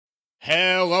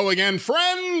Hello again,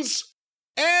 friends!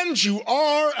 And you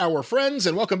are our friends,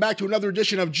 and welcome back to another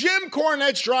edition of Jim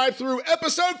Cornette's Drive-Thru,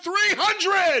 episode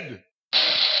 300!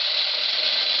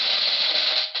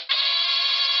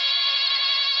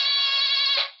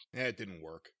 It didn't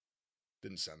work.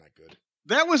 Didn't sound that good.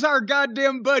 That was our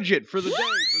goddamn budget for the day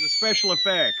for the special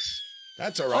effects.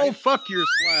 That's all right. Oh, fuck your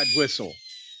slide whistle.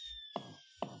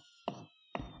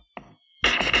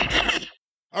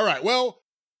 All right, well,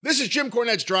 this is Jim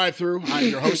Cornette's Drive-Thru. I'm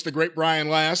your host, the great Brian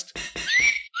Last.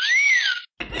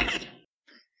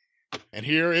 And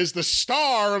here is the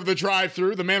star of the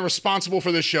Drive-Thru, the man responsible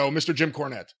for this show, Mr. Jim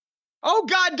Cornette. Oh,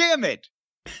 goddamn it.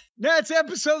 That's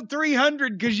episode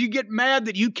 300 because you get mad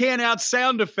that you can't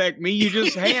out-sound effect me. You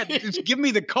just just give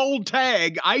me the cold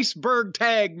tag, iceberg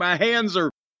tag. My hands are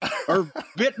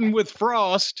bitten with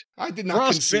frost. I did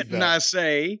not concede bitten, that. I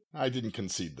say. I didn't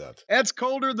concede that. That's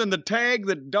colder than the tag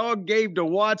that dog gave to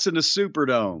Watts in the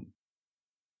Superdome.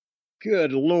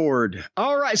 Good Lord.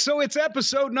 All right, so it's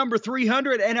episode number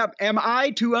 300, and am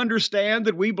I to understand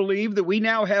that we believe that we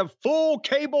now have full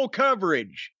cable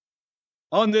coverage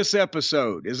on this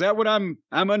episode? Is that what I'm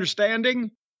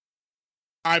understanding?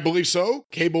 I believe so.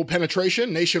 Cable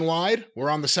penetration nationwide.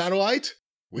 We're on the satellite.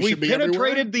 We should be penetrated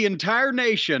everywhere. The entire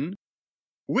nation.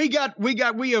 We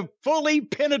have fully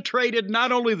penetrated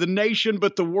not only the nation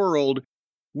but the world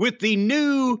with the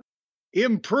new,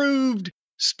 improved,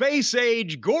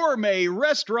 space-age, gourmet,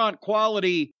 restaurant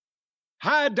quality,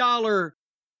 high-dollar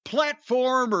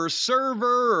platform or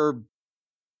server or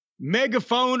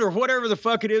megaphone or whatever the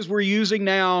fuck it is we're using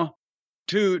now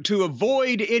to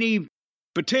avoid any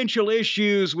potential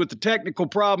issues with the technical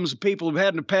problems people have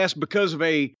had in the past because of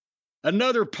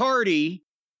another party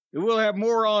that we'll have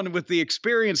more on with the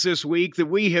experience this week that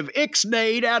we have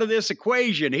ixnayed out of this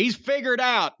equation. He's figured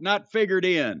out, not figured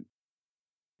in.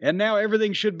 And now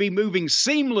everything should be moving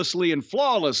seamlessly and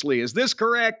flawlessly. Is this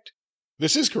correct?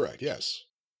 This is correct, yes.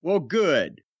 Well,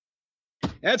 good.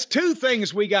 That's two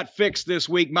things we got fixed this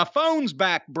week. My phone's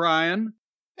back, Brian.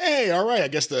 Hey, all right. I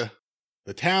guess the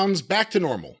town's back to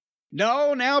normal.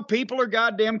 No, now people are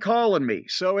goddamn calling me.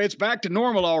 So it's back to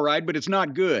normal, all right, but it's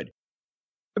not good.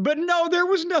 But no, there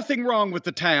was nothing wrong with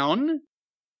the town.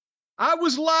 I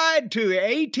was lied to.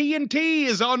 AT&T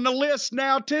is on the list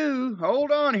now, too.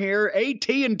 Hold on here.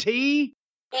 AT&T.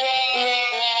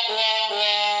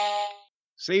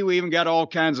 See, we even got all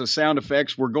kinds of sound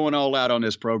effects. We're going all out on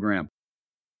this program.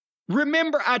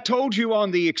 Remember, I told you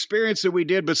on the experience that we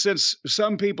did, but since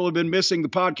some people have been missing the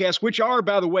podcast, which are,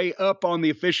 by the way, up on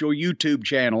the official YouTube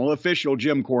channel, official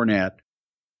Jim Cornette.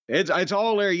 It's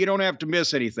all there. You don't have to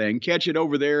miss anything. Catch it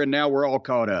over there, and now we're all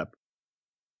caught up.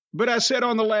 But I said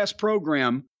on the last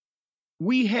program,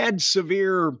 we had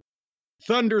severe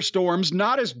thunderstorms,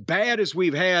 not as bad as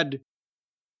we've had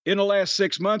in the last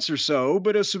 6 months or so,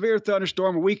 but a severe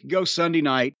thunderstorm a week ago Sunday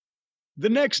night. The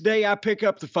next day, I pick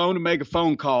up the phone to make a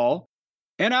phone call,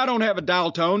 and I don't have a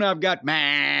dial tone. I've got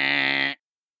meh.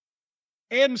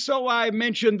 And so I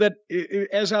mentioned that,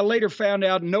 as I later found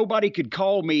out, nobody could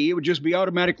call me. It would just be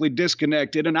automatically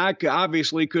disconnected, and I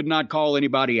obviously could not call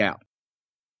anybody out.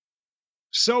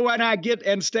 So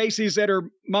and Stacy's at her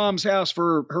mom's house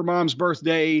for her mom's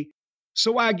birthday,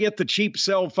 so I get the cheap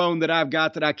cell phone that I've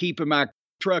got that I keep in my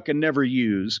truck and never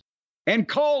use, and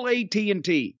call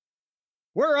AT&T,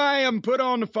 where I am put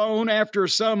on the phone after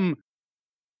some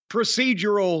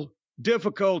procedural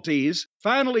difficulties,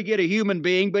 finally get a human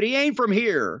being, but he ain't from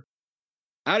here.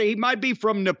 He might be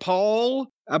from Nepal.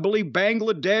 I believe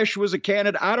Bangladesh was a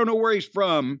candidate. I don't know where he's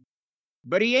from,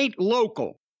 but he ain't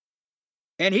local.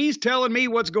 And he's telling me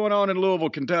what's going on in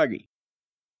Louisville, Kentucky.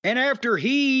 And after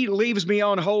he leaves me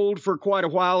on hold for quite a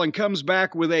while and comes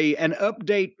back with an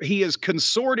update, he has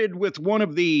consorted with one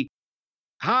of the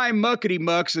high muckety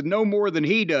mucks that know more than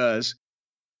he does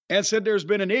and said there's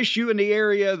been an issue in the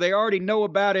area. They already know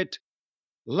about it.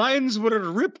 Lines were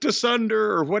ripped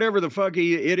asunder or whatever the fuck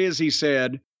it is he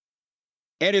said.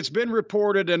 And it's been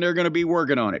reported and they're going to be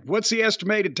working on it. What's the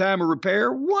estimated time of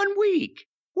repair? 1 week.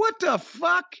 What the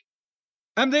fuck?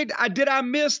 Did I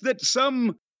miss that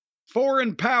some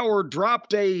foreign power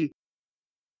dropped a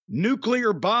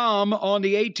nuclear bomb on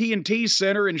the AT&T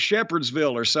Center in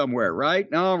Shepherdsville or somewhere, right?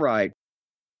 All right.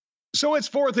 So it's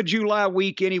 4th of July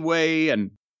week anyway,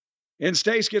 and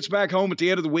Stace gets back home at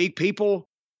the end of the week. People,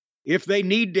 if they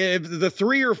need to, the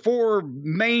 3 or 4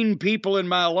 main people in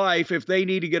my life, if they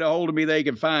need to get a hold of me, they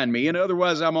can find me. And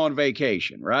otherwise, I'm on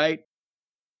vacation, right?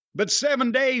 But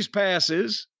 7 days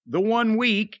passes, the 1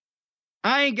 week.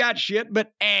 I ain't got shit,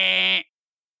 but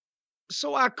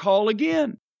So I call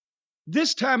again.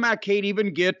 This time I can't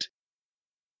even get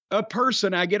a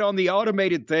person. I get on the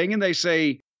automated thing and they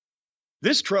say,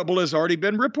 this trouble has already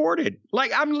been reported.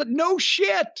 Like, no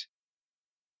shit.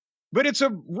 But it's a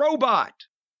robot.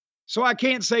 So I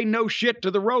can't say no shit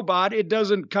to the robot. It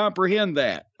doesn't comprehend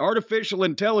that. Artificial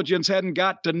intelligence hadn't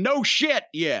got to no shit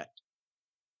yet.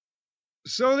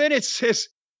 So then it says,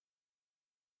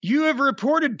 you have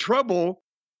reported trouble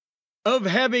of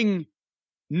having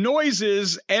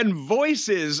noises and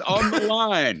voices on the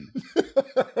line.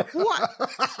 What?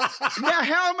 Now,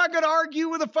 how am I going to argue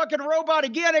with a fucking robot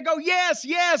again and go, yes,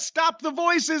 stop the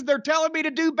voices. They're telling me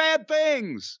to do bad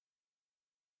things.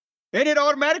 And it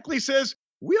automatically says,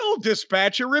 we'll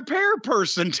dispatch a repair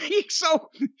person. So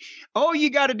all you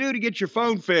got to do to get your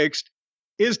phone fixed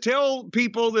is tell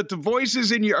people that the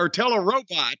voices in your, or tell a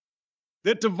robot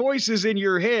that the voices in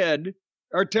your head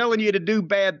are telling you to do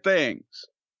bad things,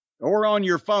 or on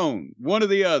your phone, one or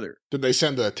the other. Did they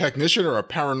send a technician or a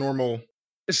paranormal?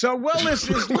 So, well, this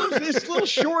little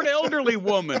short elderly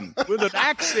woman with an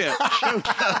accent showed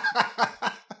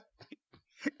up.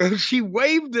 She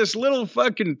waved this little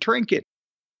fucking trinket.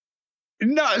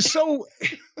 No, so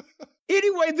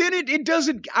anyway, then it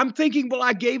doesn't, I'm thinking, well,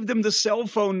 I gave them the cell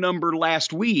phone number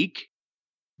last week,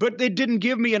 but they didn't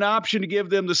give me an option to give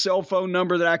them the cell phone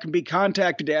number that I can be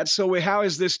contacted at. So how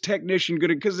is this technician going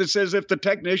to, because it says if the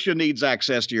technician needs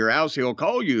access to your house, he'll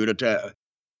call you to tell.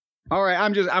 All right,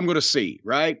 I'm going to see,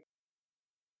 right?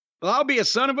 Well, I'll be a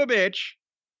son of a bitch.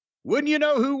 Wouldn't you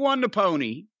know who won the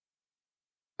pony?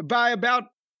 By about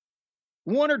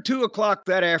 1 or 2 o'clock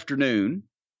that afternoon,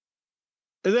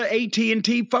 the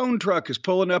AT&T phone truck is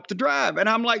pulling up the drive. And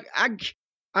I'm like,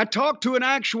 I talked to an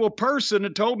actual person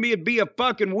that told me it'd be a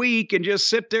fucking week and just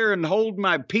sit there and hold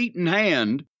my peat in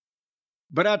hand.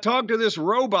 But I talked to this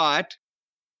robot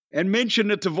and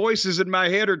mentioned that the voices in my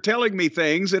head are telling me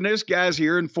things, and this guy's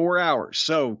here in 4 hours.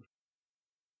 So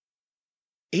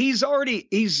he's got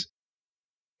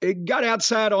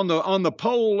outside on the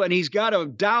pole, and he's got a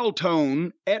dial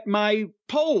tone at my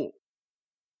pole.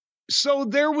 So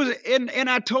there was, and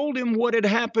I told him what had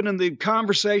happened in the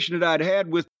conversation that I'd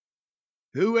had with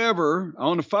whoever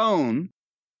on the phone.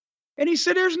 And he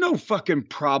said, there's no fucking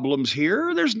problems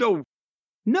here. There's no.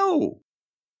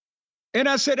 And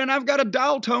I said, and I've got a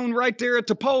dial tone right there at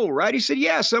the pole, right? He said,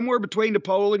 yeah, somewhere between the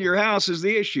pole and your house is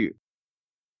the issue.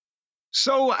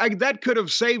 So that could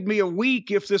have saved me a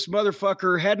week if this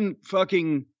motherfucker hadn't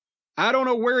fucking, I don't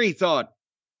know where he thought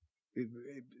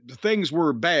things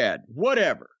were bad,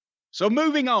 whatever. So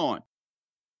moving on.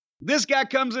 This guy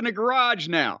comes in the garage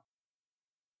now,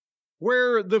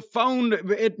 where the phone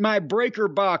at my breaker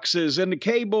boxes and the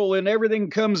cable and everything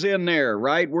comes in there,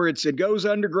 right? Where it goes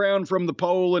underground from the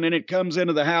pole and then it comes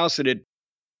into the house and it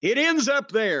ends up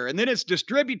there, and then it's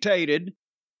distributed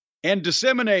and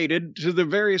disseminated to the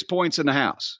various points in the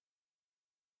house.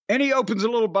 And he opens a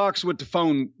little box with the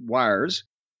phone wires,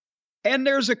 and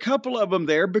there's a couple of them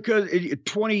there because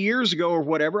 20 years ago or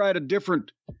whatever, I had a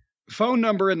different phone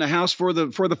number in the house for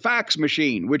the fax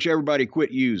machine, which everybody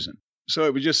quit using. So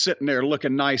it was just sitting there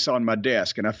looking nice on my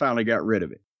desk, and I finally got rid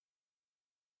of it.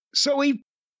 So he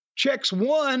checks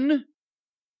one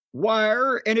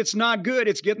wire, and it's not good.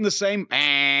 It's getting the same.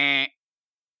 And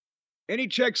he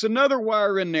checks another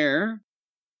wire in there,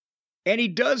 and he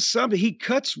does something. He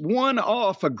cuts one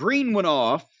off, a green one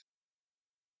off,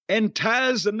 and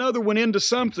ties another one into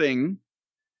something,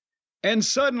 and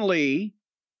suddenly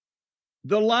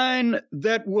the line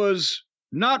that was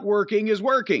not working is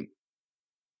working.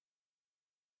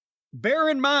 Bear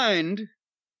in mind,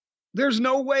 there's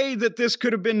no way that this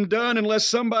could have been done unless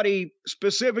somebody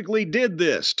specifically did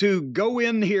this, to go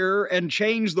in here and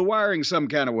change the wiring some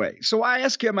kind of way. So I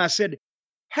asked him, I said,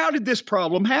 how did this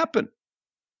problem happen?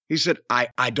 He said, I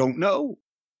don't know.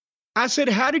 I said,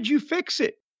 how did you fix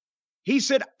it? He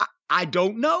said, I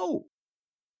don't know.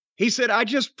 He said,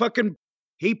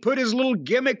 he put his little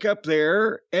gimmick up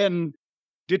there and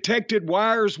detected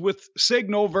wires with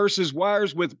signal versus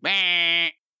wires with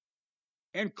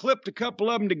and clipped a couple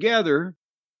of them together,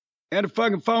 and the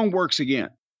fucking phone works again.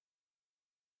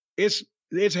 It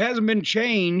hasn't been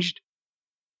changed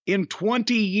in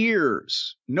 20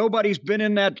 years. Nobody's been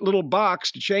in that little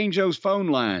box to change those phone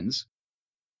lines.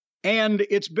 And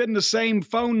it's been the same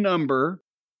phone number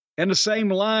and the same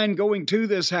line going to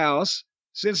this house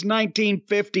since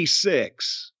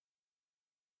 1956.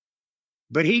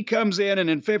 But he comes in and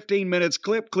in 15 minutes,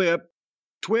 clip,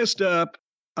 twist up.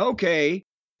 Okay,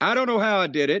 I don't know how I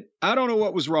did it. I don't know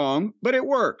what was wrong, but it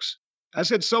works. I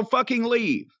said, so fucking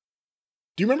leave.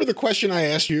 Do you remember the question I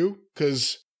asked you?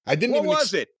 Because I didn't What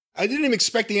was it? I didn't even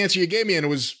expect the answer you gave me, and it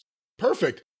was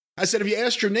perfect. I said, have you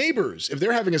asked your neighbors if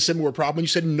they're having a similar problem? You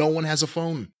said no one has a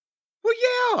phone. Well,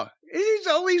 yeah. He's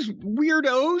all these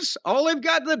weirdos. All they've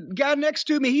got, the guy next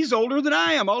to me, he's older than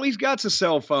I am. All he's got's a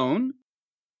cell phone.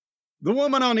 The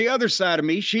woman on the other side of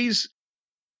me, she's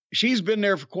been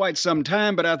there for quite some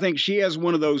time, but I think she has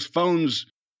one of those phones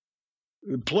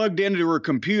plugged into her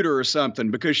computer or something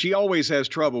because she always has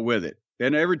trouble with it.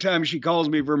 And every time she calls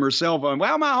me from her cell phone,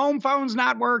 well, my home phone's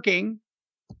not working.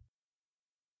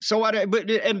 So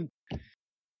and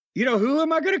you know, who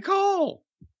am I going to call?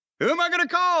 Who am I going to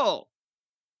call?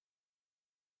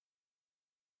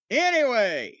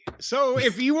 Anyway, so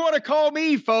if you want to call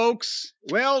me, folks,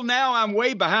 well, now I'm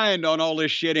way behind on all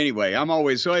this shit anyway.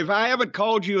 So if I haven't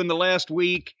called you in the last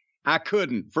week, I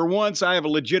couldn't. For once, I have a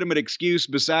legitimate excuse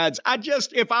besides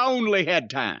if I only had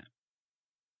time.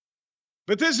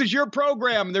 But this is your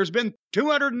program. There's been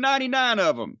 299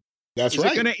 of them. That's right.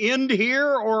 Is it going to end here,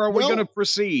 or are we going to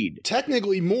proceed?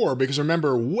 Technically more, because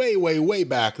remember, way, way, way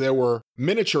back, there were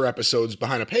miniature episodes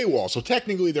behind a paywall. So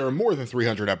technically there are more than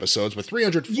 300 episodes, but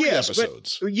 300 free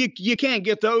episodes. But you can't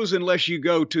get those unless you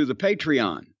go to the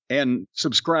Patreon and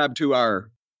subscribe to our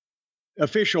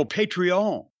official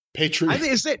Patreon.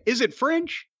 Is it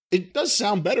French? It does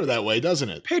sound better that way, doesn't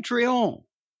it? Patreon.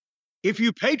 If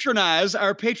you patronize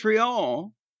our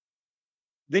Patreon,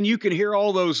 then you can hear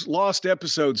all those lost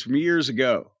episodes from years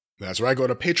ago. That's right. Go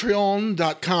to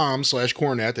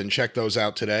patreon.com/Cornette and check those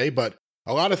out today. But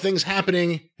a lot of things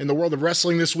happening in the world of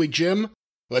wrestling this week, Jim.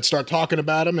 Let's start talking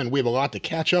about them, and we have a lot to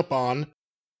catch up on.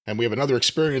 And we have another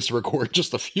experience to record in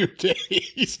just a few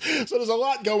days. So there's a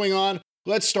lot going on.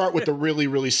 Let's start with the really,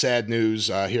 really sad news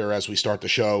here as we start the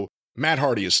show. Matt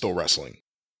Hardy is still wrestling.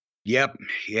 Yep.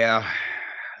 Yeah.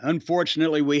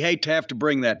 Unfortunately, we hate to have to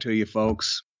bring that to you,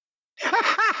 folks.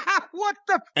 What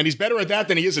the? And he's better at that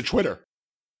than he is at Twitter.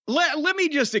 Let me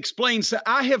just explain. So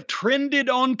I have trended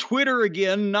on Twitter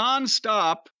again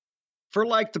nonstop for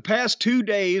like the past 2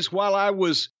 days while I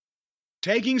was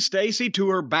taking Stacy to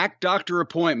her back doctor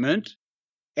appointment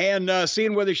and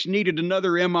seeing whether she needed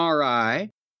another MRI.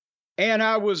 And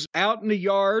I was out in the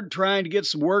yard trying to get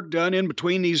some work done in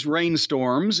between these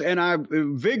rainstorms, and I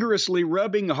vigorously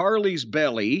rubbing Harley's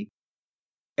belly,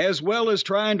 as well as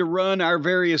trying to run our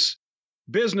various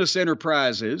business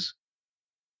enterprises.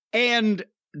 And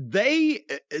I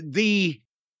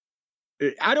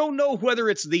don't know whether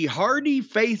it's the Hardy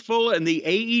faithful and the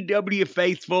AEW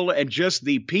faithful and just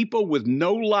the people with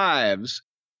no lives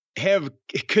have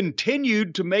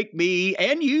continued to make me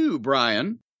and you,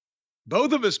 Brian,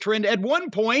 both of us trend. At one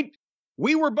point,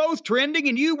 we were both trending,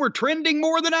 and you were trending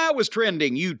more than I was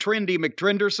trending, you trendy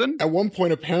McTrenderson. At one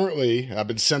point, apparently, I've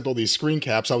been sent all these screen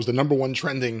caps. I was the #1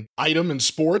 trending item in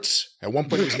sports. At one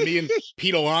point, it was me and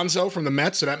Pete Alonso from the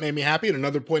Mets, so that made me happy. At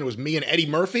another point, it was me and Eddie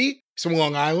Murphy from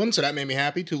Long Island, so that made me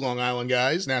happy. 2 Long Island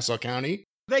guys, Nassau County.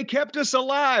 They kept us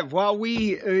alive while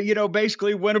we,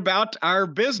 basically went about our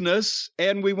business,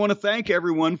 and we want to thank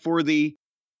everyone for the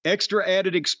extra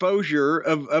added exposure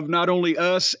of not only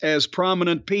us as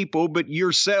prominent people, but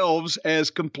yourselves as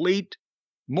complete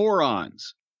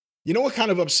morons. You know what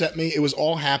kind of upset me? It was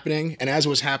all happening, and as it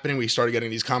was happening, we started getting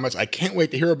these comments. I can't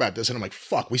wait to hear about this. And I'm like,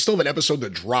 fuck, we still have an episode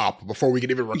to drop before we can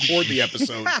even record the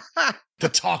episode to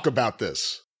talk about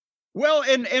this. Well,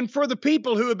 and for the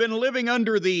people who have been living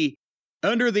under the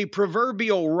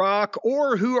proverbial rock,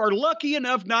 or who are lucky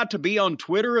enough not to be on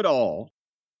Twitter at all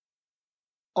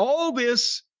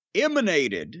this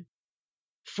emanated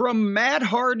from Matt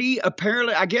Hardy.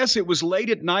 Apparently, I guess it was late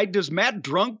at night. Does Matt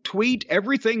drunk tweet?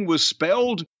 Everything was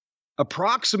spelled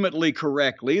approximately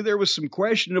correctly. There was some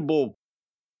questionable,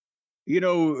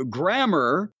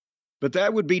 grammar, but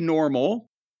that would be normal.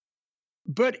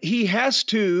 But he has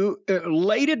to,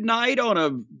 late at night on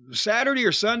a Saturday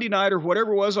or Sunday night or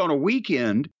whatever it was on a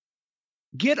weekend,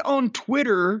 get on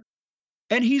Twitter.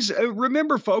 And he's,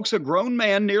 remember, folks, a grown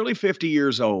man, nearly 50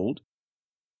 years old,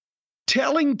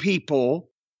 telling people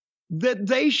that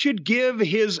they should give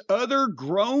his other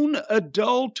grown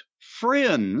adult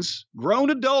friends, grown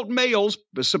adult males,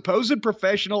 supposed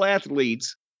professional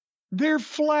athletes, their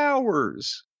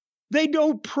flowers. They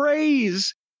don't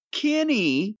praise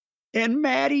Kenny and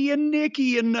Maddie and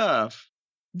Nikki enough.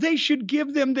 They should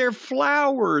give them their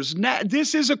flowers. Now,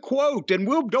 this is a quote, and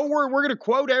don't worry, we're going to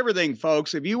quote everything,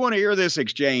 folks. If you want to hear this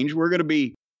exchange, we're going to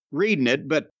be reading it.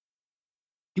 But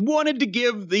he wanted to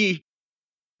give his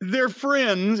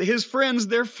friends,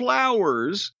 their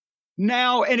flowers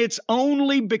now, and it's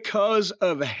only because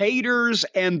of haters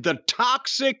and the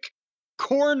toxic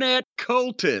Cornette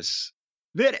cultists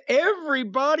that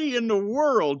everybody in the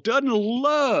world doesn't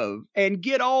love and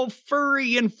get all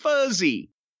furry and fuzzy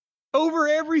over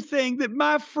everything that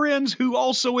my friends who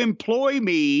also employ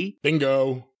me,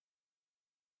 bingo,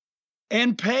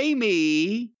 and pay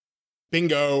me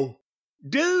Bingo.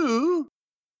 do.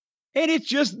 And it's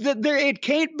just that it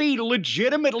can't be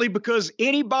legitimately because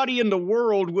anybody in the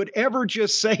world would ever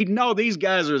just say, no, these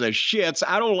guys are the shits.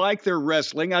 I don't like their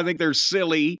wrestling. I think they're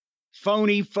silly,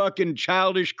 phony, fucking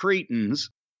childish cretins.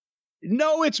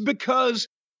 No, it's because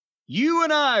you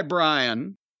and I,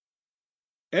 Brian,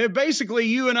 and basically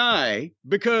you and I,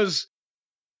 because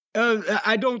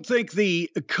I don't think the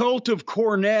cult of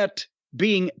Cornette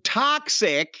being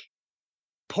toxic,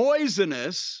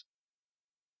 poisonous,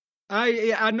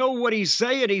 I know what he's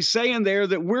saying. He's saying there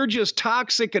that we're just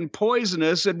toxic and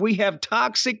poisonous, and we have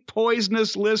toxic,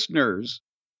 poisonous listeners.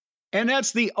 And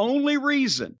that's the only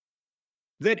reason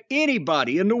that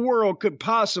anybody in the world could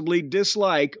possibly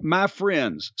dislike my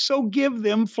friends. So give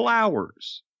them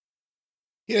flowers.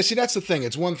 Yeah, see, that's the thing.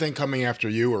 It's one thing coming after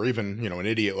you or even, an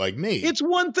idiot like me. It's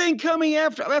one thing coming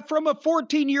from a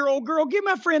 14-year-old girl. Give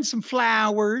my friend some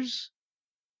flowers.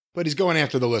 But he's going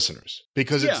after the listeners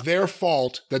because it's their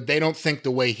fault that they don't think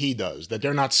the way he does, that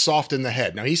they're not soft in the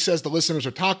head. Now, he says the listeners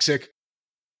are toxic.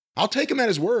 I'll take him at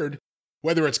his word.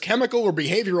 Whether it's chemical or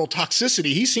behavioral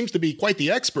toxicity, he seems to be quite the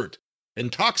expert in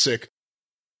toxic.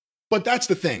 But that's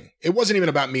the thing. It wasn't even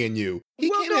about me and you. He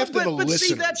came after the listeners.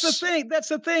 See, that's the thing. That's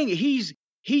the thing.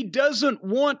 He doesn't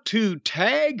want to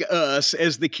tag us,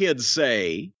 as the kids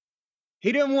say.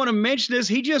 He doesn't want to mention us.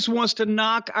 He just wants to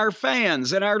knock our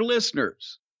fans and our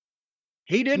listeners.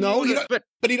 He didn't. No,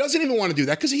 but he doesn't even want to do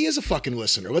that because he is a fucking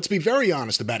listener. Let's be very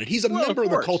honest about it. He's a member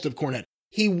of the cult of Cornette.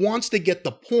 He wants to get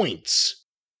the points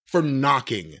for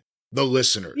knocking the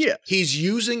listeners. Yes. He's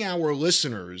using our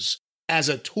listeners as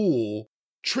a tool,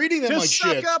 treating them like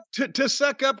shit. To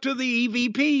suck up to the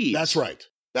EVPs. That's right.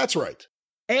 That's right.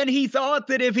 And he thought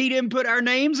that if he didn't put our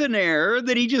names in there,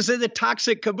 that he just said the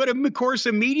toxic. But of course,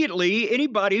 immediately,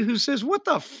 anybody who says, what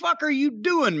the fuck are you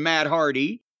doing, Matt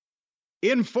Hardy,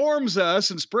 informs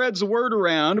us and spreads the word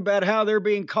around about how they're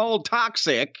being called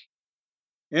toxic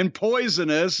and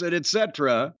poisonous and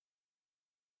etc.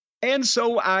 And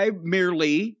so I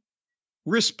merely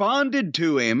responded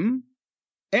to him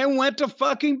and went to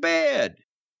fucking bed.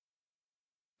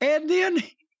 And then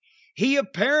he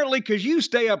apparently, because you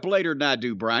stay up later than I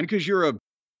do, Brian, because you're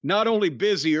not only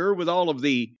busier with all of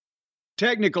the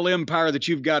technical empire that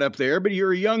you've got up there, but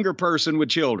you're a younger person with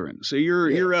children. So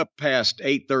you're up past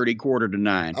 8:30,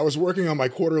 8:45. I was working on my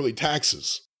quarterly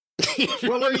taxes.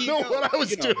 Well, there you know go. What I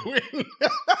was doing.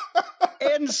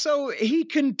 And so he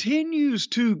continues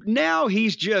to, now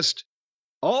he's just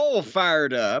all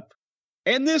fired up.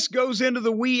 And this goes into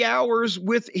the wee hours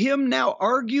with him now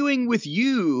arguing with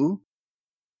you,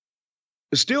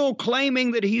 still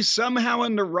claiming that he's somehow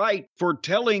in the right for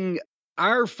telling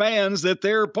our fans that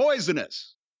they're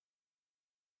poisonous.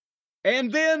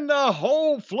 And then the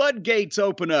whole floodgates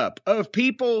open up of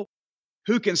people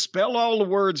who can spell all the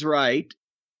words right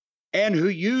and who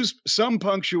use some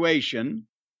punctuation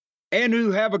and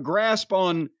who have a grasp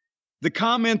on the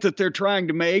comment that they're trying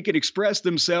to make and express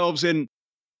themselves in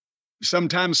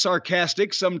sometimes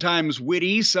sarcastic, sometimes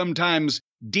witty, sometimes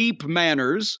deep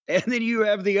manners. And then you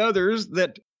have the others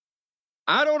that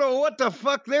I don't know what the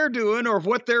fuck they're doing or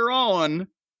what they're on,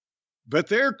 but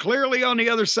they're clearly on the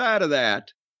other side of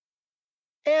that.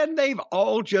 And they've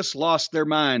all just lost their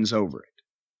minds over it.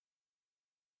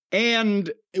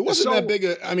 And it wasn't that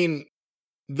big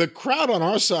the crowd on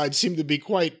our side seemed to be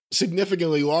quite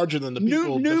significantly larger than the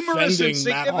people defending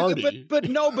Matt Hardy.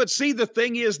 But see, the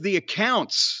thing is, the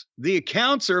accounts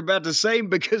are about the same,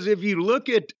 because if you look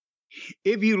at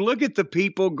the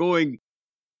people going,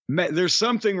 there's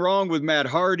something wrong with Matt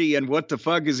Hardy and what the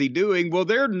fuck is he doing? Well,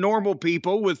 they're normal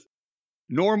people with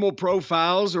normal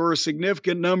profiles or a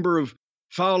significant number of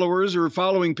followers or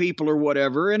following people or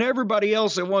whatever. And everybody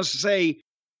else that wants to say,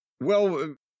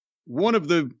 well, one of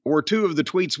the or two of the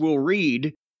tweets we'll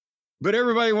read, but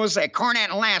everybody wants to say Cornette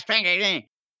and last.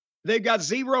 They've got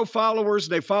 0 followers.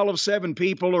 They follow 7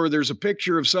 people, or there's a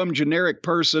picture of some generic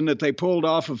person that they pulled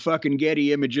off of fucking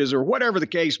Getty Images or whatever the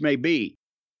case may be.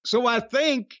 So I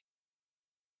think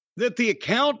that the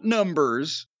account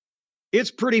numbers,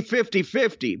 it's pretty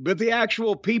 50-50, but the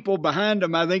actual people behind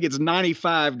them, I think it's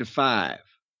 95-5.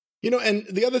 And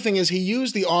the other thing is he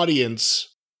used the audience.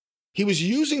 He was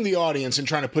using the audience and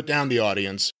trying to put down the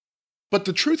audience. But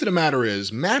the truth of the matter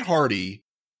is, Matt Hardy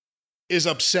is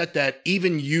upset that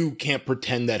even you can't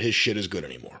pretend that his shit is good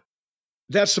anymore.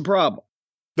 That's the problem.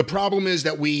 The problem is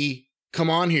that we come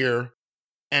on here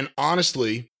and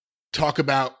honestly talk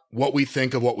about what we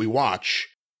think of what we watch.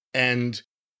 And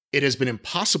it has been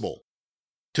impossible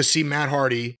to see Matt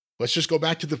Hardy. Let's just go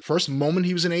back to the first moment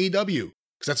he was in AEW,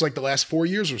 because that's like the last 4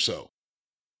 years or so.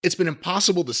 It's been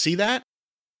impossible to see that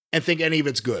and think any of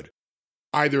it's good.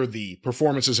 Either the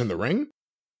performances in the ring,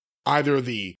 either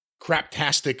the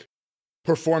craptastic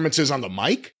performances on the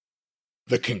mic,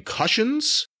 the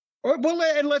concussions. Well,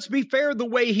 and let's be fair, the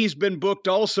way he's been booked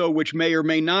also, which may or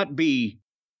may not be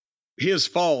his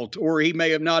fault, or he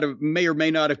may or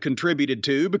may not have contributed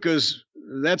to, because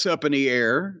that's up in the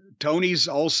air. Tony's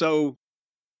also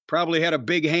probably had a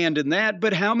big hand in that,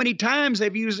 but how many times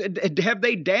have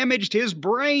they damaged his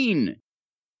brain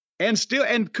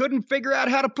and couldn't figure out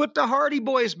how to put the Hardy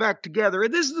Boys back together?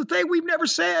 And this is the thing we've never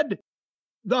said.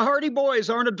 The Hardy Boys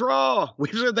aren't a draw.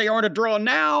 We said they aren't a draw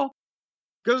now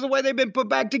because of the way they've been put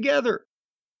back together.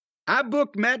 I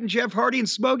booked Matt and Jeff Hardy in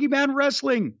Smoky Mountain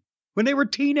Wrestling when they were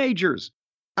teenagers.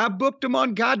 I booked them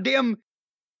on goddamn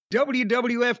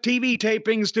WWF TV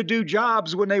tapings to do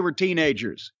jobs when they were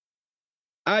teenagers.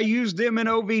 I used them in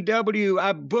OVW.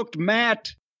 I booked Matt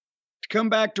to come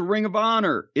back to Ring of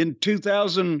Honor in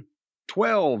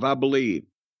 2012, I believe.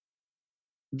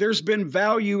 There's been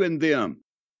value in them,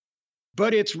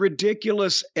 but it's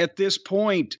ridiculous at this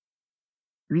point.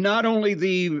 Not only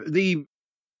the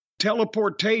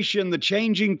teleportation, the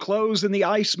changing clothes in the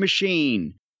ice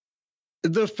machine,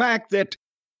 the fact that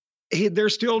they're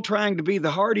still trying to be the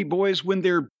Hardy Boys when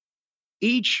they're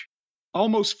each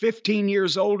almost 15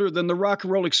 years older than the Rock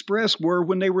and Roll Express were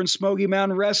when they were in Smoky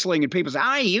Mountain Wrestling. And people say,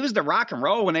 I used the Rock and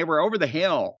Roll when they were over the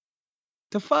hill.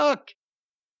 The fuck?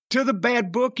 To the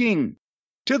bad booking.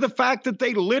 To the fact that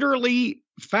they literally,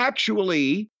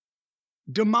 factually,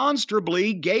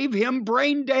 demonstrably gave him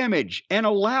brain damage and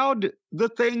allowed the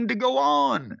thing to go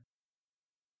on.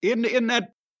 In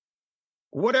that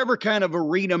whatever kind of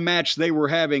arena match they were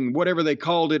having, whatever they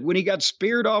called it, when he got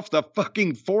speared off the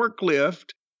fucking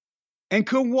forklift and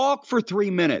could walk for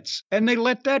 3 minutes, and they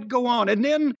let that go on. And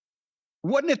then,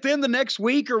 wasn't it then the next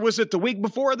week, or was it the week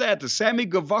before that Sammy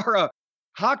Guevara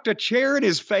hocked a chair in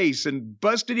his face and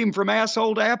busted him from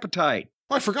asshole to appetite?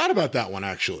 Oh, I forgot about that one,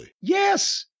 actually.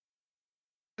 Yes.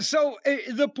 So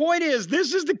the point is,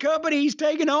 this is the company he's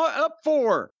taken up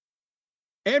for.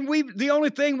 And the only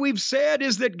thing we've said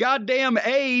is that goddamn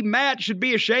Matt should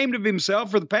be ashamed of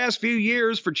himself for the past few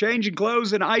years for changing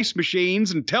clothes in ice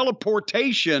machines and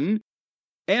teleportation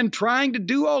and trying to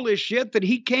do all this shit that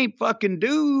he can't fucking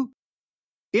do,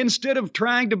 instead of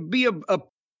trying to be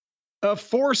a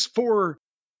force for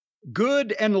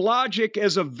good and logic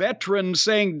as a veteran,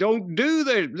 saying, don't do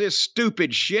this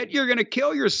stupid shit, you're going to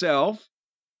kill yourself.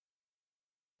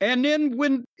 And then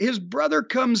when his brother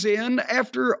comes in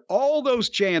after all those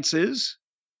chances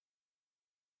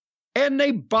and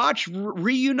they botch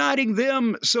reuniting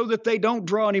them so that they don't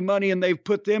draw any money and they've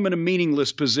put them in a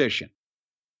meaningless position.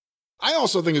 I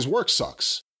also think his work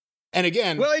sucks. And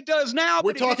again, well, it does now.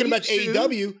 We're talking about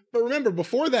AEW, but remember,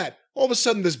 before that, all of a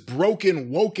sudden this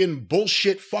broken, woken,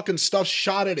 bullshit fucking stuff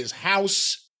shot at his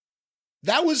house.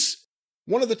 That was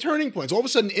one of the turning points. All of a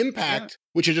sudden, Impact,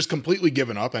 which had just completely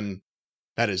given up, and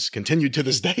that has continued to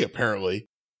this day, apparently,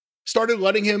 started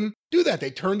letting him do that.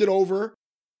 They turned it over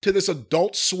to this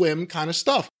Adult Swim kind of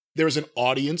stuff. There's an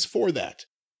audience for that.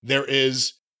 There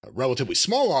is a relatively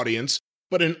small audience,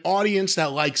 but an audience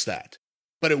that likes that.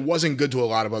 But it wasn't good to a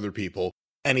lot of other people,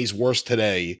 and he's worse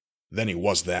today than he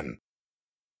was then.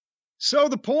 So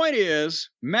the point is,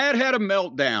 Matt had a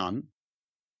meltdown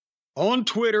on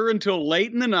Twitter until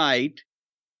late in the night.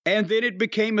 And then it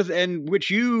became, and which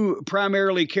you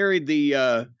primarily carried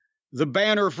the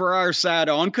banner for our side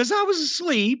on, because I was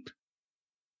asleep.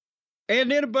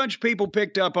 And then a bunch of people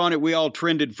picked up on it. We all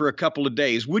trended for a couple of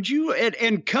days. Would you,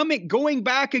 going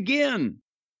back again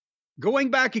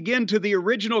to the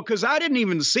original, because I didn't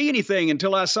even see anything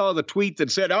until I saw the tweet that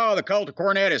said, oh, the Cult of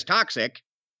Cornette is toxic.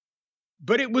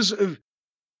 But it was,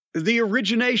 the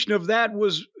origination of that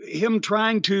was him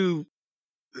trying to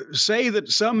say that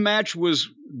some match was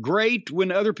great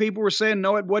when other people were saying,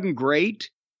 no, it wasn't great.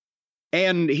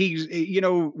 And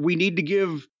we need to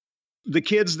give the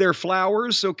kids their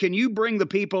flowers. So can you bring the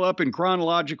people up in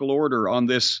chronological order on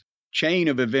this chain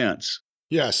of events?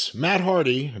 Yes. Matt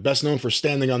Hardy, best known for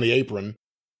standing on the apron,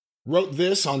 wrote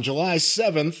this on July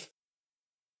 7th.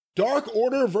 Dark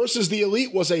Order versus the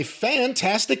Elite was a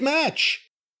fantastic match.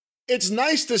 It's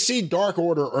nice to see Dark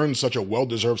Order earn such a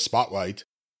well-deserved spotlight.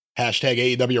 Hashtag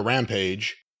AEW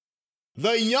Rampage.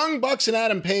 The Young Bucks and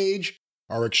Adam Page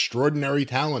are extraordinary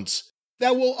talents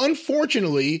that will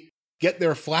unfortunately get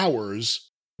their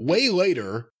flowers way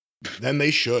later than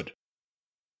they should.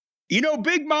 You know,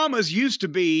 Big Mama's used to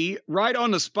be right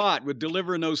on the spot with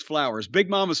delivering those flowers. Big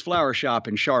Mama's Flower Shop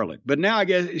in Charlotte. But now I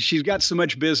guess she's got so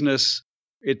much business,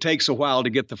 it takes a while to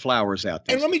get the flowers out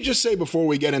there. And let me just say before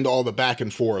we get into all the back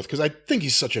and forth, because I think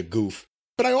he's such a goof,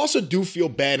 but I also do feel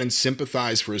bad and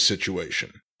sympathize for his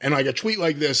situation. And like a tweet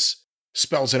like this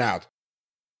spells it out.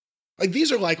 Like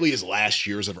these are likely his last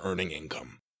years of earning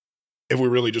income, if we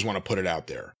really just want to put it out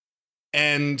there.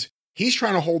 And he's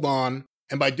trying to hold on,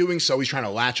 and by doing so, he's trying to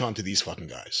latch onto these fucking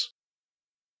guys.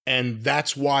 And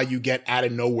that's why you get out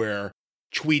of nowhere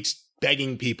tweets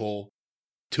begging people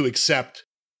to accept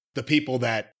the people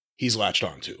that he's latched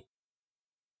onto.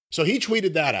 So he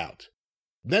tweeted that out.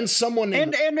 Then someone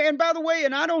named... And by the way,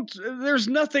 and I don't, there's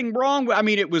nothing wrong with, I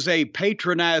mean, it was a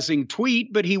patronizing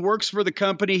tweet, but he works for the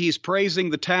company. He's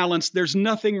praising the talents. There's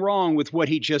nothing wrong with what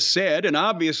he just said. And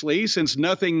obviously, since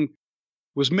nothing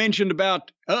was mentioned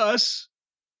about us,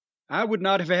 I would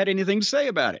not have had anything to say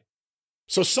about it.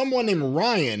 So someone named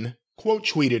Ryan quote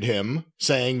tweeted him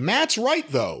saying, "Matt's right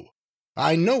though.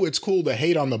 I know it's cool to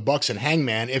hate on the Bucks and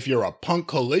Hangman if you're a Punk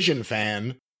Collision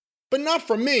fan, but not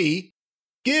for me.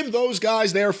 Give those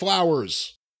guys their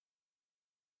flowers."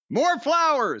 More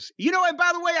flowers. You know, and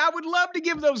by the way, I would love to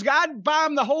give those guys, I'd buy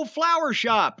them the whole flower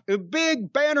shop.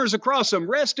 Big banners across them.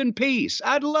 Rest in peace.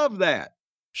 I'd love that.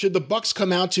 Should the Bucks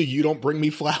come out to "You Don't Bring Me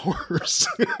Flowers"?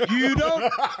 You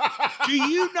don't? Do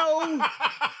you know?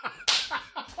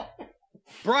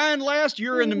 Brian, last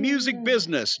you're in the music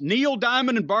business. Neil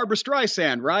Diamond and Barbra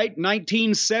Streisand, right?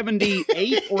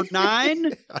 1978 or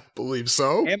 9? I believe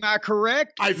so. Am I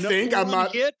correct? I think I'm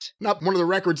not one of the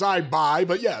records I buy,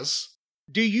 but yes.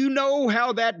 Do you know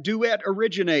how that duet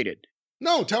originated?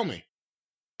 No, tell me.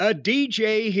 A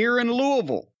DJ here in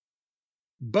Louisville.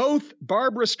 Both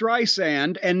Barbra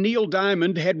Streisand and Neil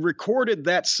Diamond had recorded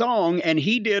that song, and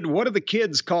he did, what do the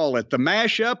kids call it? The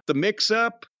mashup, the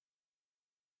mix-up?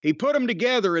 He put them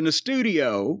together in the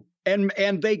studio, and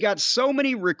they got so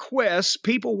many requests,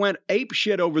 people went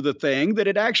apeshit over the thing, that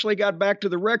it actually got back to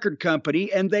the record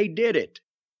company, and they did it.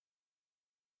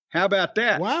 How about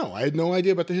that? Wow, I had no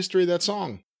idea about the history of that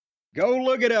song. Go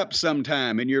look it up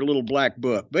sometime in your little black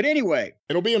book. But anyway.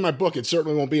 It'll be in my book. It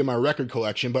certainly won't be in my record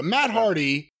collection. But Matt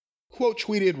Hardy quote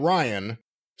tweeted Ryan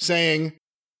saying,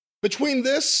 "Between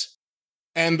this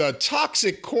and the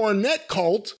toxic cornet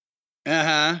cult,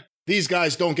 these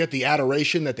guys don't get the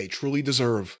adoration that they truly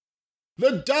deserve.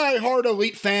 The die-hard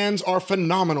elite fans are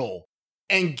phenomenal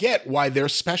and get why they're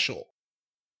special.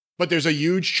 But there's a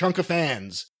huge chunk of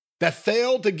fans that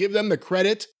fail to give them the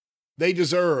credit they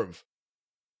deserve.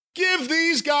 Give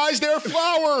these guys their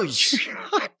flowers."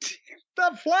 What?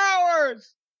 The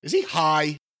flowers? Is he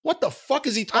high? What the fuck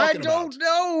is he talking about? I don't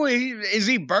know. Is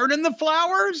he burning the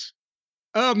flowers?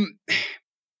 Again.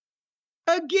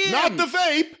 Not the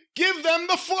vape. Give them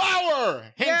the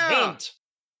flower. Hint,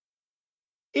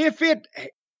 hint.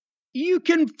 You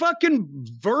can fucking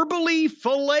verbally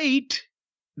fellate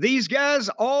these guys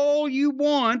all you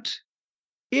want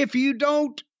if you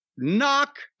don't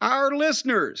knock our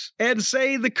listeners and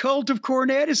say the cult of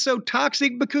Cornette is so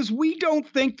toxic because we don't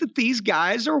think that these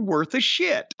guys are worth a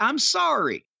shit. I'm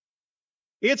sorry.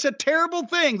 It's a terrible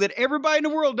thing that everybody in the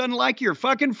world doesn't like your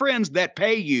fucking friends that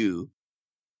pay you.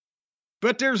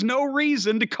 But there's no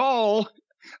reason to call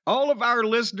all of our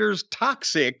listeners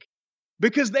toxic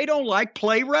because they don't like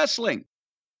play wrestling.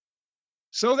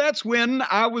 So that's when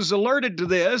I was alerted to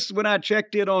this, when I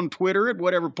checked it on Twitter at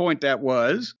whatever point that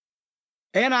was.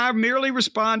 And I merely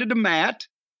responded to Matt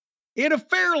in a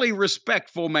fairly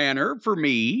respectful manner for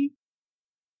me.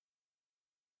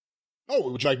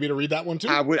 Oh, would you like me to read that one too?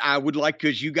 I would like,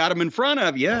 because you got them in front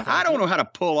of you. Oh, I don't know how to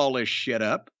pull all this shit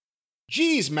up.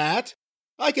 Geez, Matt,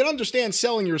 I can understand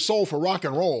selling your soul for rock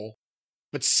and roll,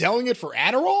 but selling it for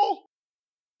Adderall?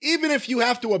 Even if you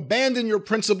have to abandon your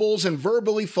principles and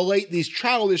verbally fillet these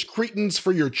childish cretins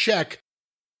for your check,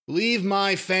 leave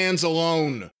my fans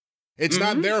alone. It's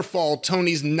not their fault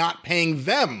Tony's not paying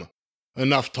them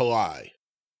enough to lie.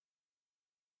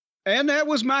 And that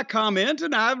was my comment,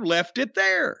 and I've left it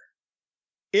there.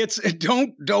 It's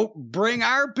don't bring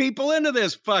our people into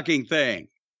this fucking thing.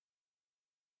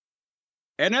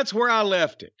 And that's where I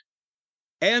left it.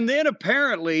 And then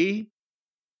apparently,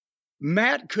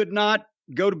 Matt could not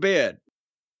go to bed.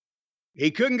 He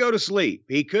couldn't go to sleep.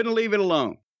 He couldn't leave it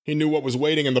alone. He knew what was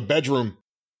waiting in the bedroom.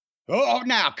 Oh,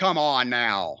 now, come on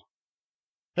now.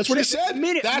 That's what he said.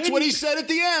 That's what he said at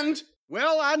the end.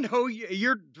 Well, I know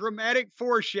you're dramatic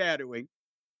foreshadowing.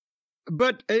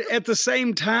 But at the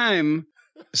same time,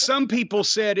 some people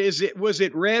said, was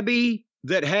it Rebby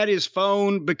that had his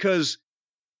phone? Because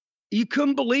you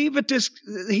couldn't believe it.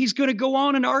 He's going to go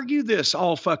on and argue this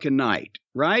all fucking night,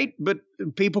 right? But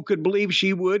people could believe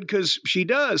she would because she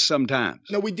does sometimes.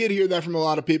 No, we did hear that from a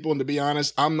lot of people. And to be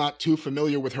honest, I'm not too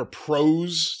familiar with her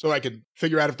prose, so I could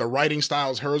figure out if the writing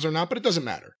style is hers or not, but it doesn't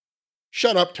matter.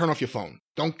 Shut up, turn off your phone.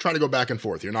 Don't try to go back and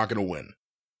forth. You're not going to win.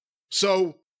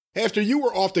 So after you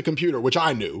were off the computer, which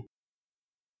I knew,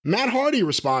 Matt Hardy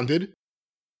responded,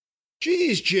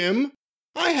 "Geez, Jim,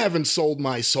 I haven't sold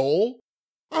my soul.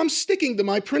 I'm sticking to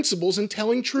my principles and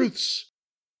telling truths.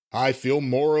 I feel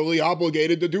morally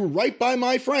obligated to do right by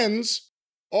my friends,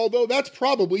 although that's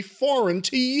probably foreign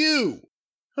to you.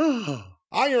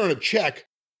 I earn a check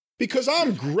because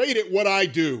I'm great at what I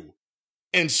do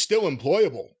and still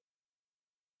employable.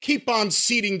 Keep on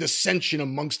seeding dissension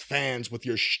amongst fans with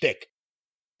your shtick.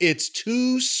 It's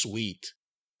too sweet."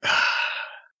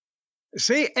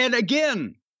 See, and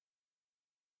again,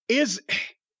 is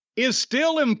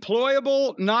still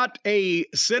employable not a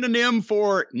synonym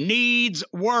for needs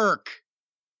work?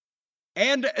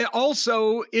 And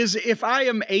also, is if I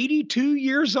am 82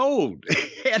 years old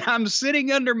and I'm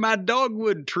sitting under my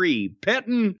dogwood tree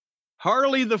petting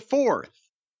Harley the Fourth,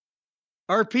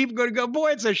 are people going to go,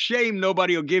 boy, it's a shame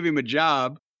nobody will give him a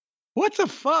job? What the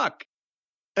fuck?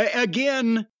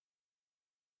 Again,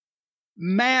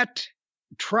 Matt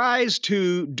tries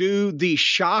to do the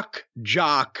shock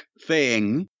jock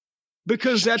thing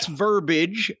because that's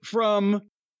verbiage from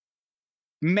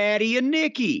Maddie and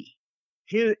Nikki,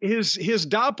 his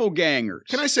doppelgangers.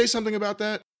 Can I say something about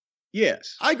that?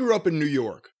 Yes. I grew up in New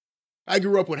York. I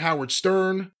grew up with Howard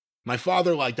Stern. My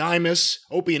father liked Imus,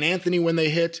 Opie and Anthony when they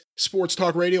hit, sports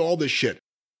talk radio, all this shit.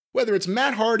 Whether it's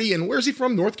Matt Hardy and where's he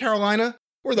from, North Carolina?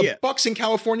 Or the Bucks in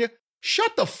California?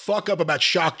 Shut the fuck up about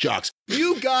shock jocks.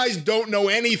 You guys don't know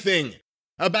anything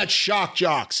about shock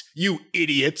jocks, you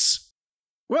idiots.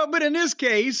 Well, but in this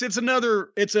case, it's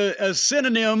a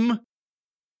synonym,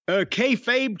 a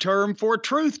kayfabe term for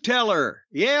truth teller.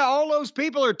 Yeah, all those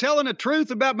people are telling the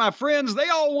truth about my friends. They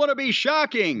all want to be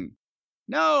shocking.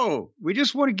 No, we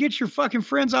just want to get your fucking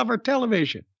friends off our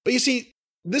television. But you see,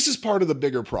 this is part of the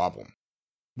bigger problem,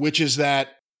 which is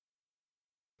that,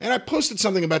 and I posted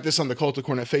something about this on the Cult of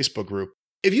Cornette Facebook group.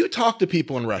 If you talk to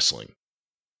people in wrestling,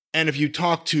 and if you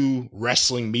talk to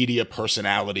wrestling media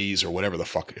personalities or whatever the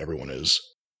fuck everyone is,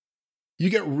 you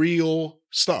get real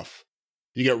stuff.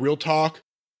 You get real talk.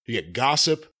 You get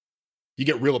gossip. You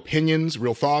get real opinions,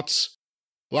 real thoughts.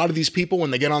 A lot of these people,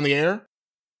 when they get on the air,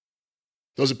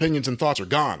 those opinions and thoughts are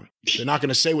gone. They're not going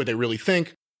to say what they really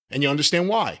think, and you understand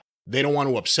why. They don't want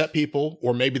to upset people,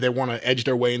 or maybe they want to edge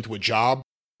their way into a job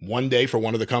one day for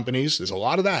one of the companies. There's a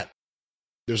lot of that.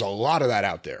 There's a lot of that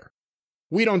out there.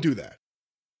 We don't do that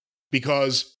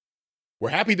because we're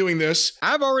happy doing this.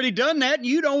 I've already done that, and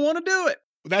you don't want to do it.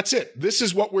 That's it. This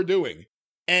is what we're doing.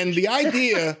 And the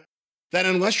idea that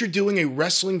unless you're doing a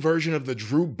wrestling version of the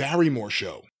Drew Barrymore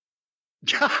show,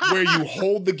 where you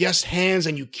hold the guests' hands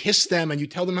and you kiss them and you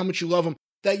tell them how much you love them,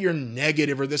 that you're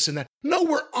negative or this and that. No,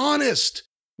 we're honest.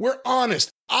 We're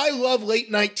honest. I love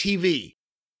late night TV.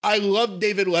 I love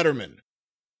David Letterman.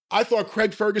 I thought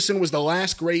Craig Ferguson was the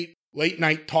last great late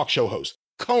night talk show host.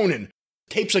 Conan,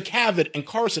 Tapes of Cavett, and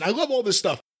Carson. I love all this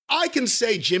stuff. I can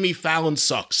say Jimmy Fallon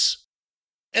sucks.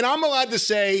 And I'm allowed to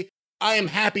say I am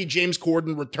happy James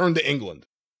Corden returned to England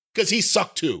because he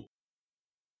sucked too.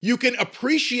 You can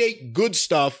appreciate good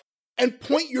stuff and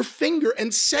point your finger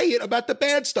and say it about the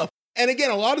bad stuff. And again,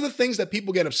 a lot of the things that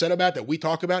people get upset about that we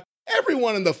talk about,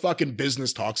 everyone in the fucking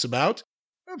business talks about.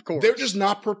 Of course. They're just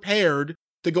not prepared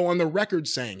to go on the record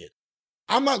saying it.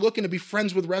 I'm not looking to be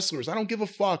friends with wrestlers. I don't give a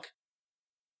fuck.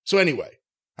 So anyway,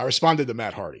 I responded to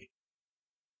Matt Hardy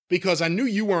because I knew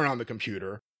you weren't on the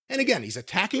computer. And again, he's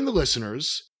attacking the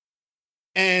listeners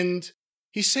and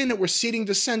he's saying that we're seeding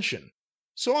dissension.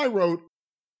 So I wrote,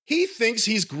 he thinks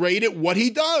he's great at what he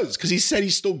does because he said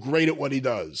he's still great at what he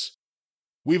does.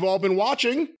 We've all been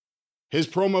watching. His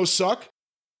promos suck.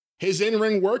 His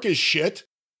in-ring work is shit.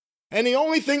 And the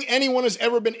only thing anyone has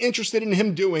ever been interested in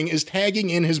him doing is tagging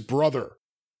in his brother.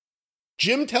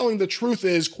 Jim telling the truth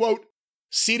is, quote,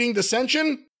 seeding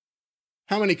dissension?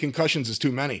 How many concussions is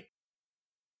too many?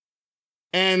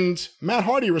 And Matt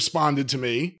Hardy responded to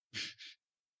me,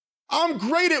 I'm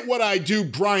great at what I do,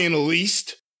 Brian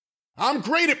Eliste. I'm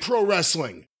great at pro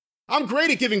wrestling. I'm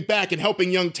great at giving back and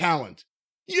helping young talent.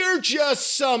 You're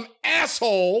just some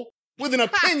asshole with an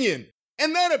opinion.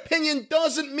 And that opinion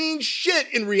doesn't mean shit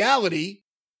in reality.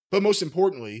 But most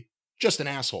importantly, just an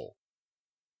asshole.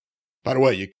 By the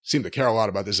way, you seem to care a lot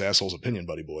about this asshole's opinion,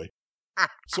 buddy boy.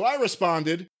 So I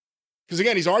responded, because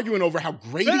again, he's arguing over how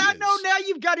great he is. But I know now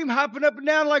you've got him hopping up and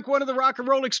down like one of the Rock and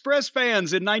Roll Express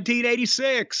fans in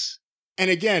 1986. And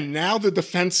again, now the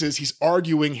defense is he's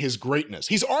arguing his greatness.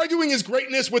 He's arguing his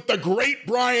greatness with the great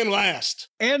Brian Last.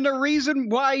 And the reason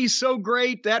why he's so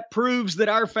great, that proves that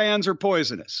our fans are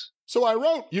poisonous. So I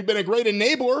wrote, you've been a great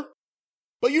enabler,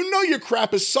 but you know your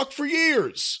crap has sucked for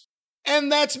years. And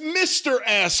that's Mr.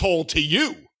 Asshole to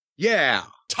you. Yeah.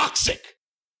 Toxic.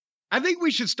 I think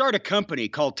we should start a company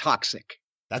called Toxic.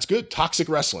 That's good. Toxic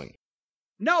wrestling.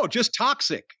 No, just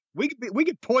toxic. We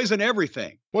could poison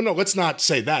everything. Well, no, let's not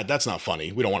say that. That's not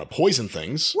funny. We don't want to poison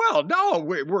things. Well, no,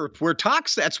 we're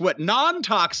toxic. That's what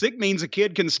non-toxic means. A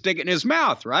kid can stick it in his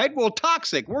mouth, right? Well,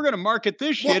 toxic. We're going to market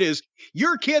this shit as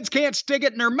your kids can't stick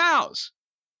it in their mouths.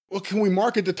 Well, can we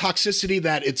market the toxicity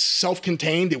that it's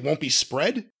self-contained, it won't be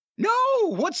spread? No,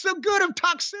 what's the good of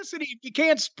toxicity if you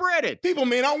can't spread it? People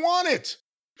may not want it.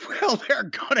 Well, they're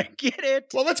going to get it.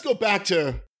 Well, let's go back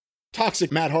to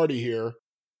toxic Matt Hardy here.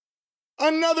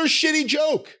 Another shitty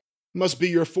joke. Must be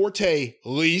your forte,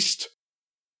 least.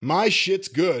 My shit's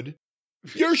good.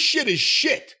 Your shit is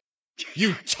shit.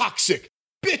 You toxic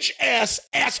bitch-ass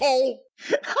asshole.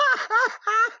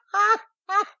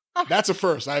 That's a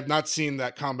first. I have not seen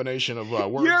that combination of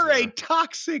words. You're there. a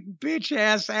toxic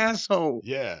bitch-ass asshole.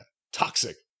 Yeah,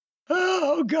 toxic.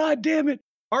 Oh, God damn it.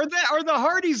 Are the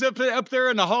Hardys up there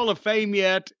in the Hall of Fame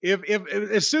yet? If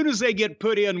as soon as they get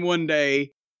put in one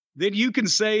day, then you can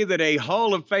say that a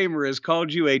Hall of Famer has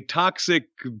called you a toxic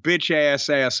bitch-ass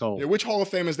asshole. Yeah, which Hall of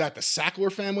Fame is that? The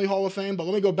Sackler Family Hall of Fame? But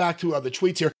let me go back to the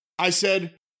tweets here. I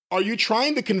said, are you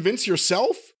trying to convince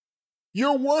yourself?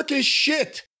 Your work is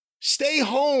shit. Stay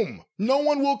home. No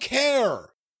one will care.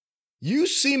 You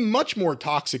seem much more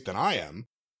toxic than I am,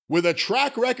 with a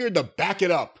track record to back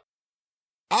it up.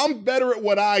 I'm better at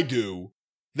what I do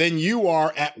than you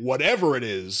are at whatever it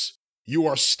is you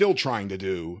are still trying to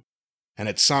do. And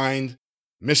it's signed,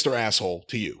 Mr. Asshole,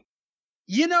 to you.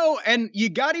 You know, and you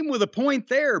got him with a point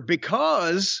there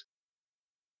because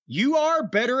you are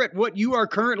better at what you are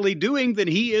currently doing than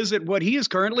he is at what he is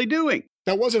currently doing.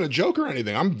 That wasn't a joke or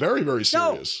anything. I'm very, very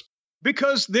serious. No,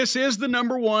 because this is the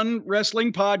 #1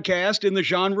 wrestling podcast in the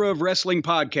genre of wrestling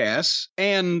podcasts.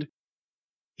 And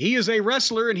he is a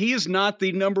wrestler and he is not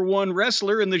the #1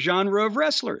 wrestler in the genre of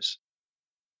wrestlers.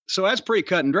 So that's pretty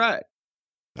cut and dry.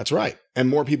 That's right. And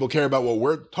more people care about what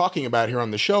we're talking about here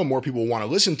on the show. More people want to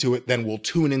listen to it than will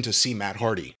tune in to see Matt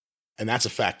Hardy. And that's a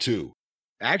fact, too.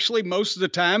 Actually, most of the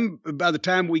time, by the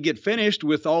time we get finished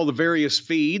with all the various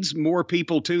feeds, more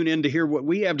people tune in to hear what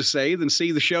we have to say than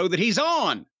see the show that he's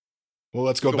on. Well,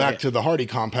 let's go back to the Hardy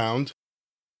compound.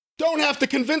 Don't have to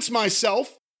convince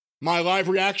myself. My live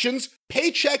reactions,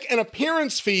 paycheck, and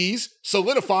appearance fees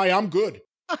solidify I'm good.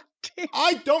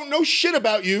 I don't know shit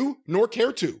about you, nor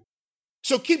care to.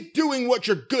 So keep doing what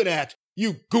you're good at,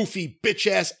 you goofy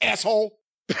bitch-ass asshole.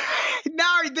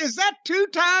 Now, is that 2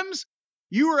 times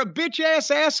you were a bitch-ass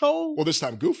asshole? Well, this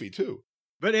time goofy, too.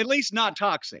 But at least not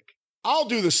toxic. I'll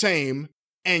do the same,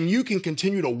 and you can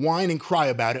continue to whine and cry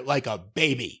about it like a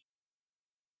baby.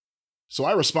 So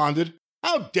I responded,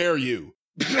 how dare you?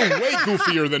 You're way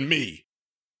goofier than me.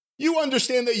 You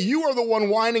understand that you are the one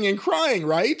whining and crying,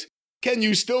 right? Can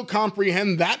you still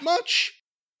comprehend that much?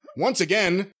 Once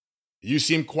again, you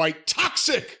seem quite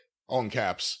toxic, all in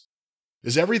caps.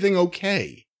 Is everything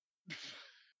okay?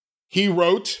 He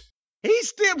wrote...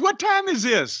 What time is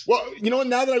this? Well, you know what?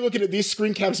 Now that I look at it, these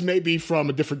screen caps may be from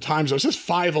a different time zone. It says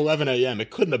 5:11 a.m. It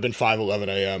couldn't have been 5:11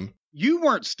 a.m. You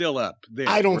weren't still up there.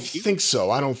 I don't think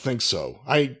so.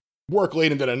 I work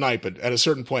late into the night, but at a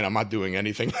certain point, I'm not doing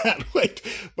anything that late.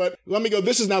 But let me go.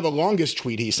 This is now the longest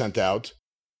tweet he sent out.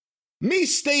 Me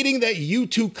stating that you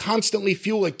two constantly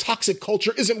fuel a toxic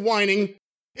culture isn't whining.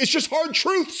 It's just hard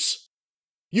truths.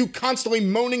 You constantly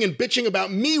moaning and bitching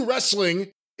about me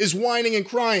wrestling is whining and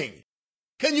crying.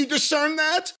 Can you discern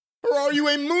that? Or are you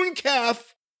a mooncalf?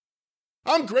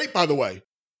 I'm great, by the way.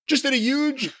 Just at a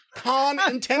huge con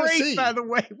in Tennessee. Great, by the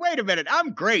way. Wait a minute.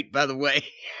 I'm great, by the way.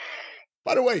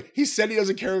 By the way, he said he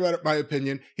doesn't care about my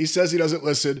opinion. He says he doesn't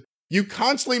listen. You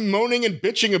constantly moaning and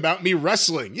bitching about me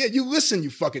wrestling. Yeah, you listen,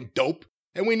 you fucking dope.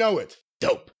 And we know it.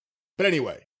 Dope. But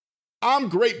anyway, I'm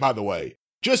great, by the way.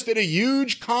 Just at a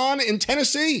huge con in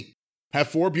Tennessee. Have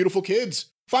 4 beautiful kids.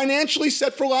 Financially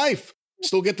set for life.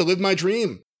 Still get to live my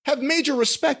dream. Have major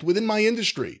respect within my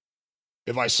industry.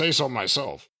 If I say so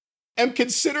myself. Am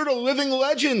considered a living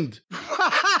legend.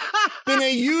 Been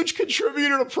a huge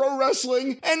contributor to pro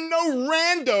wrestling, and no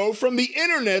rando from the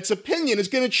internet's opinion is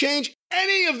going to change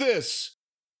any of this.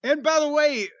 And by the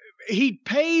way, he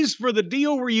pays for the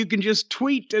deal where you can just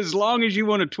tweet as long as you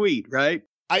want to tweet, right?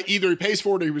 Either he pays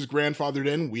for it or he was grandfathered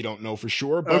in. We don't know for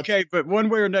sure. But okay, but one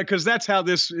way or another, because that's how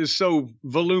this is so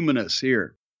voluminous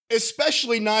here.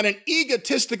 Especially not an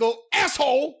egotistical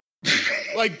asshole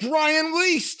like Brian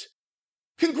Least.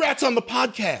 Congrats on the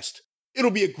podcast.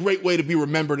 It'll be a great way to be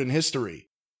remembered in history.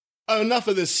 Enough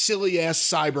of this silly-ass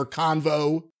cyber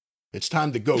convo. It's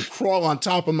time to go crawl on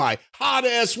top of my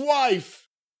hot-ass wife.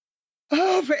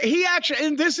 Oh, he actually,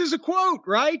 and this is a quote,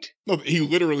 right? No, he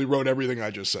literally wrote everything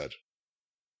I just said.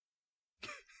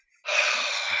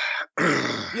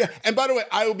 Yeah, and by the way,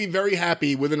 I will be very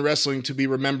happy within wrestling to be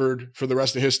remembered for the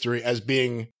rest of history as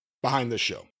being behind this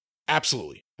show.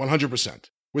 Absolutely. 100%.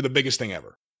 We're the biggest thing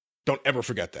ever. Don't ever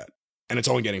forget that. And it's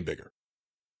only getting bigger.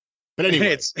 But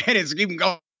anyway. And it's even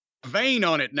got a vein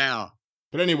on it now.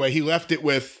 But anyway, he left it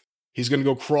with, he's going to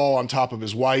go crawl on top of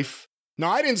his wife.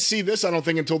 Now, I didn't see this, I don't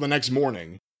think, until the next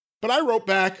morning. But I wrote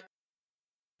back,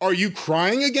 are you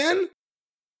crying again?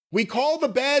 We call the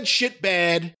bad shit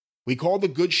bad. We call the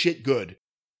good shit good.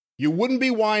 You wouldn't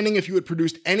be whining if you had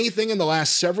produced anything in the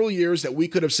last several years that we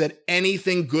could have said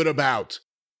anything good about.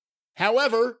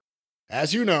 However,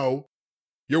 as you know,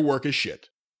 your work is shit.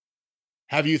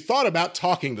 Have you thought about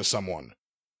talking to someone?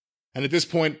 And at this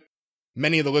point,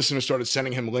 many of the listeners started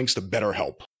sending him links to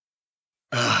BetterHelp.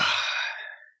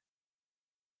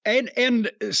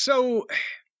 And so,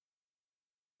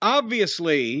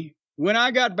 obviously, when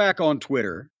I got back on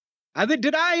Twitter,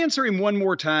 did I answer him one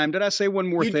more time? Did I say one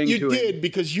more thing to him? You did,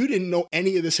 because you didn't know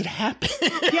any of this had happened.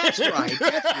 That's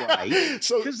right.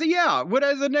 So, because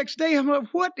the next day, I'm like,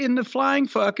 what in the flying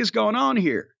fuck is going on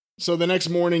here? So the next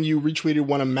morning, you retweeted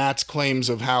one of Matt's claims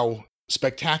of how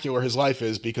spectacular his life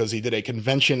is because he did a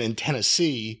convention in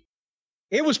Tennessee.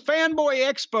 It was Fanboy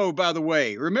Expo, by the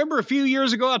way. Remember a few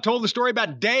years ago, I told the story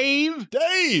about Dave?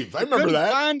 Dave! I remember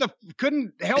that.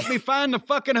 Couldn't help me find the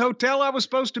fucking hotel I was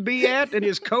supposed to be at, and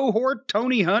his cohort,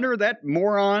 Tony Hunter, that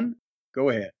moron. Go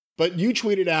ahead. But you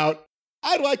tweeted out,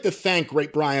 I'd like to thank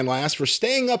Great Brian Last for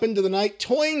staying up into the night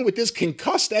toying with this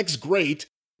concussed ex-great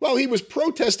while he was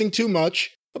protesting too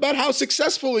much about how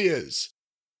successful he is.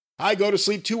 I go to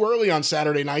sleep too early on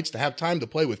Saturday nights to have time to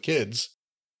play with kids.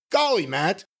 Golly,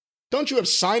 Matt. Don't you have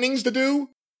signings to do?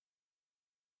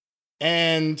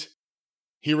 And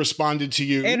he responded to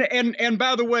you. And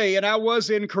by the way, and I was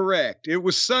incorrect. It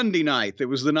was Sunday night. That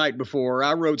was the night before.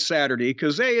 I wrote Saturday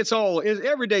because, hey,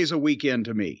 every day's a weekend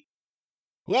to me.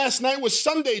 Last night was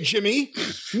Sunday, Jimmy.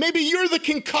 Maybe you're the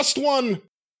concussed one.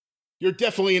 You're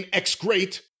definitely an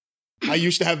ex-great. I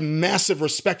used to have massive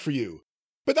respect for you,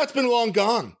 but that's been long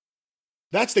gone.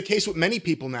 That's the case with many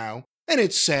people now, and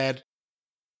it's sad.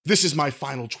 This is my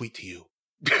final tweet to you.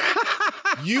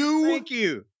 Thank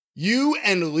you. You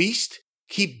and Least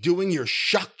keep doing your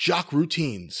shock jock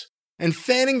routines and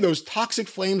fanning those toxic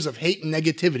flames of hate and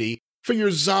negativity for your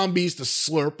zombies to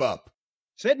slurp up.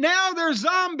 Said now they're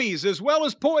zombies as well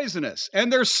as poisonous,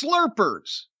 and they're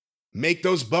slurpers. Make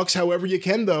those bucks however you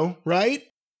can, though, right?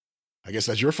 I guess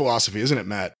that's your philosophy, isn't it,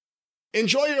 Matt?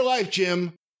 Enjoy your life,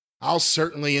 Jim. I'll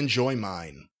certainly enjoy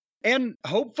mine. And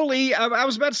hopefully, I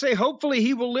was about to say, hopefully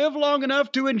he will live long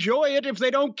enough to enjoy it if they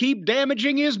don't keep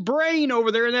damaging his brain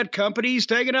over there in that company he's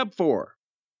taking up for.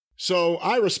 So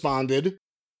I responded,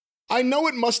 I know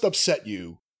it must upset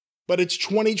you, but it's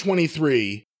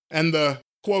 2023, and the,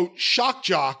 quote, shock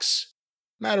jocks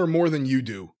matter more than you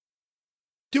do.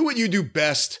 Do what you do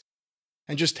best,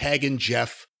 and just tag in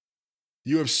Jeff.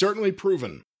 You have certainly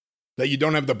proven that you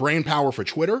don't have the brain power for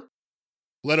Twitter,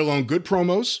 let alone good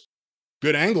promos,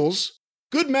 good angles,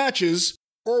 good matches,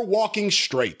 or walking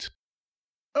straight.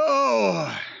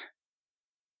 Oh.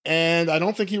 And I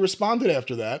don't think he responded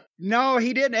after that. No,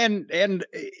 he didn't. And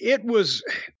it was,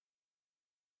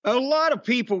 a lot of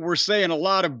people were saying a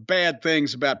lot of bad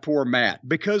things about poor Matt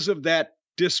because of that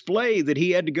display that he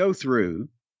had to go through.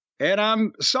 And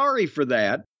I'm sorry for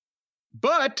that.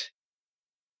 But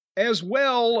as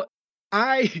well,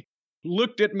 I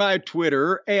looked at my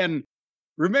Twitter, and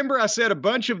remember I said a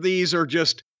bunch of these are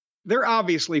just, they're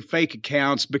obviously fake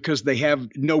accounts because they have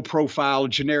no profile,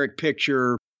 generic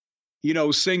picture,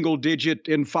 single digit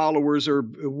in followers or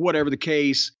whatever the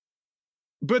case.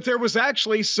 But there was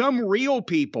actually some real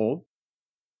people,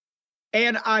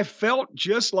 and I felt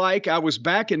just like I was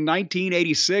back in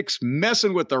 1986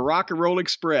 messing with the Rock and Roll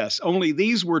Express, only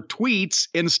these were tweets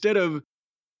instead of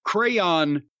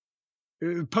crayon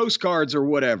postcards or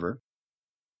whatever.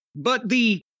 But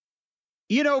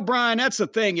Brian, that's the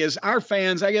thing is our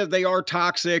fans, I guess they are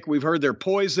toxic. We've heard they're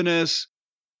poisonous.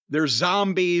 They're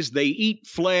zombies. They eat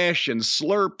flesh and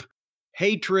slurp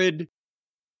hatred.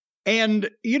 And,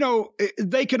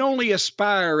 they can only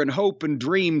aspire and hope and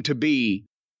dream to be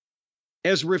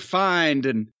as refined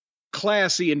and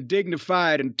classy and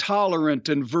dignified and tolerant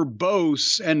and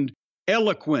verbose and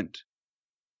eloquent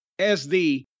as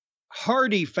the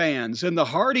Hardy fans and the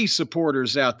Hardy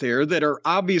supporters out there that are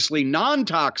obviously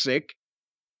non-toxic,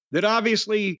 that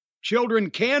obviously children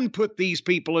can put these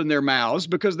people in their mouths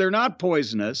because they're not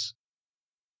poisonous.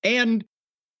 And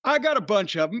I got a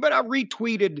bunch of them, but I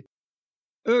retweeted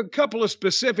a couple of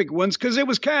specific ones because it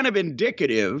was kind of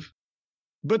indicative.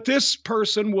 But this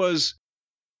person was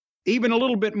even a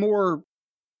little bit more,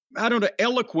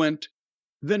 eloquent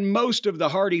than most of the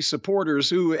Hardy supporters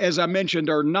who, as I mentioned,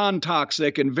 are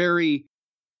non-toxic and very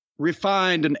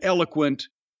refined and eloquent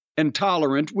and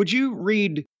tolerant. Would you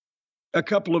read a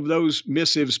couple of those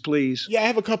missives, please? Yeah, I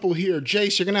have a couple here.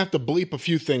 Jace, you're going to have to bleep a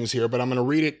few things here, but I'm going to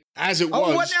read it as it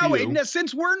was. Oh, what now? Wait, now,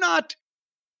 since we're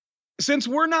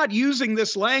not using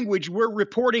this language, we're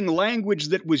reporting language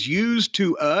that was used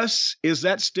to us. Is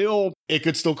that still? It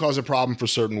could still cause a problem for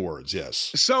certain words,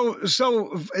 yes. So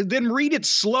then read it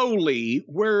slowly,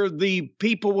 where the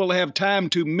people will have time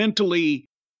to mentally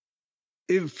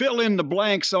fill in the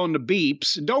blanks on the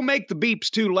beeps. Don't make the beeps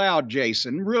too loud,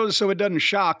 Jason, really, so it doesn't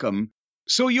shock them.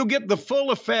 So you'll get the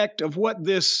full effect of what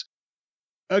this,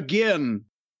 again,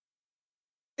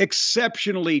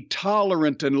 exceptionally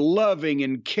tolerant and loving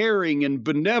and caring and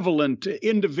benevolent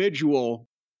individual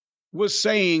was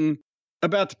saying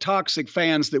about the toxic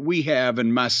fans that we have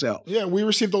and myself. Yeah, we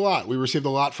received a lot. We received a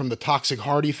lot from the toxic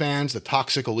Hardy fans, the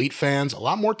toxic Elite fans, a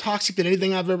lot more toxic than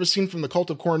anything I've ever seen from the Cult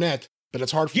of Cornette. But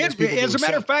it's hard for those people to as a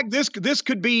matter of fact, this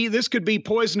could be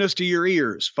poisonous to your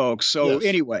ears, folks. So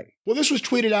anyway. Well, this was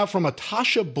tweeted out from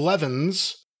Atasha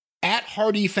Blevins at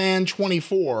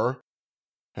HardyFan24.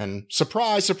 And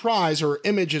surprise, surprise, her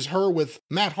image is her with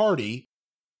Matt Hardy.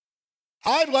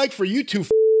 I'd like for you two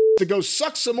to go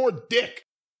suck some more dick.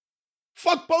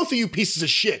 Fuck both of you pieces of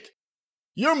shit.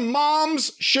 Your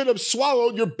moms should have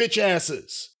swallowed your bitch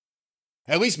asses.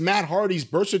 At least Matt Hardy's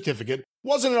birth certificate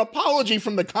wasn't an apology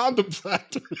from the condom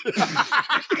factory.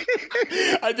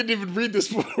 I didn't even read this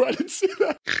before. I didn't see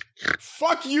that.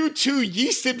 Fuck you two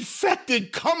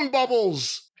yeast-infected cum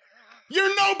bubbles.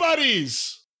 You're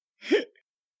nobodies.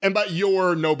 And by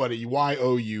you're nobody,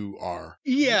 Y-O-U-R.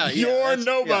 Yeah. You're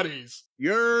nobodies.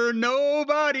 Yeah. You're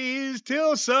nobodies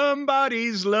till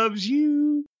somebody's loves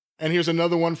you. And here's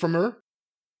another one from her.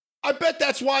 I bet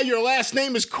that's why your last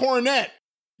name is Cornette.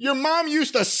 Your mom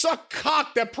used to suck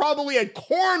cock that probably had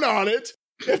corn on it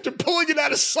after pulling it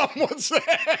out of someone's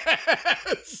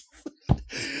ass.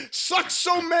 Sucked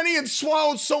so many and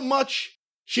swallowed so much,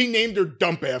 she named her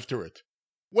dump after it.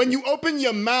 When you open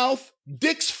your mouth,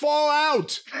 dicks fall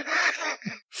out.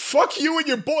 Fuck you and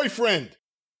your boyfriend,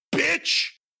 bitch.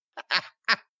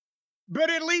 But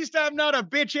at least I'm not a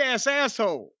bitch-ass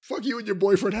asshole. Fuck you and your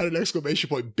boyfriend had an exclamation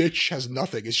point. Bitch has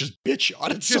nothing. It's just bitch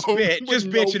on its own. Just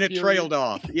bitch and it trailed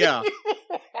off. Yeah.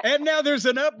 And now there's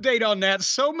an update on that.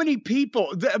 So many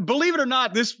people, believe it or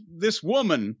not, this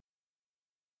woman,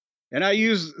 and I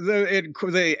use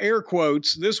the air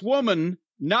quotes, this woman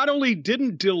not only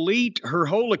didn't delete her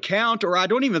whole account, or I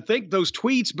don't even think those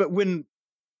tweets, but when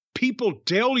people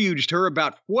deluged her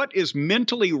about what is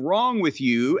mentally wrong with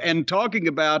you and talking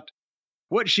about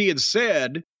what she had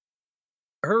said,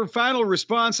 her final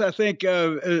response, I think,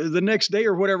 the next day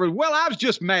or whatever, well, I was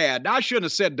just mad. I shouldn't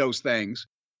have said those things,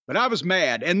 but I was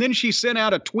mad. And then she sent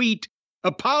out a tweet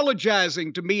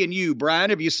apologizing to me and you,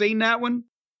 Brian. Have you seen that one?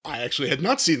 I actually had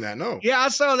not seen that, no. Yeah, I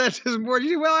saw that this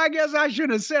morning. Well, I guess I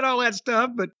shouldn't have said all that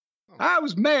stuff, but I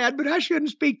was mad, but I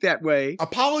shouldn't speak that way.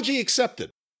 Apology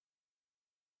accepted.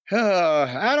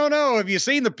 I don't know. Have you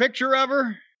seen the picture of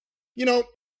her? You know,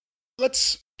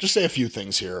 let's just say a few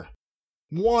things here.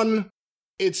 One,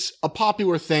 it's a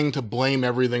popular thing to blame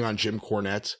everything on Jim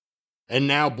Cornette, and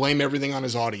now blame everything on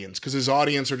his audience, because his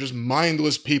audience are just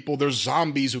mindless people. They're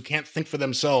zombies who can't think for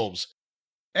themselves.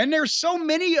 And there's so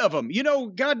many of them. You know,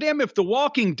 goddamn, if The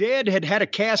Walking Dead had had a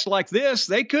cast like this,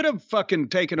 they could have fucking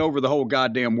taken over the whole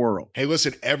goddamn world. Hey,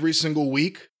 listen, every single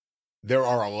week, there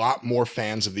are a lot more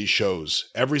fans of these shows.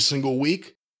 Every single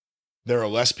week, there are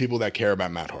less people that care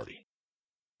about Matt Hardy.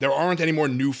 There aren't any more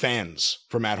new fans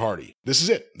for Matt Hardy. This is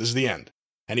it. This is the end.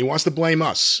 And he wants to blame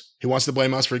us. He wants to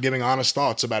blame us for giving honest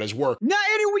thoughts about his work. No,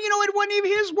 you know, it wasn't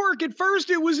even his work. At first,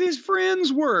 it was his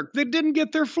friends' work that didn't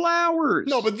get their flowers.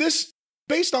 No, but this,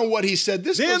 based on what he said,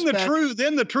 this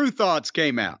then the true thoughts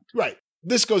came out. Right.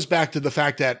 This goes back to the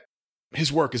fact that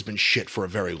his work has been shit for a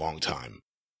very long time.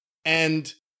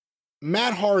 And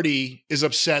Matt Hardy is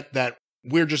upset that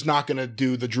we're just not going to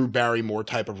do the Drew Barrymore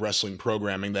type of wrestling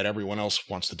programming that everyone else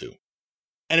wants to do.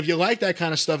 And if you like that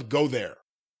kind of stuff, go there.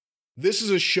 This is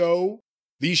a show.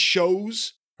 These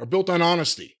shows are built on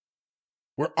honesty.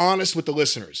 We're honest with the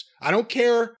listeners. I don't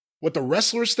care what the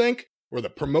wrestlers think or the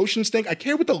promotions think. I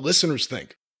care what the listeners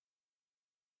think.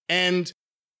 And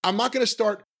I'm not going to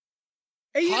start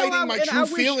hiding my true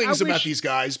feelings about these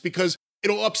guys because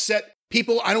it'll upset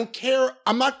people. I don't care.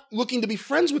 I'm not looking to be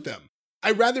friends with them.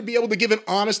 I'd rather be able to give an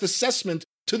honest assessment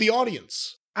to the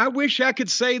audience. I wish I could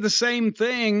say the same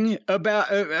thing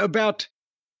about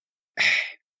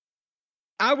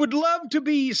I would love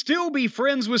to still be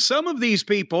friends with some of these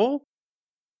people,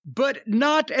 but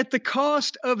not at the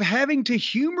cost of having to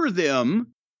humor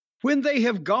them when they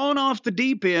have gone off the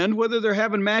deep end, whether they're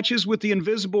having matches with the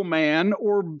Invisible Man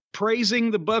or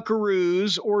praising the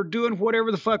Buckaroos or doing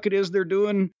whatever the fuck it is they're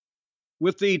doing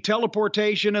with the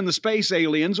teleportation and the space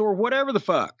aliens or whatever the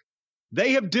fuck.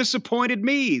 They have disappointed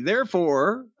me.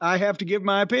 Therefore, I have to give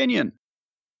my opinion.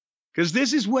 Because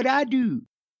this is what I do.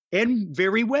 And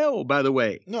very well, by the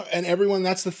way. No, and everyone,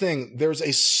 that's the thing. There's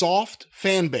a soft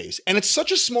fan base. And it's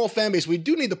such a small fan base. We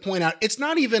do need to point out, it's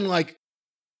not even, like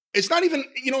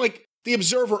the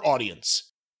Observer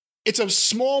audience. It's a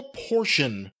small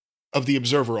portion of the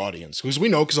Observer audience. Because we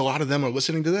know, because a lot of them are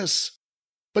listening to this.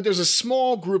 But there's a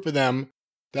small group of them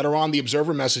that are on the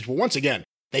Observer message. Well, once again,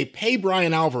 they pay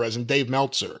Brian Alvarez and Dave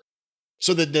Meltzer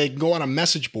so that they can go on a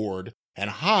message board and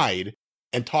hide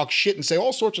and talk shit and say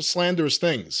all sorts of slanderous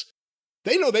things.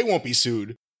 They know they won't be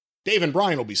sued. Dave and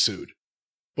Brian will be sued.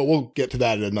 But we'll get to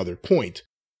that at another point.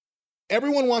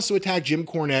 Everyone wants to attack Jim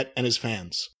Cornette and his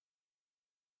fans.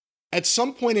 At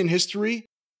some point in history,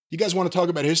 you guys want to talk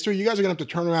about history, you guys are going to have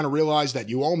to turn around and realize that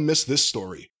you all missed this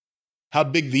story. How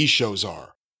big these shows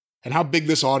are. And how big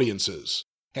this audience is.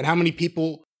 And how many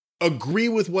people agree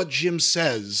with what Jim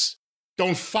says,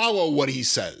 don't follow what he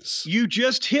says. You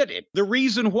just hit it. The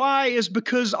reason why is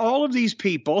because all of these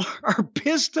people are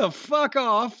pissed the fuck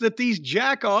off that these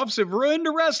jackoffs have ruined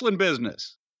the wrestling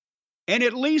business. And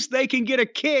at least they can get a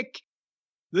kick,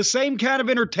 the same kind of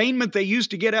entertainment they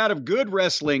used to get out of good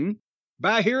wrestling,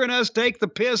 by hearing us take the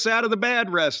piss out of the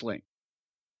bad wrestling.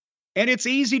 And it's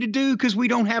easy to do because we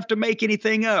don't have to make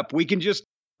anything up. We can just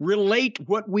relate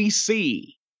what we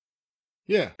see.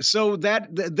 Yeah. So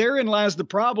therein lies the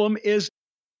problem is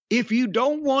if you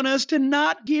don't want us to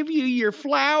not give you your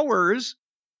flowers,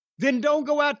 then don't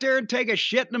go out there and take a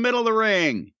shit in the middle of the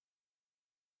ring.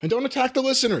 And don't attack the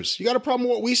listeners. You got a problem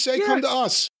with what we say? Yes. Come to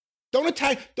us.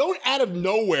 Don't out of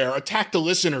nowhere attack the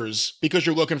listeners because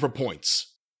you're looking for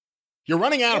points. You're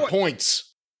running out of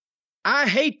points. I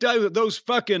hate those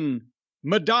fucking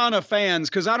Madonna fans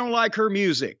because I don't like her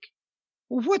music.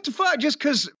 What the fuck? Just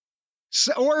because...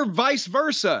 Or vice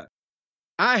versa.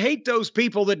 I hate those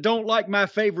people that don't like my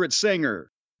favorite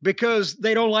singer because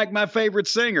they don't like my favorite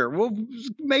singer. Well,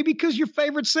 maybe because your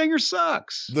favorite singer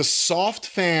sucks. The soft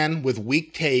fan with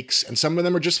weak takes, and some of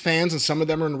them are just fans and some of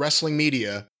them are in wrestling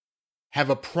media, have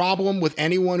a problem with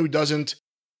anyone who doesn't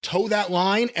toe that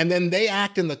line, and then they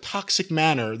act in the toxic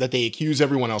manner that they accuse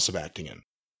everyone else of acting in.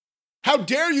 How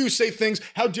dare you say things?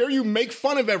 How dare you make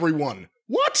fun of everyone?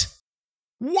 What?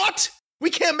 We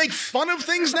can't make fun of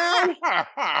things now?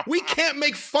 We can't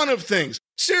make fun of things.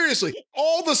 Seriously,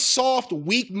 all the soft,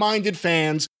 weak-minded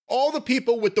fans, all the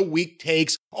people with the weak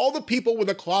takes, all the people with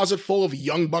a closet full of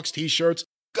Young Bucks t-shirts,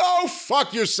 go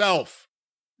fuck yourself.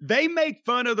 They make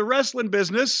fun of the wrestling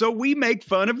business, so we make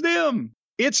fun of them.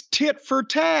 It's tit for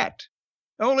tat.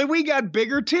 Only we got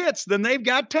bigger tits than they've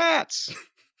got tats.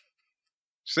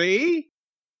 See?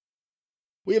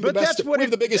 We have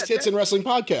the biggest tits in wrestling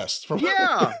podcasts.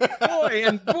 Yeah,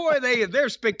 they're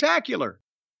spectacular.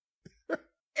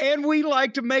 And we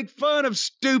like to make fun of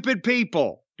stupid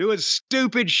people doing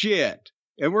stupid shit.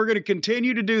 And we're going to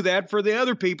continue to do that for the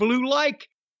other people who like.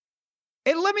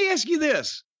 And let me ask you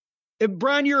this.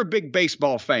 Brian, you're a big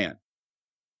baseball fan,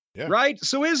 right?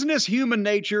 So isn't this human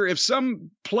nature if some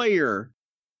player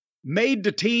made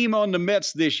the team on the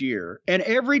Mets this year and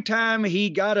every time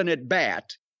he got an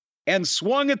at-bat, and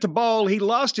swung at the ball, he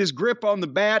lost his grip on the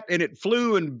bat, and it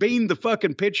flew and beamed the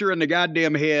fucking pitcher in the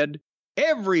goddamn head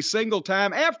every single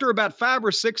time. After about 5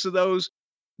 or 6 of those,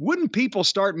 wouldn't people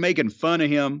start making fun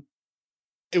of him?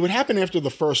 It would happen after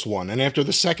the first one, and after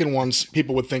the second one,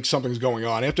 people would think something's going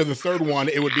on. After the third one,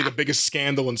 it would be the biggest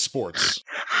scandal in sports.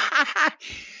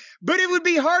 But it would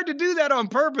be hard to do that on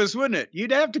purpose, wouldn't it?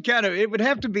 It would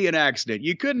have to be an accident.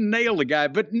 You couldn't nail the guy,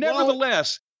 but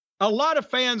nevertheless... a lot of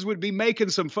fans would be making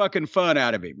some fucking fun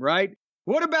out of him, right?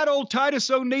 What about old Titus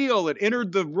O'Neil that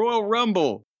entered the Royal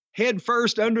Rumble head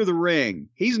first under the ring?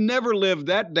 He's never lived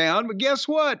that down, but guess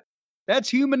what?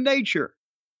 That's human nature.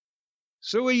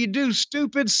 So when you do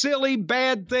stupid, silly,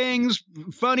 bad things,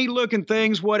 funny-looking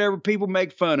things, whatever, people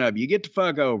make fun of you. Get the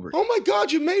fuck over it. Oh my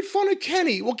God, you made fun of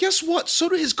Kenny. Well, guess what? So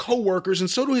do his coworkers,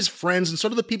 and so do his friends, and so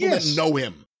do the people that know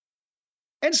him.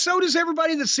 And so does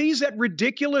everybody that sees that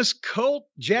ridiculous cult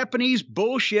Japanese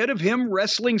bullshit of him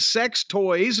wrestling sex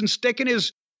toys and sticking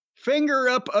his finger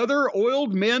up other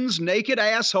oiled men's naked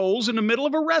assholes in the middle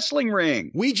of a wrestling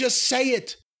ring. We just say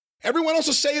it. Everyone else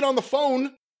will say it on the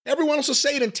phone. Everyone else will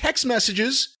say it in text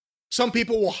messages. Some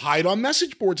people will hide on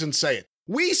message boards and say it.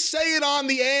 We say it on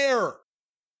the air.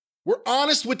 We're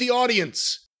honest with the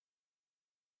audience.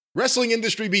 Wrestling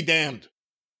industry be damned.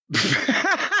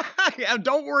 Yeah,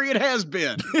 don't worry, it has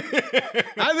been.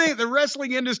 I think the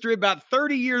wrestling industry about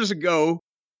 30 years ago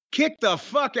kicked the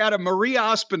fuck out of Maria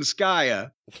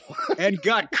Ospinskaya and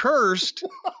got cursed.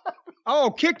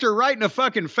 Oh, kicked her right in the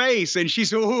fucking face. And she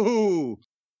said, ooh,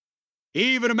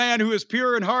 even a man who is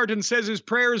pure in heart and says his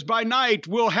prayers by night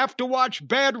will have to watch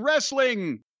bad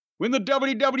wrestling when the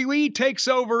WWE takes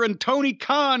over and Tony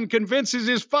Khan convinces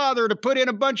his father to put in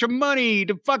a bunch of money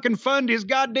to fucking fund his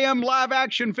goddamn live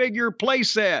action figure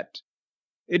playset.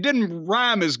 It didn't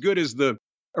rhyme as good as the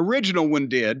original one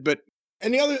did, but...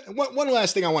 And the other, one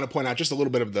last thing I want to point out, just a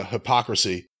little bit of the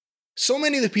hypocrisy. So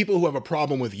many of the people who have a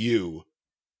problem with you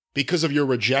because of your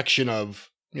rejection of,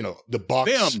 you know, the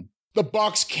Bucks, the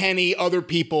Bucks, Kenny, other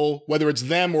people, whether it's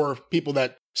them or people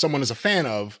that someone is a fan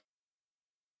of,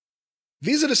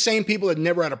 these are the same people that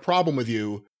never had a problem with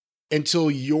you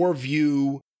until your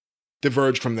view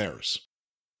diverged from theirs.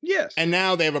 Yes. And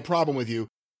now they have a problem with you.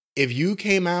 If you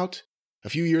came out a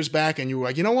few years back and you were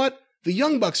like, you know what? The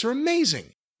Young Bucks are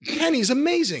amazing. Kenny's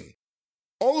amazing.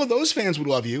 All of those fans would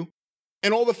love you,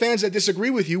 and all the fans that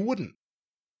disagree with you wouldn't.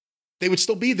 They would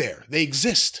still be there. They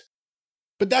exist.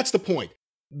 But that's the point.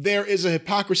 There is a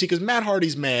hypocrisy because Matt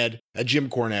Hardy's mad at Jim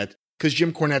Cornette because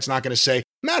Jim Cornette's not going to say,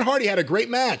 Matt Hardy had a great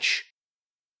match.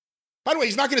 By the way,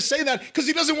 he's not going to say that because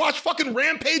he doesn't watch fucking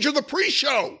Rampage or the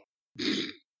pre-show.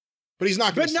 But he's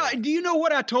not going to say that. Do you know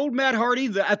what I told Matt Hardy?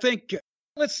 I think,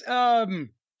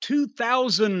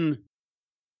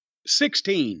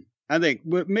 2016, I think.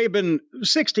 It may have been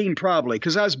 16 probably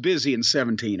because I was busy in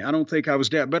 17. I don't think I was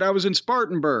dead. But I was in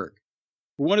Spartanburg,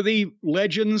 one of the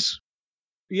Legends,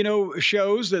 you know,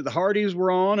 shows that the Hardys were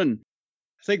on. And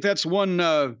I think that's one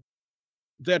that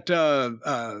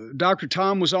Dr.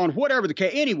 Tom was on, whatever the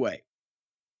case. Anyway.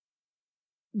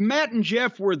 Matt and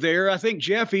Jeff were there. I think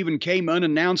Jeff even came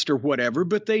unannounced or whatever,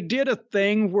 but they did a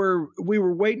thing where we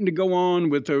were waiting to go on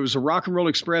with, there was a Rock and Roll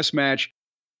Express match,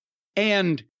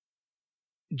 and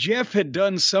Jeff had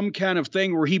done some kind of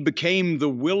thing where he became the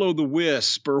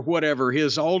Will-O-the-Wisp or whatever,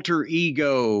 his alter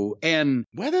ego, and...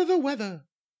 Weather the weather.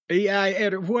 Yeah,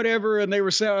 and whatever, and they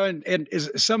were saying, and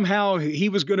somehow he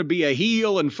was going to be a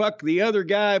heel and fuck the other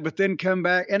guy, but then come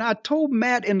back. And I told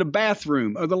Matt in the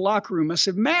bathroom or the locker room, I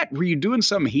said, Matt, were you doing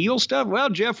some heel stuff? Well,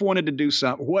 Jeff wanted to do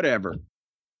something, whatever.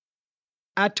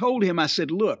 I told him, I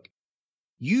said, look,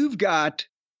 you've got,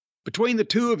 between the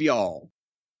two of y'all,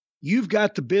 you've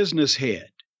got the business head,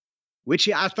 which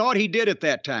I thought he did at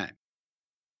that time.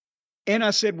 And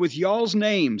I said, with y'all's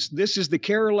names, this is the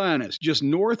Carolinas, just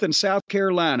North and South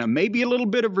Carolina, maybe a little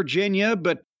bit of Virginia,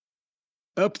 but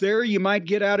up there you might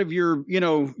get out of your, you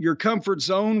know, your comfort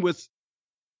zone with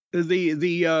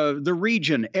the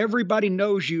region. Everybody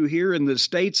knows you here in the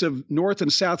states of North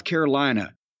and South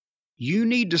Carolina. You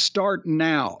need to start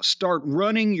now. Start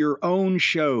running your own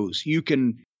shows. You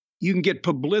can get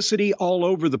publicity all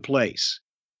over the place.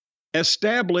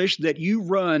 Establish that you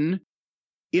run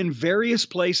in various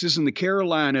places in the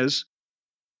Carolinas,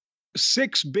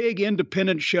 6 big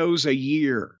independent shows a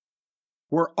year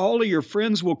where all of your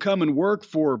friends will come and work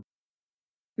for.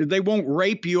 They won't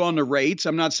rape you on the rates.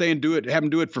 I'm not saying have them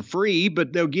do it for free,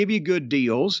 but they'll give you good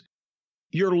deals.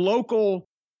 Your local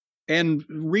and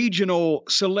regional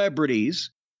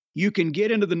celebrities, you can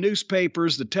get into the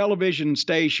newspapers, the television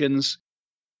stations,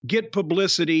 get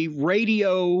publicity,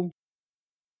 radio.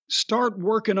 Start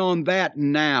working on that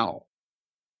now.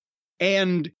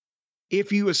 And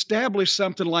if you establish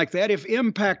something like that, if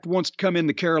Impact wants to come in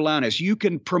the Carolinas, you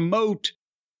can promote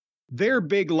their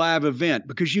big live event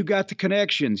because you got the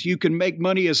connections. You can make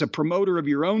money as a promoter of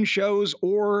your own shows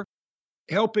or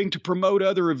helping to promote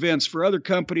other events for other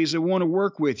companies that want to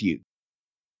work with you.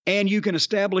 And you can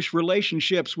establish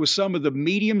relationships with some of the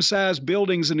medium-sized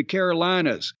buildings in the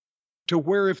Carolinas to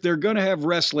where if they're going to have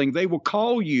wrestling, they will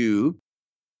call you,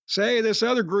 say, this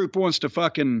other group wants to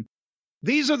fucking...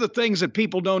 These are the things that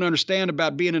people don't understand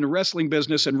about being in the wrestling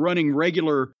business and running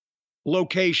regular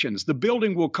locations. The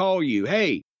building will call you,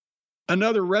 hey,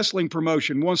 another wrestling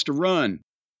promotion wants to run.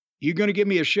 You going to give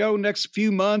me a show next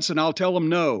few months? And I'll tell them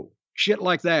no. Shit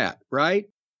like that, right?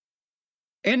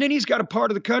 And then he's got a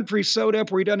part of the country sewed up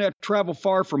where he doesn't have to travel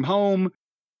far from home.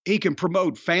 He can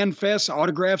promote fan fests,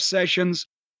 autograph sessions,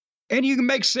 and you can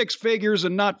make 6 figures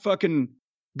and not fucking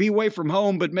be away from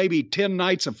home, but maybe 10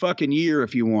 nights a fucking year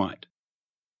if you want.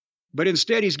 But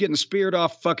instead, he's getting speared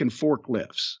off fucking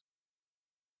forklifts.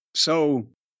 So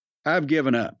I've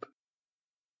given up.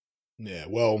 Yeah,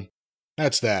 well,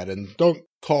 that's that. And don't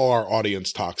call our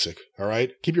audience toxic, all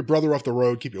right? Keep your brother off the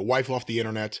road, keep your wife off the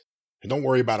internet, and don't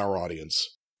worry about our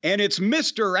audience. And it's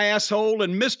Mr. Asshole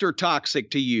and Mr.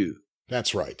 Toxic to you.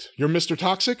 That's right. You're Mr.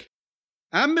 Toxic?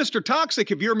 I'm Mr.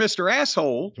 Toxic if you're Mr.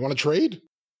 Asshole. You want to trade?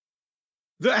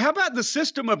 How about the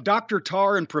system of Dr.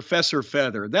 Tar and Professor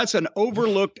Feather? That's an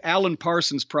overlooked Alan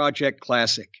Parsons Project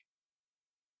classic.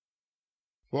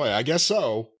 Boy, I guess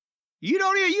so. You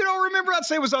don't remember? I'd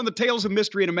say it was on the Tales of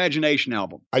Mystery and Imagination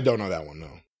album. I don't know that one,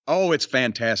 no. Oh, it's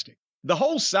fantastic. The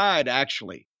whole side,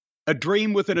 actually. A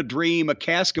Dream Within a Dream, A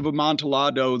Cask of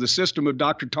Amontillado, The System of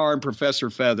Dr. Tar and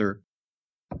Professor Feather.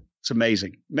 It's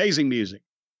amazing. Amazing music.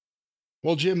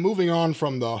 Well, Jim, moving on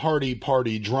from the Hardy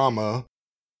Party drama,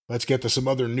 let's get to some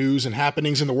other news and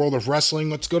happenings in the world of wrestling.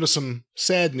 Let's go to some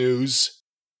sad news.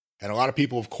 And a lot of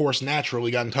people, of course, naturally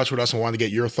got in touch with us and wanted to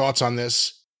get your thoughts on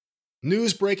this.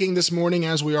 News breaking this morning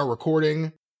as we are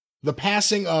recording, the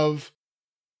passing of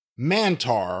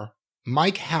Mantar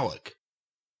Mike Halleck.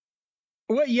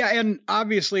 Well, yeah, and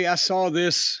obviously I saw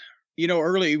this,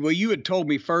 early. Well, you had told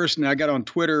me first, and I got on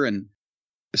Twitter and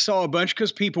saw a bunch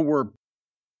because people were,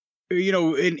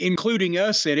 including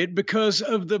us in it because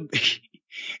of the...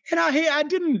 And I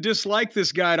didn't dislike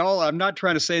this guy at all. I'm not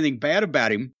trying to say anything bad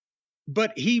about him,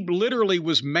 but he literally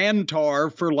was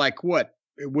Mantar for like, what?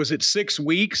 Was it 6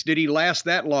 weeks? Did he last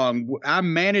that long? I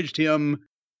managed him,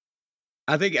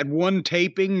 I think, at one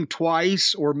taping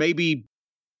twice, or maybe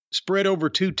spread over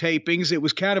 2 tapings. It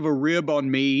was kind of a rib on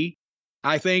me.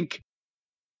 I think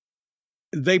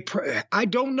I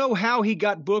don't know how he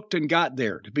got booked and got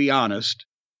there, to be honest.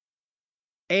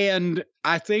 And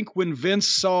I think when Vince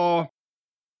saw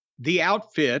the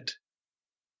outfit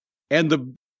and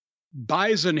the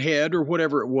bison head or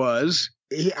whatever it was,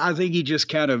 I think he just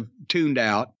kind of tuned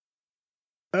out.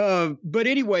 But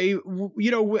anyway,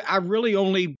 I really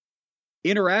only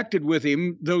interacted with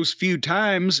him those few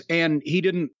times, and he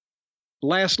didn't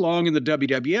last long in the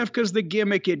WWF because the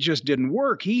gimmick, it just didn't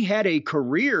work. He had a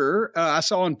career. I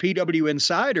saw on PW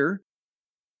Insider,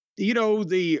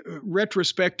 the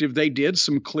retrospective, they did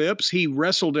some clips. He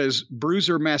wrestled as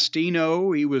Bruiser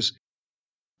Mastino. He was,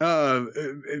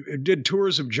 did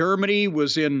tours of Germany,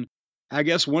 was in, I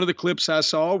guess one of the clips I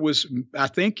saw was, I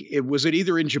think it was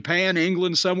either in Japan,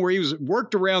 England, somewhere. He was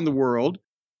worked around the world,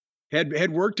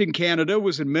 had worked in Canada,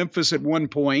 was in Memphis at one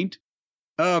point.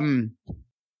 That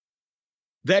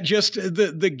just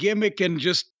the gimmick and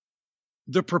just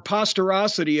the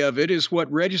preposterosity of it is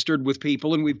what registered with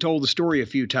people, and we've told the story a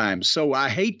few times. So I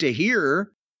hate to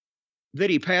hear that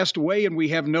he passed away and we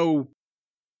have no,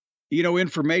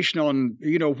 information on,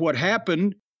 what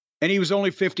happened. And he was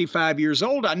only 55 years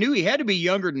old. I knew he had to be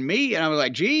younger than me, and I was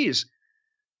like, geez.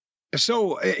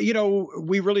 So,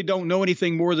 we really don't know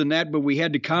anything more than that, but we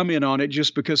had to comment on it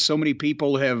just because so many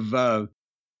people have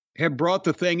brought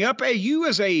the thing up. Hey, you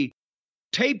as a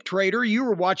tape trader, you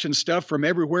were watching stuff from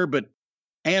everywhere but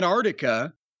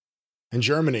Antarctica. And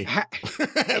Germany.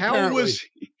 How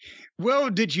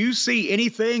did you see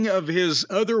anything of his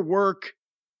other work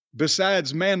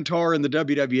besides Mantar in the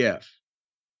WWF?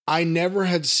 I never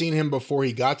had seen him before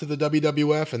he got to the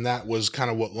WWF, and that was kind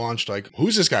of what launched, like,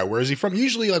 who's this guy? Where is he from?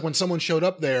 Usually, like, when someone showed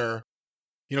up there,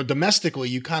 domestically,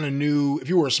 you kind of knew, if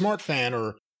you were a smart fan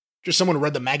or just someone who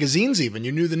read the magazines even,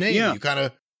 you knew the name. Yeah. You kind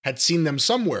of had seen them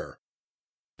somewhere.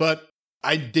 But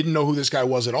I didn't know who this guy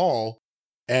was at all,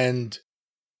 and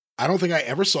I don't think I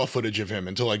ever saw footage of him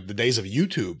until, like, the days of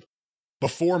YouTube,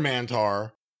 before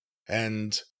Mantar,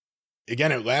 and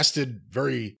again, it lasted a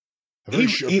very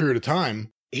short period of time.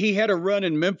 He had a run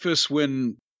in Memphis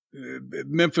when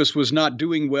Memphis was not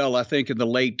doing well, I think, in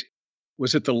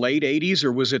was it the late 80s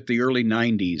or was it the early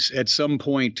 90s? At some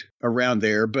point around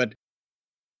there. But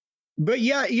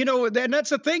yeah, that's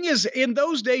the thing is, in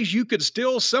those days,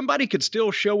 somebody could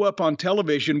still show up on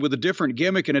television with a different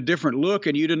gimmick and a different look,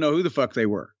 and you didn't know who the fuck they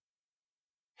were.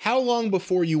 How long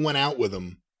before you went out with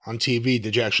him on TV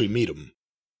did you actually meet him?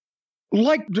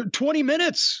 Like 20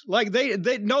 minutes. Like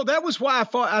no, that was why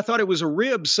I thought it was a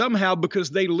rib somehow, because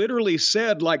they literally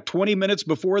said like 20 minutes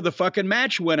before the fucking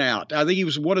match went out. I think he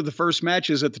was one of the first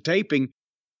matches at the taping.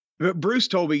 Bruce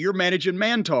told me, you're managing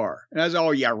Mantar. And I was,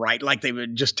 oh yeah, right. Like they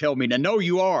would just tell me, no,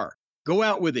 you are. Go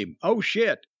out with him. Oh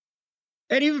shit.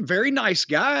 And he was a very nice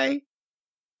guy.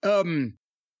 I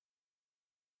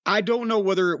don't know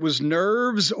whether it was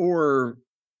nerves or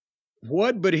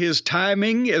what, but his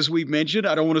timing, as we've mentioned,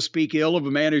 I don't want to speak ill of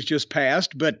a man who's just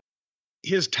passed, but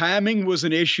his timing was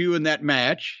an issue in that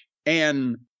match,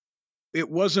 and it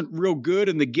wasn't real good,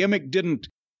 and the gimmick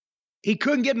he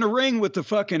couldn't get in the ring with the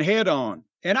fucking head on.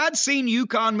 And I'd seen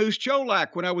Yukon Moose Cholak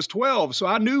when I was 12, so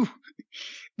I knew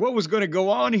what was going to go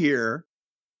on here,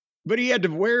 but he had to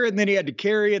wear it, and then he had to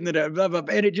carry it, and then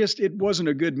and it wasn't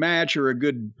a good match or a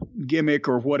good gimmick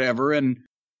or whatever, and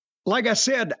like I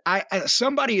said,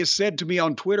 somebody has said to me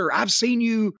on Twitter, I've seen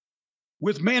you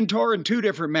with Mantar in 2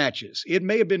 different matches. It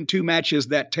may have been 2 matches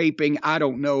that taping. I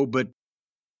don't know, but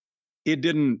it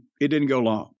didn't go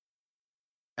long.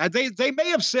 They may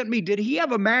have sent me. Did he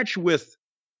have a match with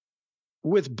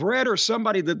Brett or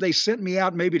somebody that they sent me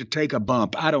out maybe to take a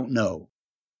bump? I don't know.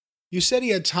 You said he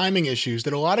had timing issues.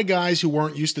 Did a lot of guys who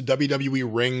weren't used to WWE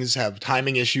rings have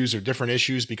timing issues or different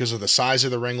issues because of the size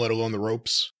of the ring, let alone the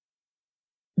ropes?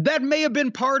 That may have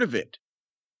been part of it.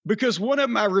 Because one of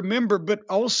them I remember, but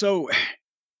also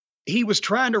he was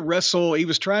trying to wrestle. He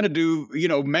was trying to do,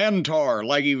 Mantar,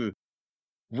 like he was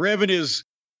revving his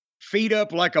feet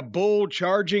up like a bull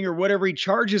charging or whatever. He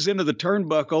charges into the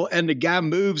turnbuckle and the guy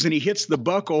moves and he hits the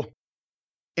buckle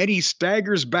and he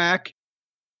staggers back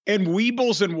and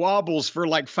weebles and wobbles for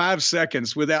like 5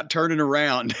 seconds without turning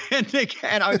around. And I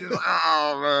just,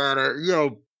 oh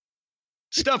man,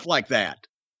 stuff like that.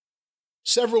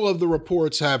 Several of the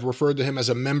reports have referred to him as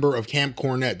a member of Camp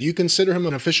Cornette. Do you consider him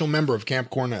an official member of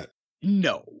Camp Cornette?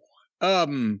 No.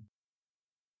 I'm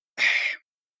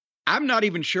not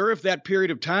even sure if that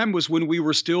period of time was when we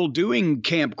were still doing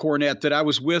Camp Cornette, that I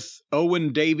was with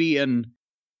Owen, Davey, and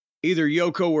either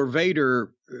Yoko or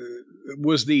Vader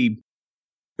was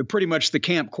pretty much the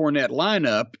Camp Cornette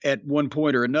lineup at one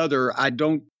point or another. I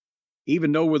don't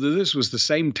even know whether this was the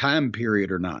same time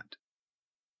period or not.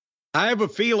 I have a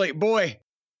feeling, boy,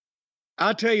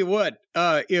 I'll tell you what,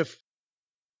 if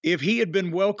he had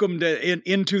been welcomed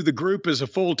into the group as a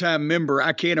full-time member,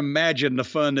 I can't imagine the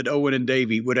fun that Owen and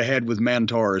Davey would have had with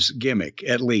Mantar's gimmick,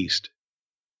 at least.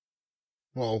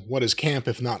 Well, what is camp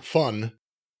if not fun?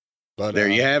 But there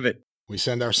you have it. We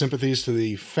send our sympathies to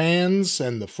the fans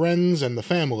and the friends and the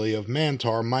family of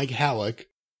Mantar, Mike Halleck.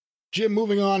 Jim,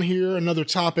 moving on here, another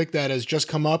topic that has just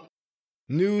come up.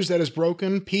 News that has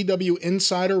broken, PW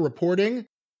Insider reporting,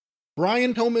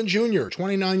 Brian Pillman Jr.,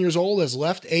 29 years old, has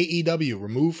left AEW,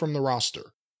 removed from the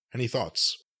roster. Any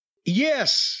thoughts?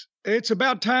 Yes, it's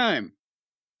about time.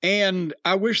 And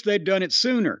I wish they'd done it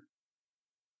sooner.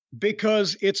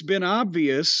 Because it's been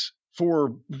obvious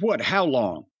for, how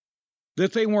long?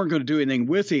 That they weren't going to do anything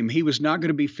with him. He was not going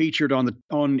to be featured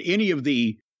on any of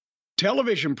the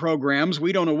television programs.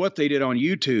 We don't know what they did on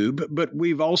YouTube, but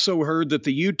we've also heard that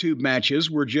the YouTube matches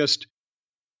were just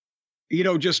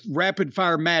rapid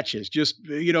fire matches,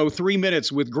 3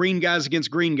 minutes with green guys against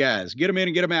green guys. Get them in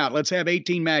and get them out. Let's have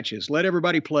 18 matches. Let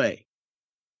everybody play.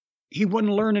 He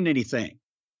wasn't learning anything.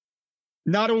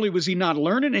 Not only was he not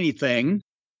learning anything,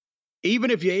 even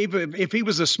if he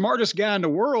was the smartest guy in the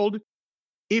world,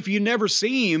 if you never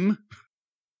see him,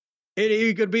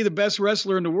 he could be the best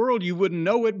wrestler in the world. You wouldn't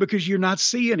know it because you're not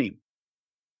seeing him.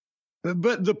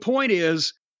 But the point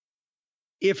is,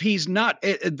 if he's not,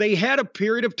 they had a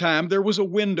period of time, there was a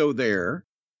window there,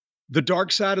 the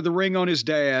dark side of the ring on his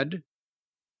dad.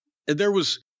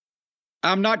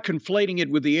 I'm not conflating it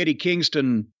with the Eddie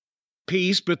Kingston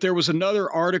piece, but there was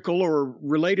another article or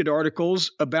related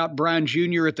articles about Brian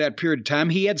Jr. at that period of time.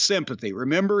 He had sympathy.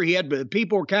 Remember,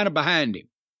 people were kind of behind him.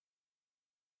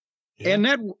 Yeah.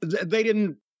 And they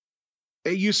didn't,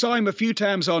 you saw him a few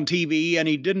times on TV and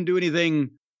he didn't do anything,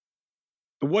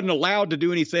 wasn't allowed to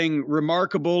do anything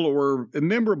remarkable or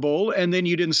memorable. And then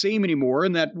you didn't see him anymore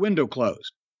and that window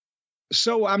closed.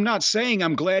 So I'm not saying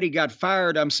I'm glad he got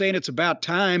fired. I'm saying it's about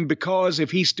time, because if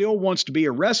he still wants to be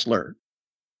a wrestler,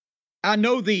 I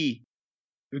know the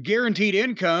guaranteed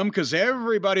income, because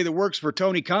everybody that works for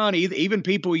Tony Khan, even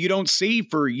people you don't see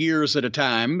for years at a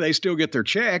time, they still get their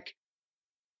check.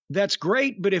 That's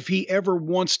great, but if he ever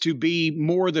wants to be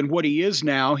more than what he is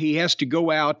now, he has to go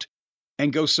out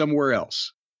and go somewhere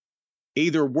else.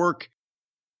 Either work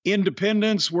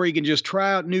independence where he can just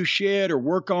try out new shit, or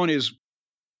work on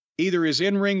either his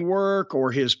in-ring work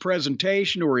or his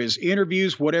presentation or his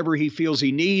interviews, whatever he feels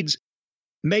he needs.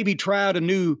 Maybe try out a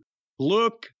new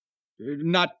look,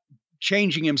 not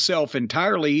changing himself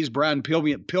entirely. He's Brian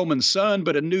Pillman's son,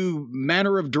 but a new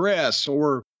manner of dress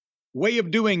or way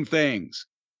of doing things.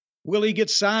 Will he get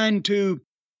signed to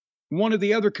one of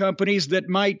the other companies that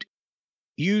might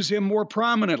use him more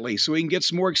prominently so he can get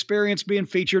some more experience being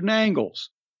featured in angles?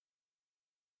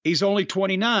 He's only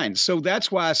 29. So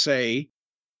that's why I say,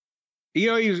 he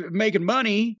was making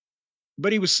money,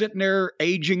 but he was sitting there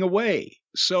aging away.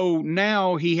 So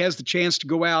now he has the chance to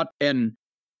go out and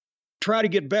try to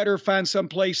get better, find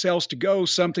someplace else to go,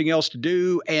 something else to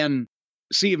do, and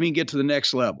see if he can get to the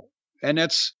next level. And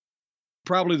that's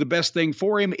probably the best thing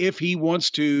for him if he wants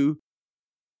to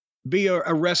be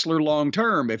a wrestler long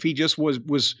term. If he just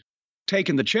was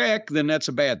taking the check, then that's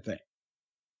a bad thing.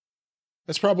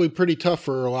 That's probably pretty tough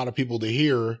for a lot of people to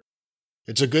hear.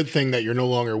 It's a good thing that you're no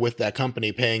longer with that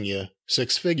company paying you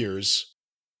 6 figures.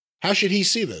 How should he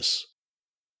see this?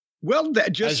 Well,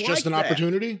 that just as just an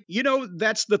opportunity? You know,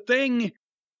 that's the thing.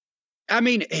 I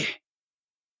mean,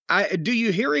 do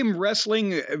you hear him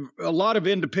wrestling a lot of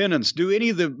independents? Do any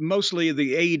of mostly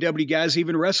the AEW guys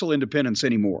even wrestle independents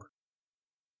anymore?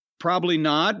 Probably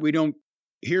not. We don't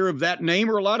hear of that name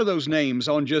or a lot of those names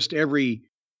on just every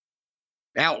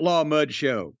Outlaw Mud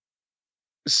show.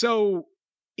 So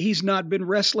he's not been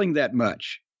wrestling that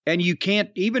much. And you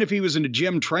can't, even if he was in a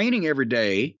gym training every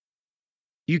day,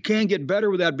 you can't get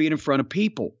better without being in front of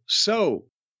people. So,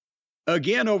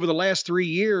 again, over the last 3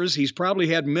 years, he's probably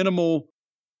had minimal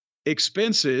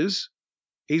expenses.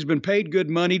 He's been paid good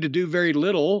money to do very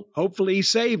little. Hopefully, he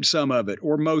saved some of it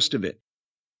or most of it.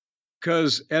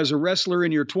 Because as a wrestler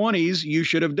in your 20s, you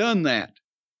should have done that.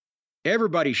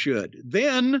 Everybody should.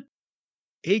 Then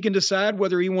he can decide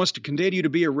whether he wants to continue to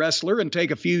be a wrestler and take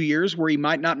a few years where he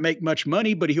might not make much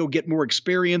money, but he'll get more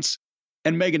experience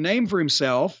and make a name for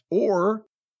himself, or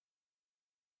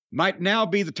might now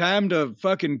be the time to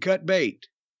fucking cut bait.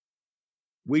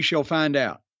 We shall find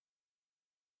out.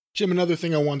 Jim, another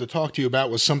thing I wanted to talk to you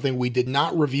about was something we did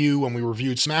not review when we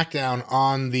reviewed SmackDown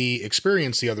on the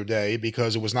Experience the other day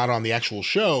because it was not on the actual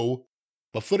show,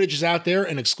 but footage is out there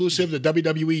and exclusive to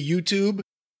WWE YouTube.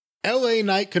 LA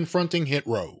Knight confronting Hit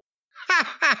Row.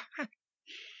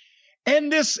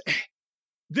 And this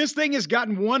thing has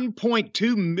gotten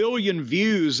 1.2 million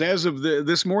views as of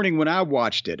this morning when I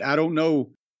watched it. I don't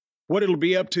know what it'll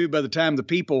be up to by the time the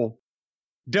people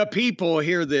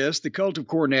hear this, the Cult of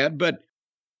Cornette, but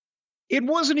it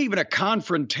wasn't even a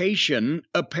confrontation.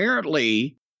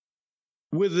 Apparently,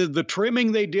 with the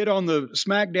trimming they did on the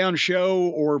SmackDown show,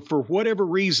 or for whatever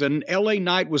reason, LA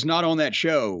Knight was not on that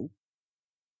show.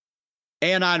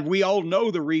 And we all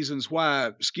know the reasons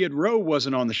why Skid Row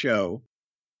wasn't on the show.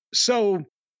 So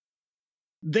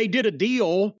they did a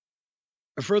deal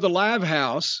for the Live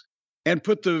House and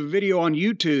put the video on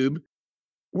YouTube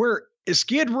where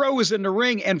Skid Row is in the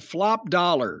ring and Flop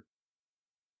Dollar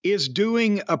is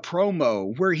doing a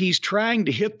promo where he's trying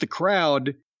to hit the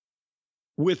crowd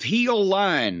with heel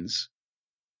lines,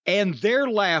 and they're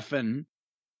laughing,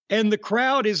 and the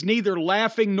crowd is neither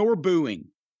laughing nor booing.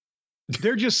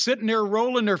 They're just sitting there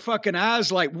rolling their fucking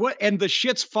eyes like, what? And the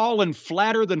shit's falling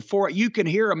flatter than you can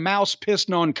hear a mouse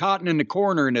pissing on cotton in the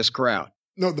corner in this crowd.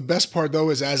 No, the best part, though,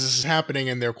 is as this is happening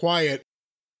and they're quiet,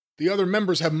 the other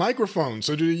members have microphones.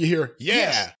 So do you hear, yeah?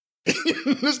 Yes.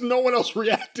 There's no one else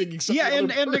reacting except the other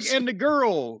person. And the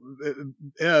girl,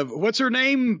 what's her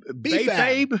name?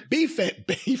 Bayfabe?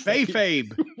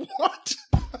 Bayfabe. What?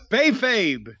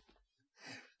 Bayfabe.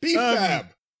 BFAB.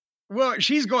 Well,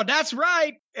 she's going, that's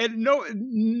right. And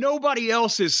nobody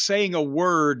else is saying a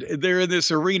word. They're in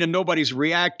this arena. Nobody's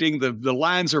reacting. The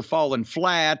lines are falling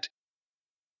flat.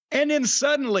 And then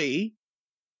suddenly,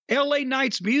 LA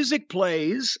Knight's music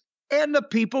plays and the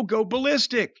people go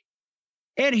ballistic.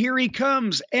 And here he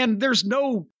comes. And there's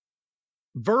no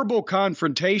verbal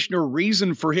confrontation or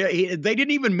reason for him. They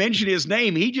didn't even mention his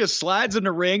name. He just slides in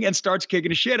the ring and starts kicking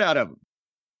the shit out of him.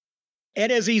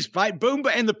 And as he's fighting, boom,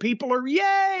 and the people are,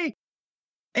 yay!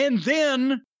 And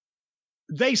then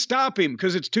they stop him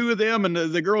because it's two of them and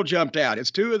the girl jumped out.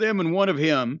 It's two of them and one of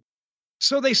him.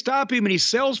 So they stop him and he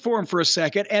sells for him for a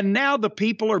second. And now the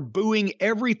people are booing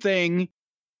everything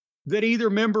that either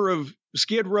member of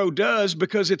Skid Row does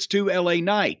because it's to LA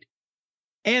Knight.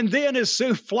 And then as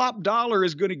soon Flop Dollar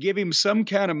is going to give him some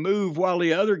kind of move while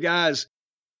the other guys,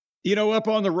 up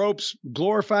on the ropes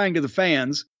glorifying to the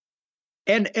fans.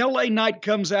 And LA Knight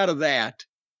comes out of that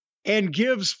and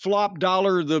gives Flop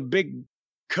Dollar the big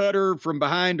cutter from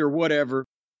behind or whatever,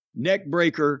 neck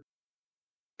breaker.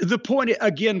 The point,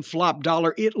 again, Flop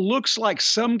Dollar, it looks like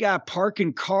some guy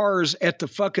parking cars at the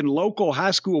fucking local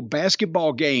high school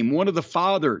basketball game. One of the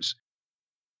fathers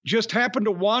just happened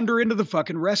to wander into the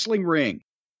fucking wrestling ring.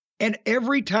 And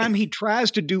every time he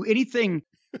tries to do anything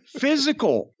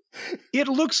physical, it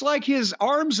looks like his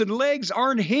arms and legs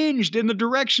aren't hinged in the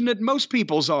direction that most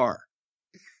people's are.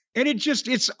 And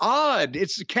it's odd.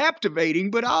 It's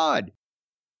captivating, but odd.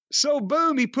 So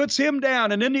boom, he puts him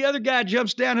down and then the other guy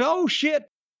jumps down and oh shit.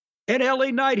 And LA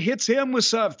Knight hits him with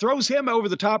some, throws him over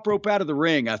the top rope out of the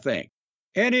ring, I think.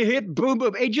 And it hit boom,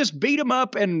 boom. It just beat him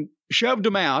up and shoved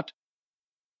him out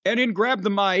and then grabbed the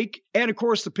mic. And of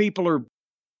course the people are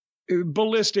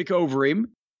ballistic over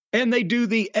him. And they do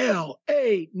the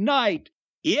LA Knight.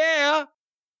 Yeah.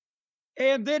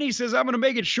 And then he says, I'm going to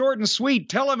make it short and sweet.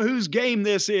 Tell him whose game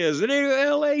this is. And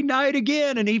LA Knight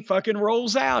again. And he fucking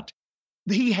rolls out.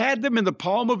 He had them in the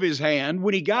palm of his hand.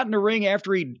 When he got in the ring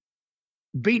after he'd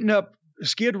beaten up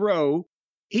Skid Row,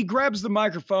 he grabs the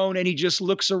microphone and he just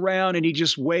looks around and he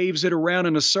just waves it around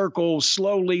in a circle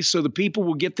slowly so the people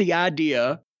will get the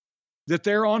idea that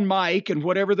they're on mic and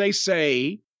whatever they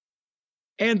say,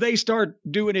 and they start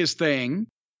doing his thing,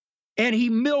 and he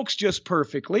milks just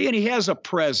perfectly, and he has a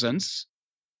presence.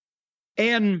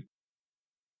 And,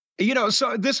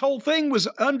 so this whole thing was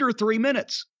under 3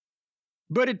 minutes,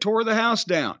 but it tore the house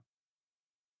down.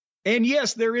 And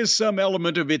yes, there is some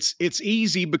element of it's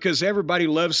easy because everybody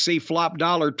loves to see Flop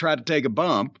Dollar try to take a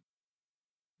bump,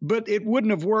 but it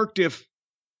wouldn't have worked if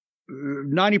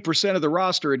 90% of the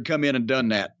roster had come in and done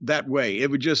that way. It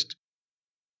would just,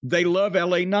 they love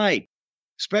LA Knight,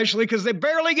 especially because they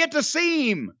barely get to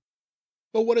see him.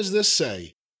 But what does this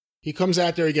say? He comes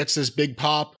out there, he gets this big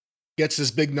pop, gets this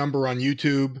big number on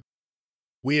YouTube.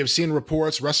 We have seen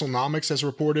reports, WrestleNomics has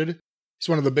reported, he's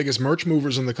one of the biggest merch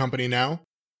movers in the company now.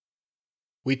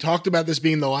 We talked about this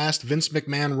being the last Vince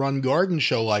McMahon run Garden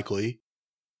show, likely.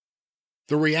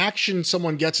 The reaction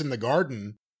someone gets in the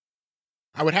Garden,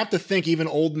 I would have to think even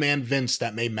old man Vince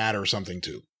that may matter something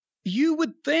to. You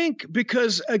would think,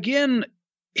 because again,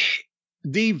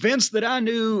 the Vince that I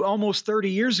knew almost 30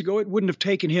 years ago, it wouldn't have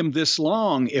taken him this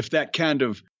long if that kind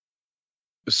of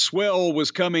swell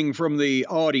was coming from the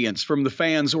audience, from the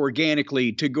fans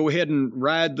organically, to go ahead and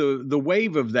ride the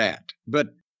wave of that. But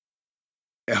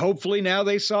hopefully now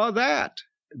they saw that.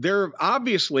 There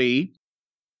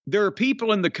are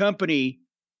people in the company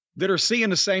that are seeing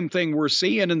the same thing we're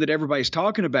seeing and that everybody's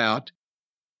talking about.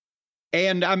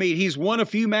 And I mean, he's won a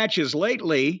few matches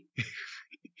lately,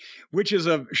 which is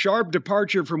a sharp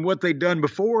departure from what they'd done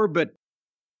before, but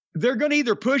they're going to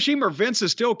either push him or Vince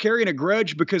is still carrying a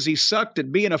grudge because he sucked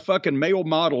at being a fucking male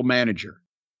model manager.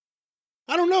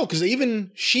 I don't know, because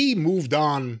even she moved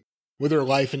on with her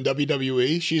life in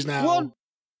WWE. She's now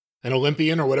an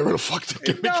Olympian or whatever the fuck the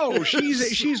gimmick No,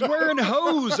 she's wearing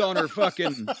hose on her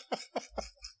fucking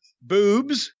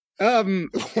boobs. What?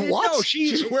 No,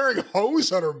 she's wearing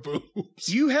hose on her boobs.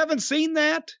 You haven't seen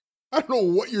that? I don't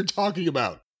know what you're talking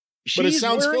about, but it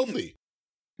sounds filthy.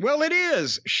 Well, it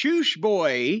is. Shoosh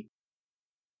Boy,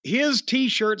 his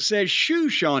T-shirt says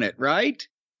Shoosh on it, right?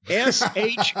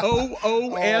 SHOOSH.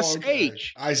 Oh, okay.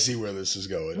 I see where this is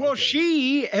going. Well,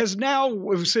 she has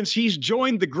now, since she's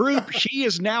joined the group, she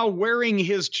is now wearing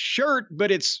his shirt, but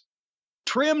it's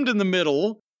trimmed in the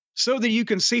middle so that you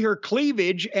can see her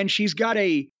cleavage, and she's got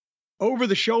a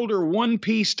over-the-shoulder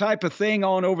one-piece type of thing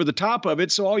on over the top of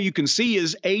it, so all you can see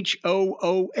is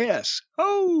HOOS.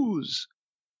 Hose.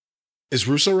 Is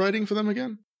Russo writing for them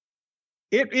again?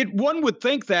 One would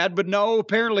think that, but no,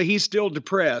 apparently he's still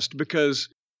depressed because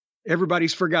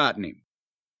everybody's forgotten him.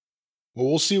 Well,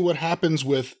 we'll see what happens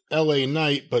with LA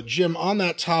Knight, but Jim, on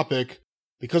that topic,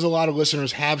 because a lot of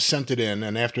listeners have sent it in,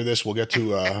 and after this we'll get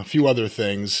to a few other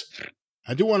things,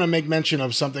 I do want to make mention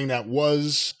of something that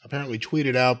was apparently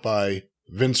tweeted out by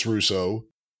Vince Russo.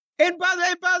 And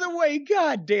by the way,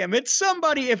 God damn it,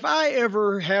 somebody, if I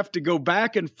ever have to go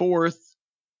back and forth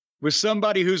with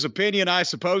somebody whose opinion I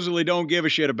supposedly don't give a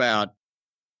shit about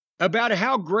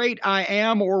how great I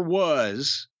am or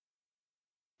was,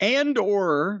 and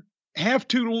or have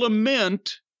to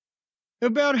lament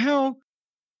about how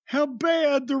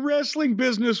bad the wrestling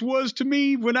business was to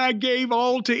me when I gave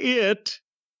all to it,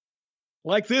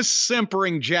 like this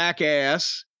simpering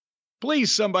jackass,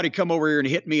 please somebody come over here and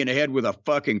hit me in the head with a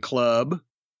fucking club.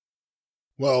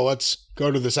 Well, let's go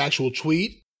to this actual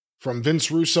tweet from Vince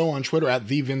Russo on Twitter at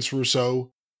 @TheVinceRusso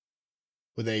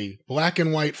with a black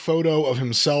and white photo of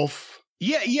himself.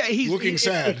 Yeah, he's looking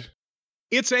sad.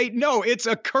 It's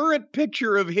a current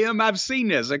picture of him. I've seen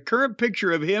this. A current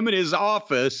picture of him in his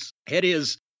office at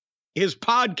his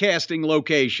podcasting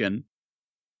location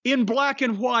in black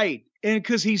and white, and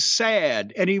because he's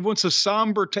sad and he wants a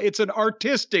somber. It's an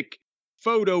artistic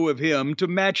photo of him to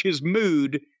match his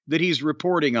mood that he's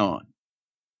reporting on.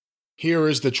 Here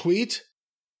is the tweet.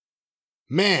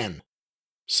 Man,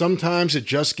 sometimes it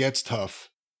just gets tough.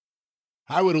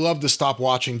 I would love to stop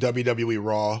watching WWE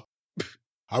Raw.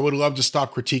 I would love to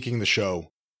stop critiquing the show.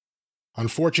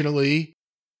 Unfortunately,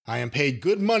 I am paid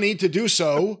good money to do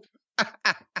so,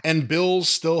 and bills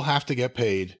still have to get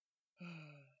paid.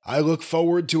 I look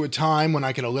forward to a time when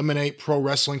I can eliminate pro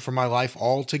wrestling from my life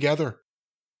altogether.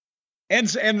 And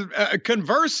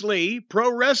conversely,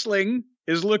 pro wrestling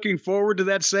is looking forward to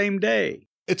that same day.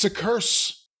 It's a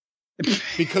curse.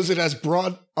 Because it has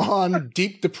brought on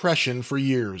deep depression for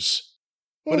years.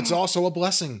 But it's also a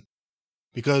blessing,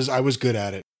 because I was good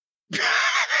at it.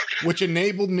 Which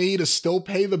enabled me to still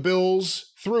pay the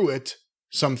bills through it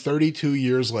some 32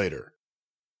 years later.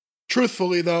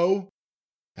 Truthfully, though,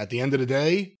 at the end of the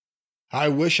day, I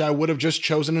wish I would have just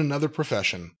chosen another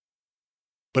profession.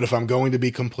 But if I'm going to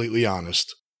be completely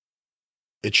honest,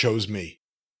 it chose me.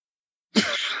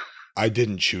 I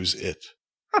didn't choose it.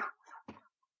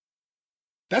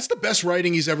 That's the best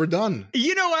writing he's ever done.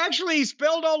 You know, actually, he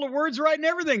spelled all the words right and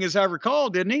everything, as I recall,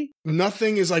 didn't he?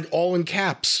 Nothing is like all in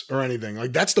caps or anything.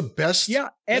 Like, that's the best. Yeah,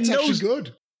 and that's actually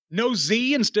good. No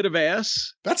Z instead of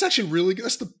S. That's actually really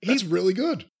good. That's really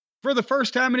good. For the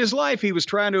first time in his life, he was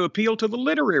trying to appeal to the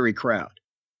literary crowd.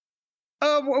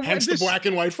 Hence the black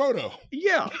and white photo.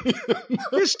 Yeah.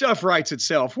 This stuff writes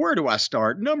itself. Where do I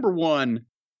start? Number one,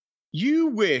 you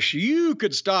wish you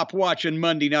could stop watching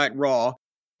Monday Night Raw.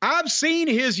 I've seen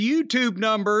his YouTube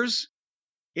numbers.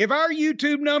 If our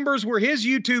YouTube numbers were his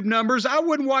YouTube numbers, I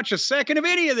wouldn't watch a second of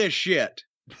any of this shit.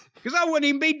 Because I wouldn't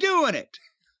even be doing it.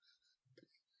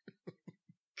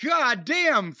 God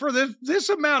damn, for this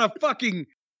amount of fucking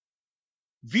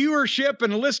viewership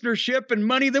and listenership and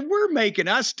money that we're making,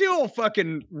 I still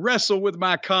fucking wrestle with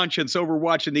my conscience over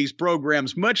watching these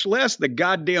programs, much less the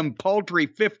goddamn paltry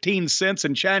 15 cents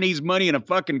in Chinese money in a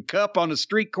fucking cup on a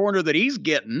street corner that he's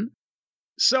getting.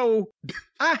 So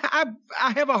I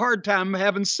have a hard time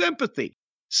having sympathy.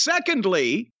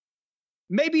 Secondly,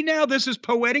 maybe now this is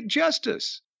poetic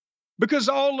justice, because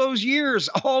all those years,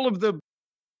 all of the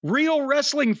real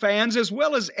wrestling fans, as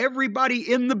well as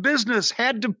everybody in the business,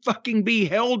 had to fucking be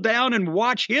held down and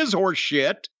watch his horse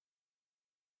shit.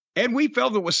 And we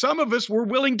felt that some of us were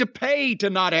willing to pay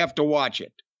to not have to watch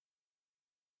it.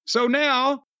 So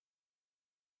now,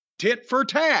 tit for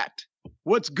tat.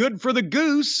 What's good for the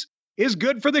goose is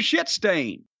good for the shit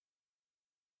stain.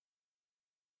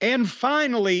 And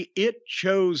finally, it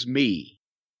chose me.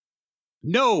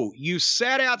 No, you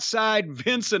sat outside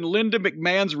Vince and Linda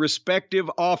McMahon's respective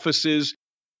offices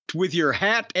with your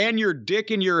hat and your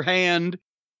dick in your hand,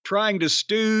 trying to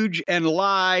stooge and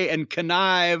lie and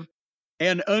connive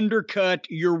and undercut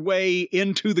your way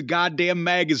into the goddamn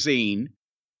magazine.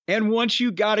 And once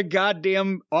you got a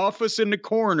goddamn office in the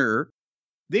corner,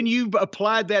 then you've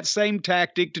applied that same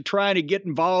tactic to trying to get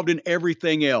involved in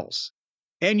everything else.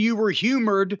 And you were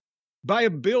humored by a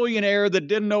billionaire that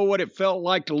didn't know what it felt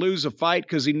like to lose a fight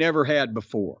because he never had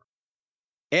before.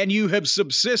 And you have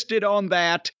subsisted on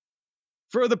that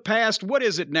for the past, what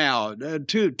is it now,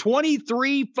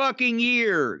 23 fucking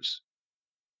years.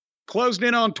 Closing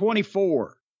in on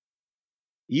 24.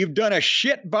 You've done a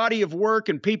shit body of work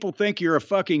and people think you're a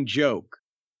fucking joke.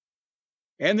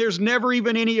 And there's never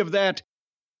even any of that,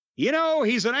 you know,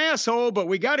 he's an asshole, but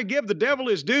we got to give the devil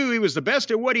his due. He was the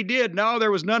best at what he did. No, there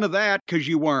was none of that, because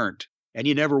you weren't. And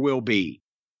you never will be.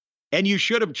 And you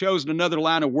should have chosen another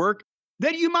line of work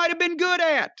that you might have been good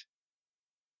at.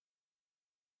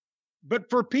 But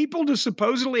for people to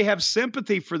supposedly have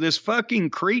sympathy for this fucking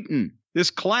cretin, this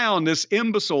clown, this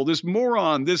imbecile, this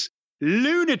moron, this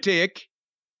lunatic,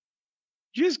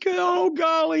 just go, oh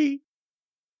golly,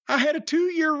 I had a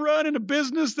 2-year run in a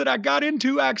business that I got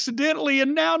into accidentally,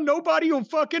 and now nobody will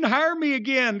fucking hire me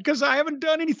again because I haven't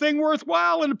done anything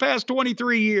worthwhile in the past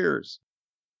 23 years.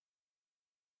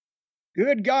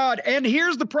 Good God. And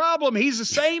here's the problem. He's the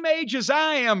same age as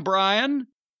I am, Brian.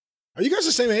 Are you guys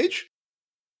the same age?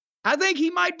 I think he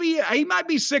might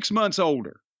be 6 months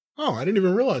older. Oh, I didn't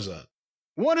even realize that.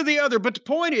 One or the other. But the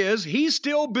point is, he's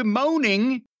still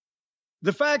bemoaning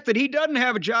the fact that he doesn't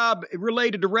have a job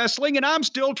related to wrestling, and I'm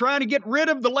still trying to get rid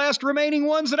of the last remaining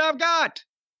ones that I've got.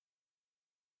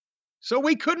 So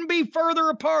we couldn't be further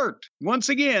apart. Once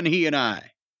again, he and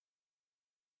I.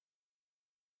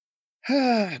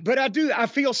 But I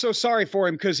feel so sorry for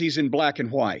him because he's in black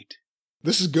and white.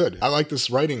 This is good. I like this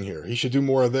writing here. He should do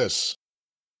more of this.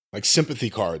 Like sympathy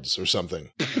cards or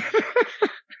something.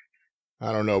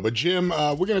 I don't know. But Jim,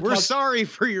 we're sorry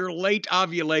for your late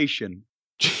ovulation.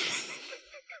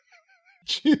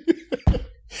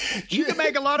 You can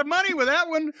make a lot of money with that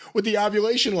one. With the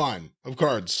ovulation line of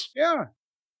cards. Yeah.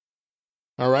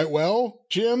 All right. Well,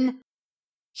 Jim,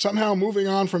 somehow moving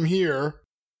on from here,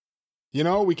 you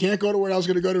know, we can't go to where I was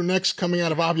going to go to next coming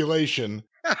out of ovulation.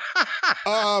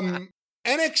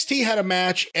 NXT had a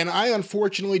match, and I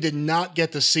unfortunately did not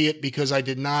get to see it because I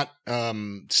did not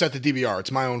set the DVR.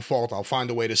 It's my own fault. I'll find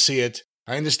a way to see it.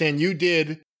 I understand you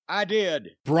did. I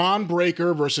did. Braun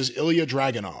Breaker versus Ilya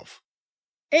Dragunov.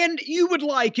 And you would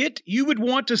like it. You would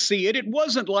want to see it. It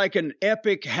wasn't like an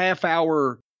epic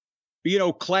half-hour,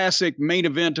 classic main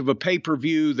event of a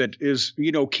pay-per-view that is,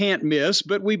 can't miss.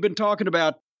 But we've been talking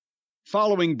about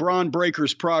following Braun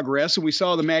Breaker's progress, and we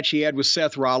saw the match he had with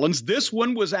Seth Rollins. This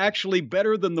one was actually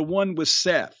better than the one with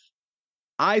Seth,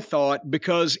 I thought,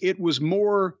 because it was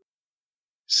more...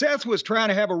 Seth was trying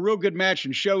to have a real good match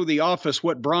and show the office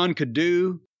what Braun could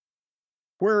do,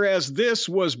 whereas this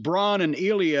was Braun and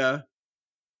Ilya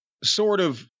sort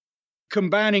of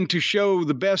combining to show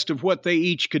the best of what they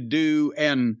each could do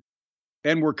and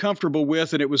were comfortable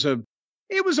with, and it was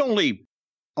only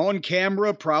On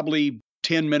camera, probably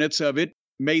 10 minutes of it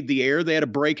made the air. They had a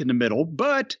break in the middle,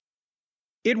 but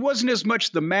it wasn't as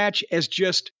much the match as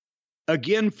just,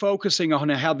 again, focusing on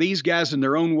how these guys in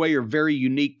their own way are very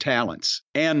unique talents.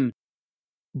 And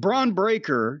Bron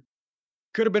Breakker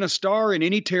could have been a star in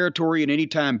any territory in any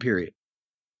time period.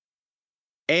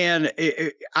 And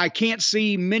I can't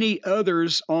see many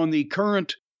others on the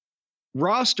current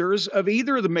rosters of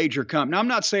either of the major companies. Now, I'm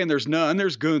not saying there's none.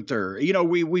 There's Gunther. You know,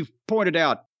 we've pointed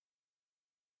out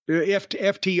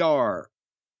FTR.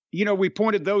 You know, we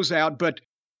pointed those out, but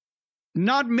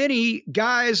not many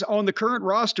guys on the current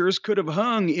rosters could have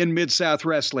hung in Mid-South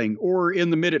Wrestling or in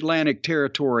the Mid-Atlantic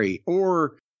territory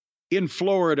or in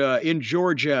Florida, in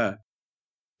Georgia,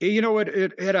 you know,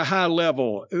 at a high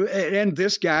level. And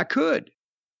this guy could.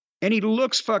 And he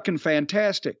looks fucking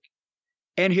fantastic.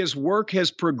 And his work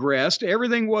has progressed.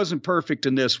 Everything wasn't perfect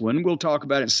in this one. We'll talk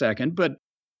about it in a second.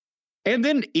 And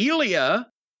then Ilya,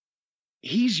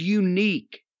 he's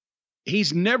unique.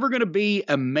 He's never going to be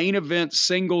a main event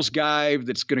singles guy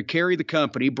that's going to carry the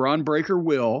company. Bron Breakker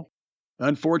will.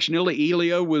 Unfortunately,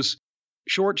 Ilya was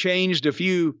shortchanged a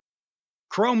few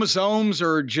chromosomes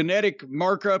or genetic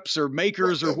markups or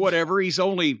makers or whatever. He's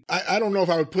only... I don't know if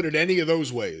I would put it any of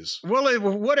those ways. Well,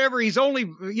 whatever. He's only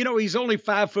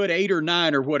 5'8" or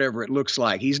 9" or whatever it looks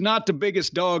like. He's not the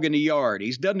biggest dog in the yard.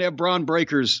 He doesn't have Bron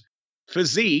Breakker's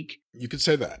physique. You could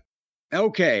say that.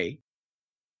 Okay.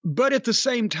 But at the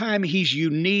same time, he's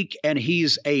unique and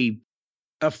he's a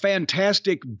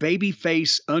fantastic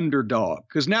babyface underdog.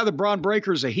 Because now that Bron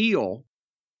Breakker's a heel,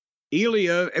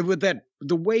 Ilya, with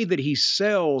the way that he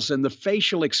sells and the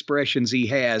facial expressions he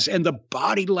has and the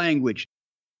body language,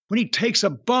 when he takes a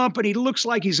bump and he looks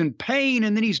like he's in pain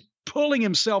and then he's pulling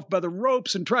himself by the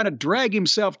ropes and trying to drag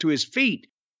himself to his feet.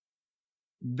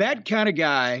 That kind of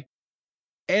guy,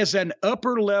 as an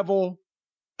upper level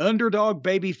underdog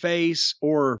babyface,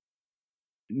 or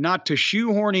not to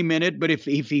shoehorn him in it, but if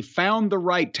he found the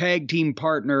right tag team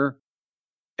partner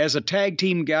as a tag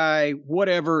team guy,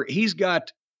 whatever, he's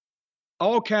got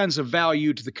all kinds of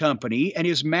value to the company, and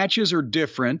his matches are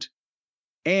different.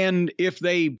 And if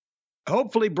they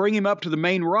hopefully bring him up to the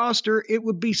main roster, it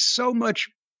would be so much,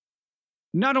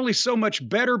 not only so much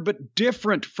better, but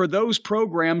different for those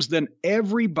programs than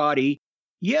everybody.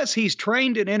 Yes, he's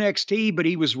trained in NXT, but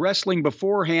he was wrestling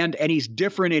beforehand, and he's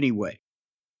different anyway.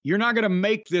 You're not going to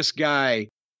make this guy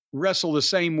wrestle the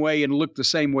same way and look the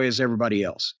same way as everybody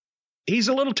else. He's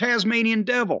a little Tasmanian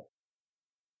devil.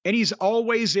 And he's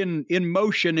always in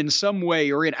motion in some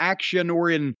way, or in action, or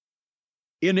in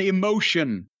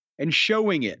emotion, and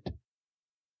showing it.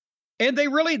 And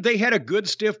they had a good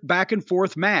stiff back and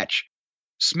forth match.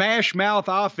 Smash mouth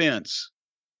offense.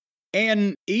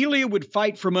 And Ilya would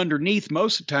fight from underneath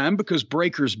most of the time because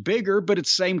Breakker's bigger, but at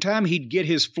the same time, he'd get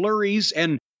his flurries.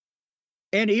 And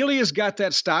Ilya's got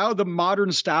that style, the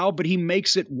modern style, but he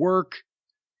makes it work.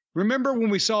 Remember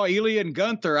when we saw Ilya and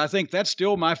Gunther? I think that's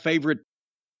still my favorite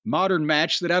modern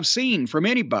match that I've seen from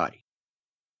anybody.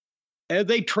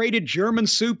 They traded German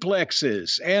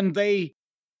suplexes, and they,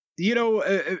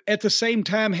 at the same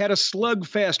time had a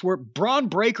slugfest where Bron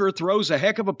Breakker throws a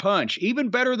heck of a punch, even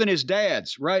better than his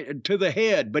dad's, right, to the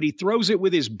head, but he throws it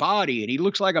with his body, and he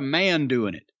looks like a man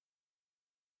doing it.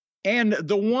 And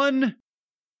the one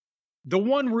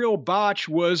real botch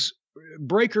was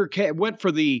Breakker went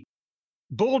for the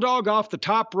bulldog off the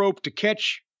top rope to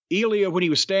catch Ilya when he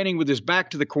was standing with his back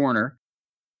to the corner,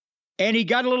 and he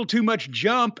got a little too much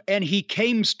jump, and he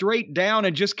came straight down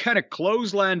and just kind of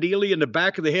clotheslined Ilya in the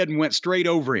back of the head and went straight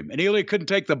over him, and Ilya couldn't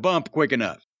take the bump quick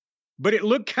enough. But it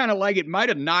looked kind of like it might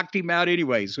have knocked him out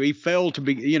anyway, so he fell to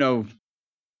be, to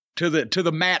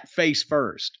the mat face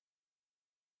first.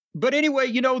 But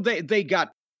anyway, they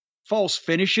got false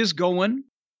finishes going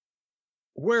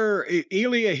where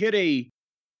Ilya hit a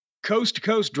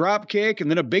coast-to-coast drop kick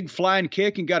and then a big flying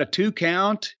kick and got a 2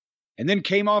 count, and then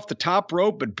came off the top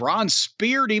rope, but Bron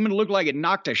speared him and looked like it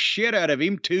knocked a shit out of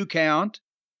him, 2 count.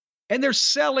 And they're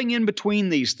selling in between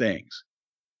these things.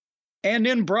 And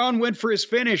then Bron went for his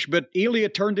finish, but Ilya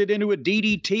turned it into a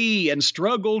DDT and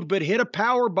struggled, but hit a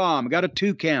power bomb, got a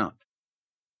 2 count.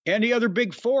 And the other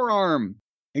big forearm,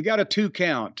 and got a 2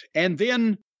 count. And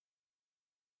then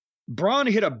Bron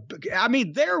hit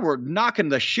they were knocking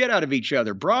the shit out of each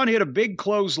other. Bron hit a big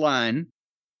clothesline.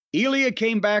 Ilya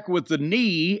came back with the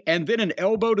knee and then an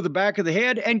elbow to the back of the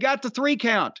head and got the 3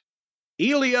 count.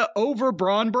 Ilya over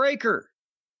Bron Breakker,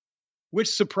 which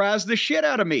surprised the shit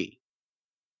out of me.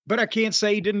 But I can't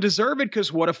say he didn't deserve it,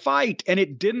 because what a fight. And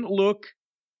it didn't look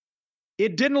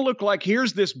like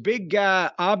here's this big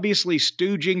guy obviously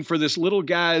stooging for this little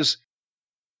guy's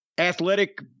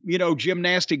athletic,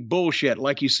 gymnastic bullshit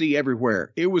like you see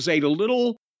everywhere. It was a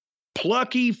little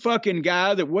plucky fucking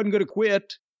guy that wasn't going to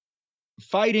quit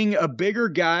fighting a bigger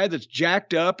guy that's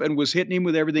jacked up and was hitting him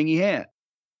with everything he had.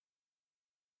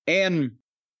 And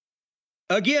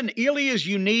again, Ilya is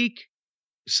unique.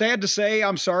 Sad to say,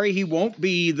 I'm sorry, he won't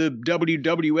be the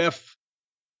WWF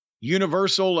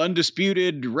Universal,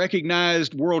 undisputed,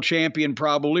 recognized world champion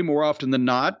probably more often than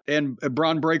not, and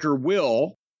Bron Breakker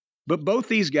will. But both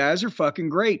these guys are fucking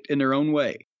great in their own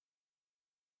way.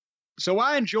 So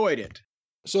I enjoyed it.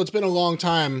 So it's been a long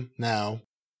time now.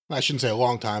 I shouldn't say a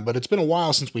long time, but it's been a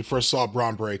while since we first saw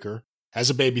Bron Breakker as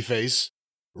a babyface,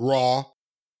 Raw,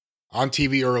 on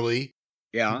TV early.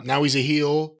 Yeah. Now he's a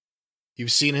heel.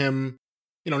 You've seen him,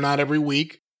 not every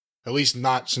week, at least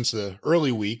not since the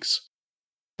early weeks,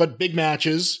 but big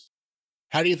matches.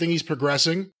 How do you think he's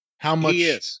progressing? How much? He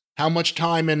is. How much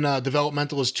time in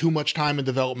developmental is too much time in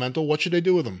developmental? What should they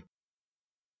do with him?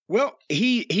 Well,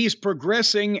 he's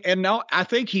progressing, and now I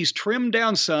think he's trimmed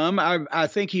down some. I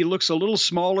think he looks a little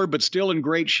smaller, but still in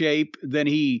great shape than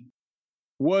he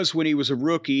was when he was a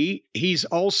rookie. He's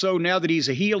also, now that he's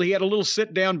a heel, he had a little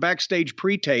sit-down backstage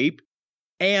pre-tape,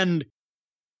 and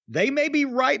they may be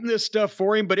writing this stuff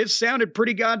for him, but it sounded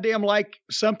pretty goddamn like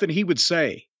something he would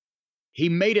say. He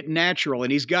made it natural,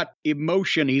 and he's got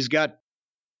emotion. He's got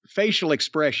facial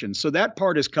expression. So that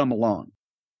part has come along.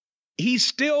 He's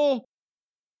still,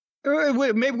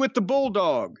 maybe with the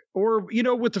Bulldog or,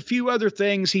 with a few other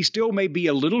things, he still may be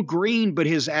a little green, but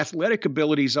his athletic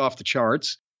ability's off the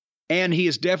charts, and he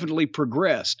has definitely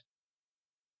progressed.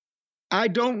 I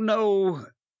don't know.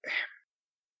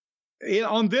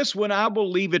 On this one, I will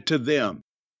leave it to them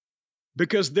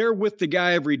because they're with the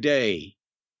guy every day.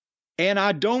 And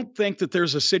I don't think that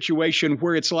there's a situation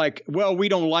where it's like, well, we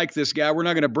don't like this guy. We're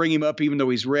not going to bring him up even though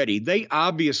he's ready. They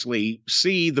obviously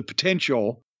see the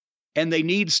potential and they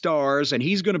need stars and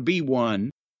he's going to be one.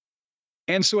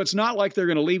 And so it's not like they're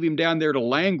going to leave him down there to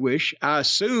languish. I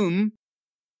assume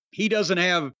he doesn't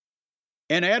have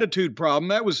an attitude problem.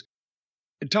 That was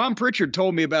Tom Pritchard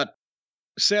told me about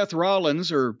Seth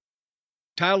Rollins or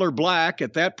Tyler Black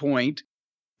at that point.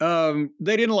 They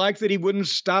didn't like that he wouldn't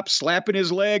stop slapping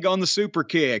his leg on the super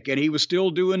kick, and he was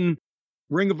still doing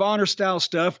Ring of Honor style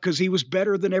stuff because he was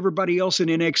better than everybody else in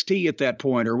NXT at that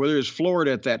point, or whether it was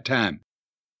Florida at that time.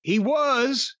 He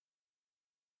was,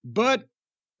 but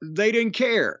they didn't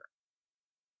care.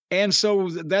 And so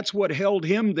that's what held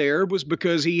him there, was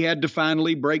because he had to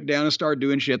finally break down and start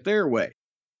doing shit their way.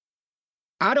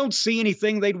 I don't see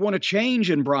anything they'd want to change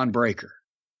in Bron Breakker.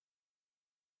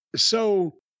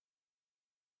 So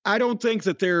I don't think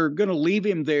that they're going to leave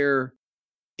him there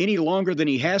any longer than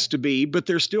he has to be, but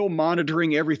they're still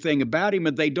monitoring everything about him,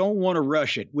 and they don't want to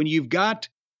rush it. When you've got,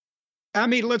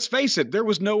 let's face it, there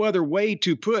was no other way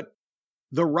to put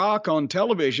The Rock on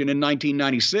television in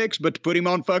 1996 but to put him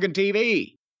on fucking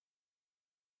TV.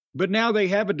 But now they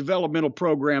have a developmental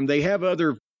program. They have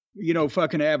other,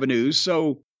 fucking avenues.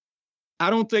 So I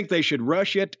don't think they should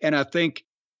rush it. And I think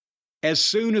as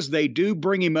soon as they do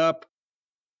bring him up,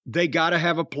 they got to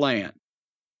have a plan.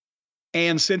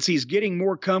 And since he's getting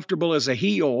more comfortable as a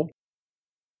heel,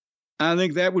 I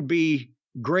think that would be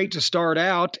great to start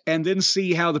out and then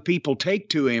see how the people take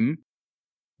to him.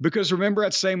 Because remember,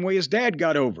 that same way his dad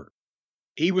got over.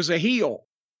 He was a heel,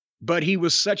 but he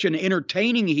was such an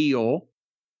entertaining heel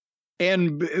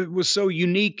and it was so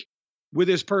unique with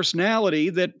his personality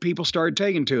that people started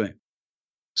taking to him.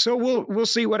 So we'll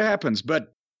see what happens.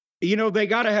 But they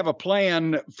got to have a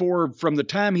plan from the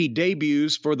time he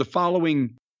debuts for the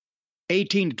following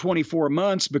 18 to 24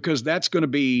 months, because that's going to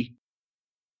be,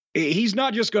 he's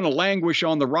not just going to languish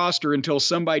on the roster until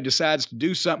somebody decides to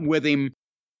do something with him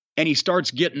and he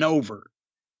starts getting over.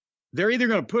 They're either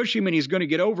going to push him and he's going to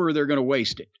get over, or they're going to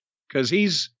waste it because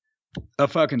he's a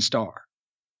fucking star.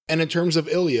 And in terms of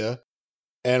Ilya,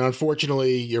 and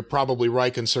unfortunately, you're probably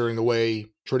right considering the way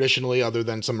traditionally, other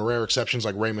than some rare exceptions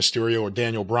like Rey Mysterio or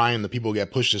Daniel Bryan, the people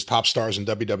get pushed as top stars in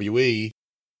WWE.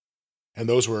 And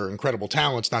those were incredible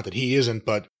talents. Not that he isn't,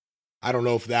 but I don't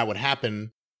know if that would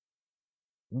happen.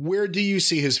 Where do you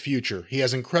see his future? He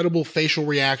has incredible facial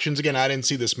reactions. Again, I didn't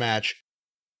see this match.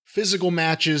 Physical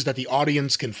matches that the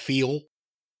audience can feel.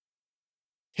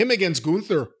 Him against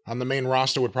Gunther on the main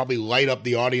roster would probably light up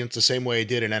the audience the same way it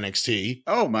did in NXT.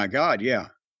 Oh my God, yeah.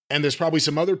 And there's probably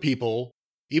some other people,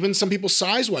 even some people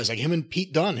size-wise, like him and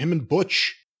Pete Dunne, him and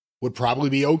Butch, would probably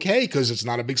be okay because it's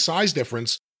not a big size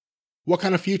difference. What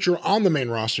kind of future on the main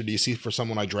roster do you see for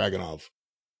someone like Dragunov?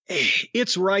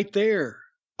 It's right there.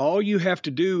 All you have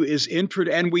to do is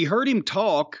introduce, and we heard him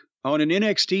talk on an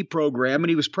NXT program, and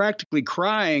he was practically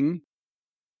crying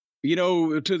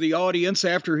to the audience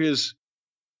after his,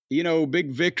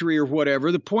 big victory or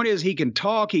whatever. The point is he can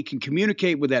talk, he can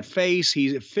communicate with that face.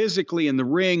 He's physically in the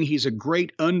ring. He's a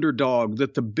great underdog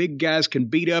that the big guys can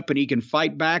beat up, and he can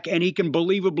fight back, and he can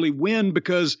believably win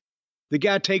because the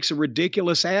guy takes a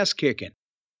ridiculous ass kicking,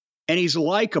 and he's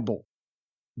likable.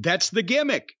 That's the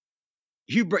gimmick.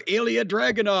 Ilya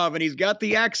Dragunov, and he's got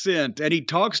the accent, and he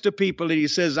talks to people, and he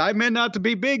says, "I may not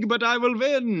be big, but I will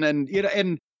win." And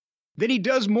and then he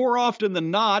does more often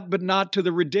than not, but not to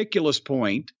the ridiculous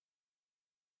point.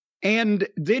 And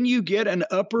then you get an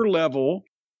upper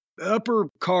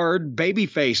card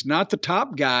babyface, not the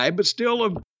top guy, but still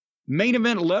a main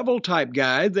event level type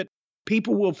guy that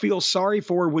people will feel sorry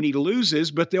for when he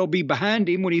loses, but they'll be behind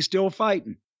him when he's still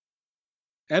fighting.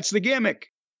 That's the gimmick.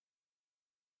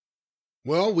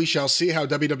 Well, we shall see how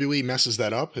WWE messes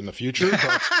that up in the future.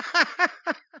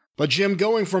 But Jim,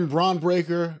 going from Bron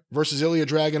Breakker versus Ilya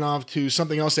Dragunov to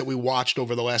something else that we watched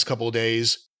over the last couple of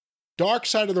days, Dark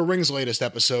Side of the Ring's latest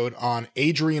episode on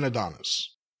Adrian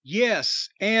Adonis. Yes,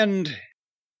 and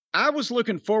I was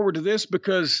looking forward to this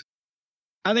because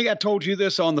I think I told you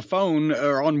this on the phone,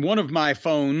 or on one of my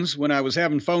phones when I was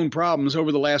having phone problems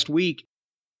over the last week.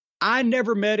 I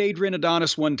never met Adrian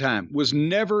Adonis one time, was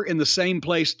never in the same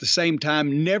place at the same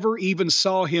time, never even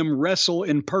saw him wrestle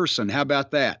in person. How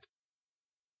about that?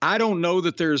 I don't know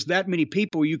that there's that many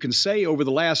people you can say over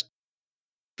the last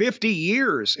 50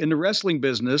 years in the wrestling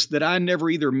business that I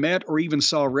never either met or even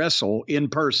saw wrestle in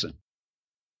person.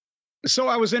 So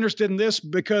I was interested in this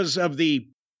because of the,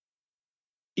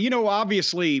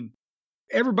 obviously,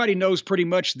 everybody knows pretty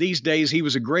much these days he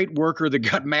was a great worker that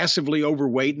got massively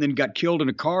overweight and then got killed in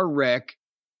a car wreck,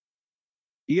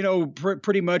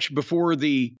 pretty much before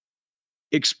the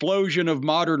explosion of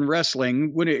modern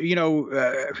wrestling, when his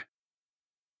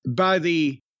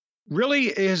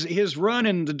run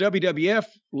in the WWF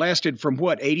lasted from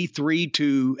 83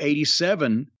 to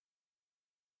 87.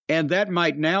 And that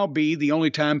might now be the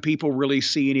only time people really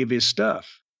see any of his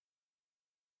stuff.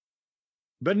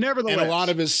 But nevertheless. And a lot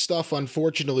of his stuff,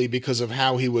 unfortunately, because of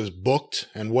how he was booked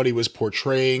and what he was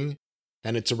portraying,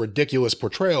 and it's a ridiculous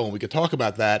portrayal, and we could talk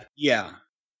about that. Yeah.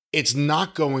 It's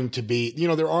not going to be,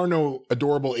 there are no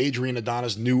adorable Adrian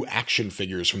Adonis new action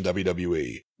figures from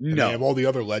WWE. And no. They have all the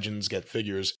other legends get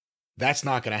figures. That's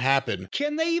not going to happen.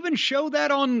 Can they even show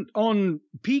that on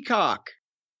Peacock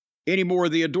anymore?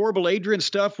 The adorable Adrian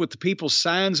stuff with the people's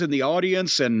signs in the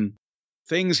audience and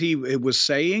things he was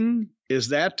saying? Is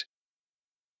that...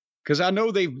 Because I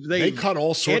know they cut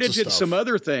all sorts of edited stuff. some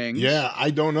other things. Yeah,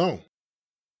 I don't know.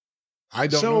 I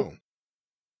don't know.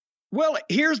 Well,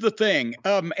 here's the thing.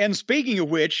 And speaking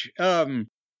of which,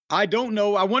 I don't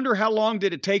know. I wonder how long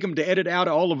did it take him to edit out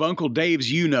all of Uncle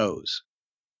Dave's you-knows?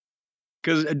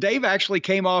 Because Dave actually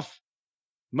came off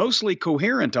mostly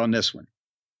coherent on this one.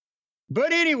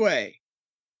 But anyway,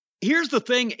 here's the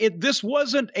thing. This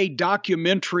wasn't a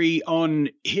documentary on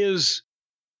his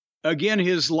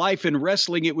life in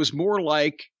wrestling. It was more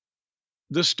like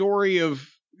the story of,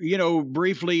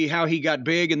 briefly how he got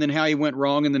big and then how he went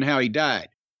wrong and then how he died.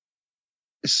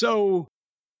 So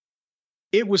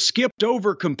it was skipped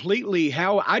over completely.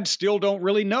 How I still don't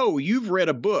really know. You've read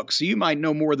a book, so you might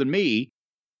know more than me.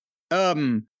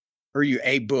 Or you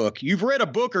a book. You've read a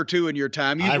book or two in your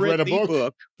time. I've read a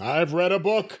book. I've read a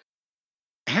book.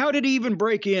 How did he even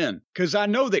break in? Because I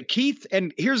know that Keith,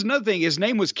 and here's another thing, his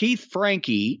name was Keith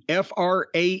Franke,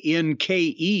 Franke,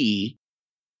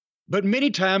 but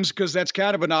many times, because that's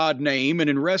kind of an odd name, and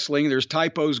in wrestling there's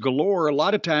typos galore, a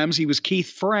lot of times he was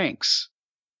Keith Franks.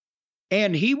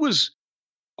 And he was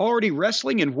already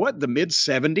wrestling in the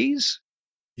mid-70s?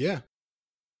 Yeah.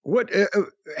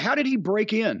 How did he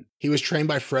break in? He was trained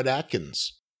by Fred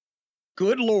Atkins.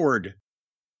 Good Lord.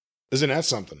 Isn't that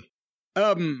something?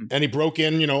 And he broke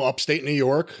in, upstate New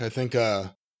York. I think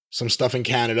some stuff in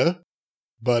Canada.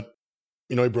 But,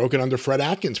 he broke in under Fred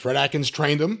Atkins. Fred Atkins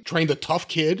trained a tough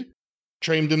kid,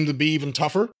 trained him to be even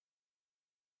tougher,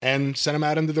 and sent him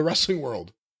out into the wrestling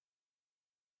world.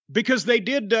 Because they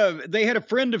had a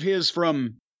friend of his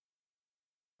from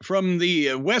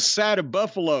the west side of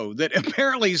Buffalo that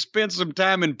apparently spent some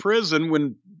time in prison.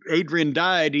 When Adrian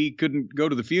died, he couldn't go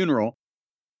to the funeral.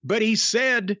 But he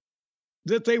said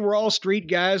that they were all street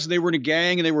guys. They were in a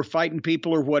gang and they were fighting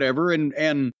people or whatever.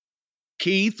 And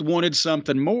Keith wanted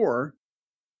something more.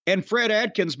 And Fred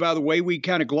Atkins, by the way, we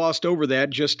kind of glossed over that,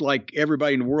 just like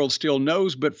everybody in the world still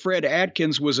knows. But Fred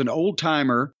Atkins was an old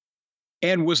timer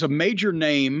and was a major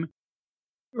name,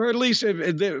 or at least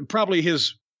probably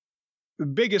his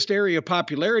biggest area of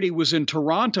popularity was in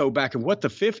Toronto back in the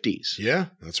 50s. Yeah,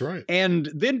 that's right. And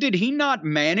then did he not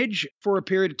manage for a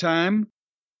period of time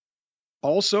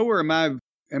also, or am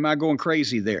I going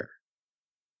crazy there?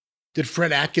 Did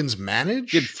Fred Atkins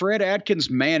manage? Did Fred Atkins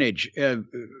manage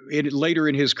later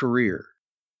in his career?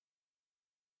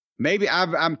 Maybe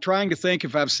I'm trying to think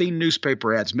if I've seen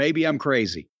newspaper ads. Maybe I'm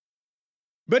crazy.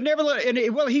 But nevertheless,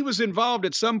 he was involved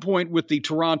at some point with the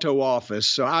Toronto office,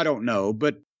 so I don't know.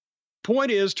 But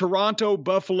point is, Toronto,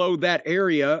 Buffalo, that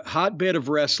area, hotbed of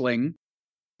wrestling.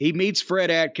 He meets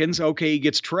Fred Atkins. Okay, he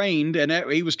gets trained, and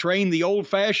he was trained the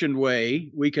old-fashioned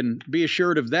way. We can be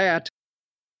assured of that.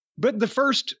 But the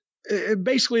first,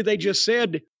 basically, they just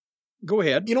said, go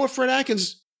ahead. You know what, Fred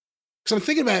Atkins, because I'm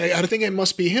thinking about it, I think it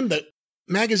must be him, that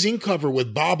magazine cover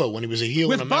with Baba when he was a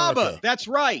heel in America. With Baba, that's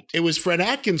right. It was Fred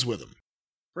Atkins with him.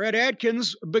 Fred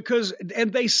Atkins,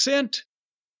 and they sent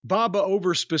Baba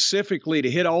over specifically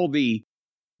to hit all the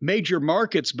major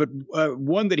markets, but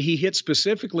one that he hit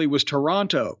specifically was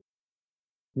Toronto.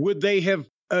 Would they have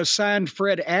assigned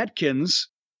Fred Atkins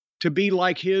to be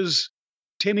like his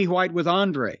Timmy White with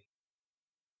Andre?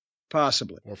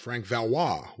 Possibly. Or Frank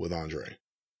Valois with Andre.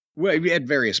 Well, at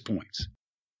various points.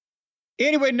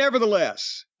 Anyway,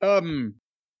 nevertheless, in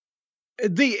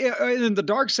the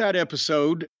Dark Side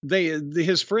episode,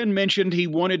 his friend mentioned he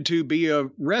wanted to be a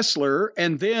wrestler,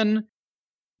 and then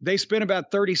they spent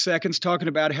about 30 seconds talking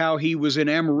about how he was in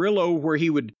Amarillo, where he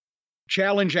would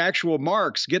challenge actual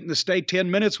marks, getting to stay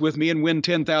 10 minutes with me and win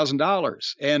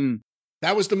 $10,000. And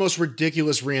that was the most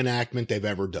ridiculous reenactment they've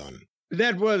ever done.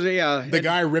 That was, yeah. The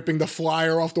guy ripping the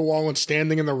flyer off the wall and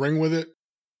standing in the ring with it.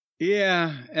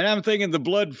 Yeah, and I'm thinking the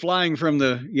blood flying from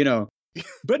the,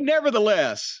 But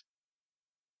nevertheless,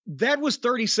 that was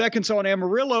 30 seconds on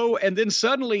Amarillo, and then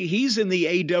suddenly he's in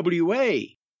the AWA.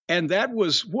 And that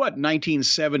was, what,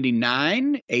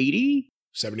 1979, 80?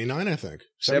 79, I think.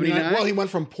 79? Well, he went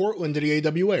from Portland to the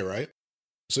AWA, right?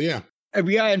 So, yeah.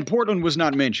 Yeah, and Portland was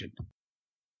not mentioned.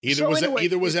 Either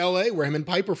was L.A., where him and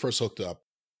Piper first hooked up.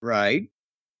 Right.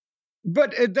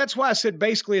 But that's why I said,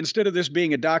 basically, instead of this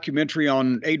being a documentary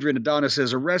on Adrian Adonis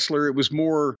as a wrestler, it was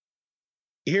more,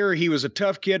 here he was a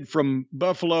tough kid from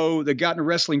Buffalo that got in the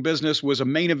wrestling business, was a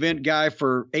main event guy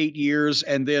for 8 years,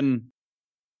 and then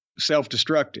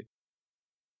self-destructed.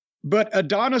 But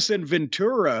Adonis and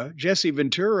Ventura, Jesse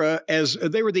Ventura, as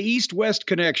they were the East-West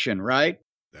connection, right?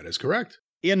 That is correct.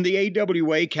 In the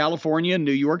AWA, California, and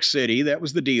New York City, that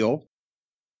was the deal.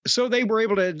 So they were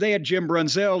able to, they had Jim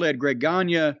Brunzell, they had Greg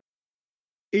Gagne.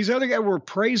 These other guys were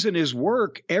praising his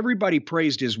work. Everybody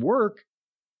praised his work.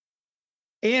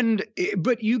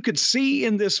 But you could see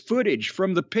in this footage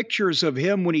from the pictures of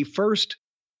him when he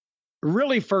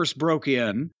really first broke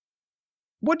in.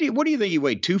 What do you think he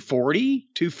weighed? 240,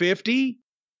 250?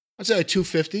 I'd say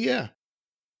 250, yeah.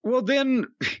 Well, then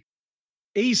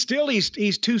he's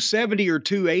 270 or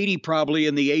 280 probably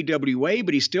in the AWA,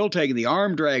 but he's still taking the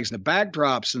arm drags and the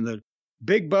backdrops and the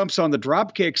big bumps on the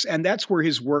drop kicks, and that's where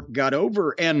his work got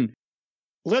over. And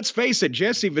let's face it,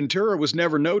 Jesse Ventura was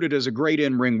never noted as a great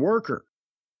in-ring worker.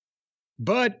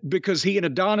 But because he and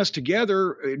Adonis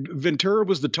together, Ventura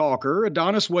was the talker.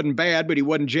 Adonis wasn't bad, but he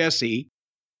wasn't Jesse.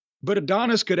 But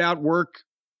Adonis could outwork,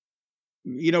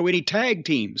 any tag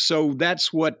team. So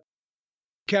that's what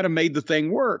kind of made the thing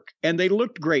work. And they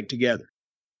looked great together.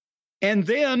 And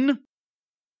then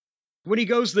when he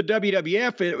goes to the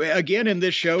WWF, again in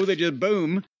this show, they just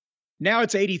boom. Now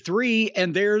it's 83,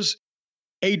 and there's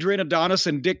Adrian Adonis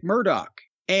and Dick Murdoch.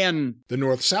 And the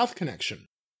North-South connection.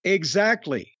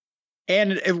 Exactly.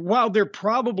 And while there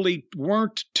probably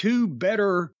weren't two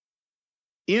better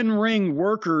in-ring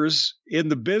workers in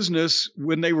the business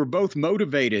when they were both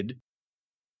motivated,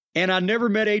 and I never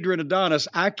met Adrian Adonis,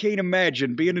 I can't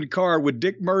imagine being in a car with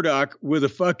Dick Murdoch with a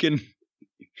fucking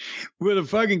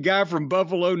guy from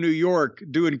Buffalo, New York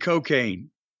doing cocaine.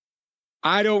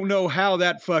 I don't know how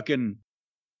that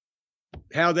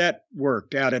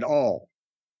worked out at all.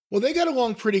 Well, they got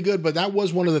along pretty good, but that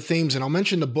was one of the themes, and I'll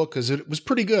mention the book because it was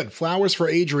pretty good. Flowers for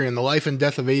Adrian, The Life and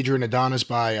Death of Adrian Adonis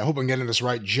by, I hope I'm getting this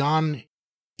right, John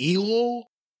Ellul,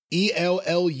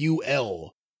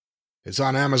 E-L-L-U-L. It's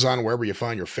on Amazon, wherever you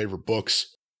find your favorite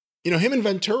books. Him and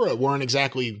Ventura weren't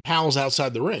exactly pals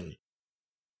outside the ring,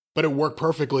 but it worked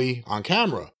perfectly on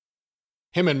camera.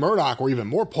 Him and Murdoch were even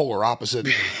more polar opposite.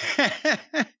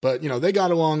 But, they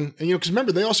got along, and, because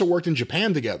remember, they also worked in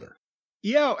Japan together.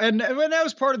 Yeah, and that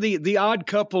was part of the odd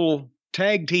couple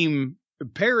tag team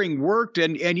pairing worked,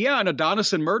 and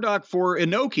Adonis and Murdoch for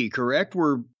Inoki, correct?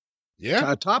 Were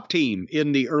a top team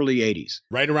in the early 80s.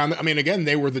 Right around, again,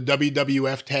 they were the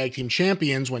WWF tag team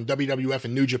champions when WWF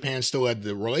and New Japan still had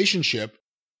the relationship,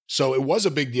 so it was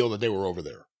a big deal that they were over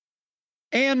there.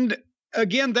 And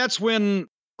again, that's when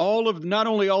not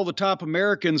only all the top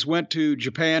Americans went to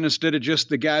Japan instead of just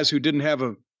the guys who didn't have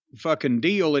a fucking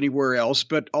deal anywhere else,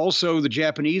 but also the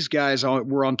Japanese guys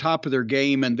were on top of their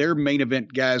game, and their main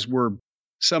event guys were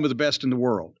some of the best in the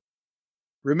world.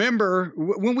 Remember,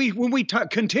 when we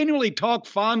continually talk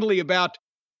fondly about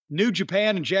New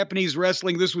Japan and Japanese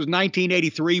wrestling, this was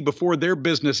 1983, before their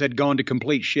business had gone to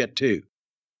complete shit too.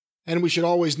 And we should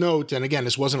always note, and again,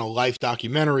 this wasn't a life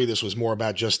documentary, this was more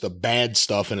about just the bad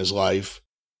stuff in his life.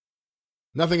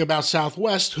 Nothing about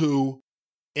Southwest, who,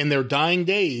 in their dying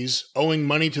days, owing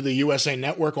money to the USA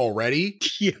Network already,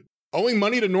 owing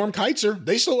money to Norm Kietzer.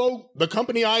 They still owe the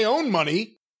company I own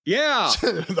money. Yeah.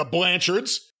 The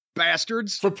Blanchards.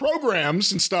 Bastards. For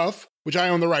programs and stuff, which I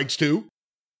own the rights to.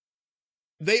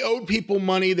 They owed people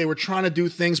money. They were trying to do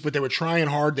things, but they were trying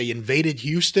hard. They invaded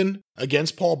Houston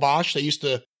against Paul Bosch. They used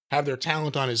to have their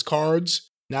talent on his cards.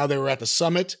 Now they were at the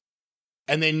summit,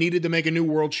 and they needed to make a new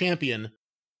world champion.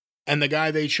 And the guy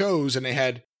they chose, and they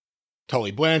had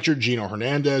Tully Blanchard, Gino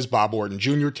Hernandez, Bob Orton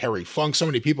Jr., Terry Funk, so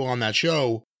many people on that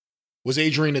show, was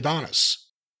Adrian Adonis.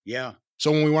 Yeah.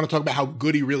 So when we want to talk about how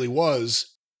good he really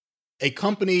was, a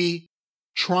company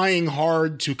trying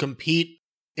hard to compete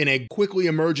in a quickly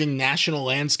emerging national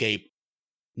landscape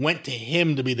went to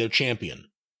him to be their champion.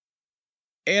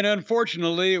 And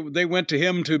unfortunately, they went to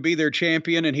him to be their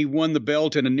champion, and he won the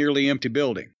belt in a nearly empty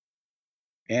building.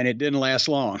 And it didn't last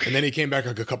long. And then he came back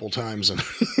like a couple times, and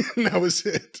that was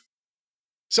it.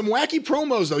 Some wacky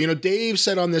promos, though. You know, Dave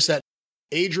said on this that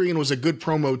Adrian was a good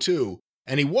promo, too.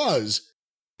 And he was,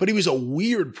 but he was a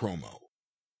weird promo.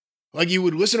 Like, you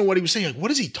would listen to what he was saying, like,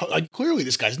 what is he like, clearly,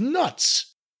 this guy's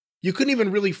nuts. You couldn't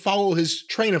even really follow his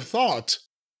train of thought.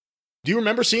 Do you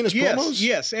remember seeing his promos?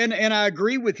 Yes, and I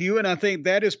agree with you, and I think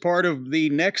that is part of the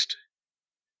next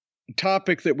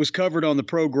topic that was covered on the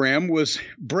program was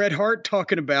Bret Hart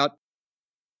talking about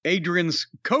Adrian's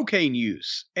cocaine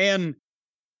use and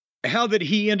how that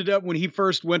he ended up when he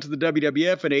first went to the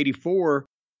WWF in '84.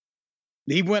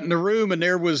 He went in the room and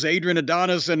there was Adrian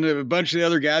Adonis and a bunch of the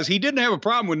other guys. He didn't have a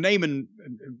problem with naming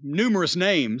numerous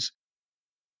names.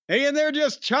 And they're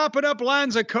just chopping up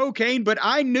lines of cocaine, but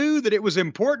I knew that it was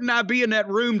important I be in that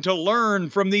room to learn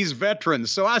from these veterans.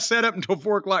 So I sat up until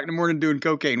 4 o'clock in the morning doing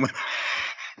cocaine.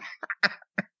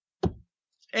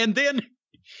 And then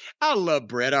I love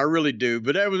Bret, I really do.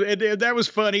 But that was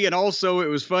funny, and also it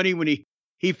was funny when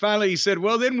he finally said,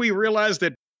 "Well, then we realized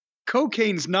that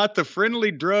cocaine's not the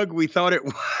friendly drug we thought it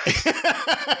was."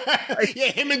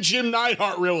 Yeah, him and Jim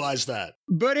Neidhart realized that.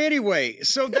 But anyway,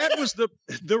 so that was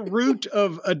the root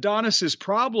of Adonis's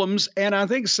problems, and I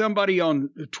think somebody on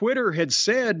Twitter had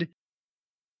said,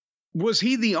 was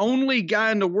he the only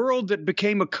guy in the world that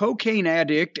became a cocaine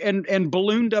addict and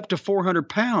ballooned up to 400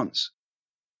 pounds?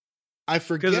 I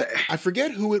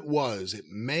forget who it was. It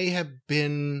may have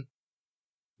been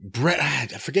Bret. I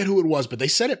forget who it was, but they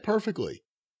said it perfectly.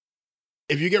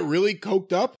 If you get really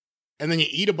coked up and then you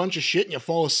eat a bunch of shit and you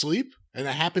fall asleep, and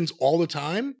that happens all the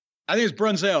time. I think it's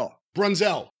Brunzell.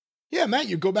 Brunzell. Yeah, Matt,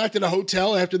 you go back to the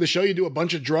hotel after the show, you do a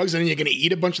bunch of drugs, and then you're going to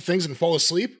eat a bunch of things and fall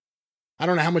asleep. I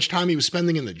don't know how much time he was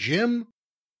spending in the gym.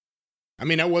 I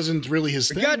mean, that wasn't really his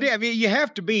thing. Goddamn, I mean, you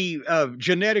have to be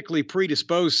genetically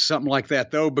predisposed to something like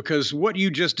that, though, because what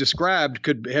you just described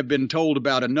could have been told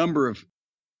about a number of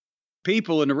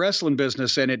people in the wrestling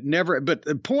business, and it never. But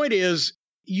the point is,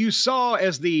 you saw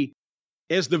as the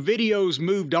videos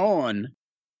moved on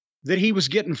that he was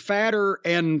getting fatter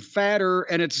and fatter,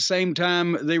 and at the same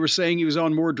time they were saying he was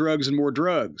on more drugs and more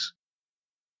drugs.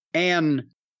 And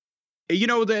you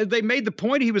know, they made the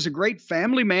point he was a great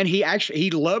family man.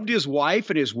 He loved his wife,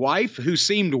 and his wife, who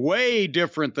seemed way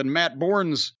different than Matt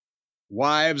Bourne's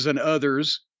wives and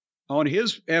others on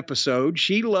his episode,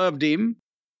 she loved him.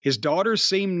 His daughters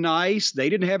seemed nice. They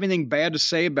didn't have anything bad to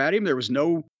say about him. There was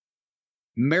no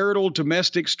marital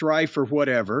domestic strife or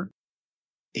whatever.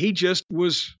 He just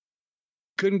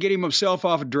couldn't get himself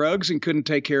off of drugs and couldn't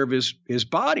take care of his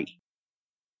body.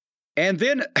 And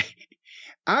then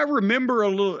I remember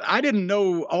I didn't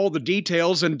know all the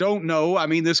details and don't know. I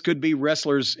mean, this could be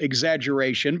wrestler's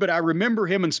exaggeration, but I remember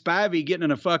him and Spivey getting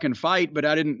in a fucking fight, but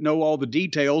I didn't know all the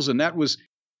details. And that was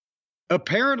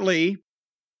apparently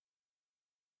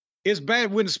as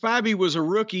bad. When Spivey was a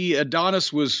rookie,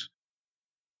 Adonis was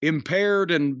impaired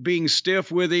and being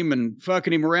stiff with him and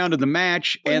fucking him around in the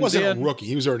match. Well, he wasn't a rookie.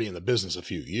 He was already in the business a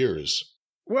few years.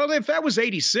 Well, if that was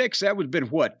 86, that would have been,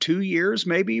 what, 2 years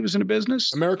maybe he was in the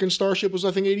business? American Starship was,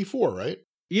 I think, 84, right?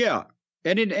 Yeah.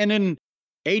 And in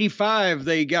 85,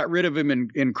 they got rid of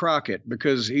him in Crockett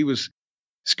because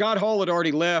Scott Hall had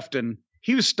already left, and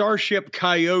he was Starship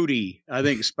Coyote, I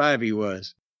think Spivey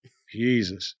was.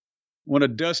 Jesus. one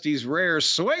of Dusty's rare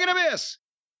swing and a miss.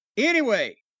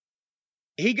 Anyway,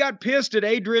 he got pissed at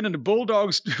Adrian, and the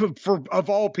Bulldogs, of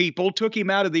all people, took him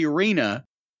out of the arena.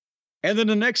 And then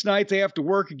the next night they have to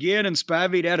work again, and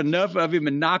Spivey had enough of him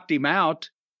and knocked him out.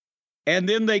 And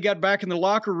then they got back in the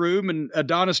locker room, and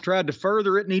Adonis tried to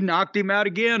further it, and he knocked him out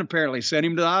again, apparently, sent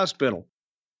him to the hospital.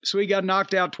 So he got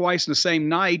knocked out twice in the same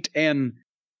night, and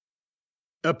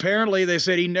apparently they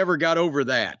said he never got over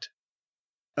that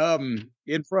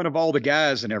in front of all the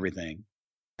guys and everything.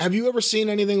 Have you ever seen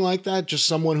anything like that? Just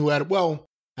someone who had, well,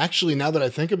 actually, now that I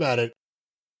think about it,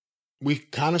 we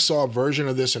kind of saw a version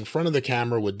of this in front of the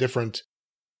camera with different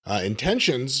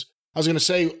intentions. I was going to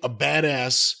say a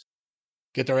badass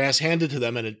get their ass handed to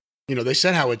them, and it, they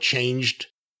said how it changed.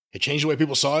 It changed the way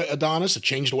people saw Adonis. It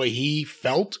changed the way he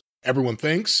felt. Everyone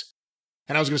thinks.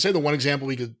 And I was going to say the one example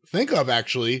we could think of,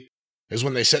 actually, is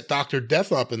when they set Dr.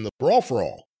 Death up in the Brawl for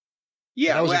All.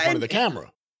 Yeah. That was in front of the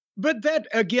camera. But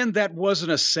that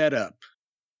wasn't a setup.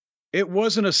 It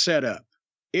wasn't a setup.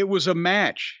 It was a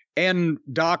match. And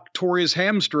Doc tore his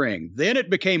hamstring. Then it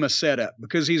became a setup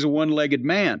because he's a one-legged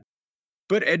man.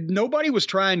 But nobody was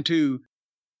trying to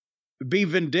be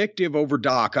vindictive over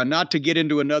Doc. Not to get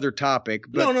into another topic.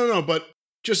 But No. But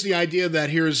just the idea that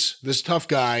here's this tough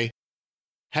guy,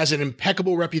 has an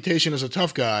impeccable reputation as a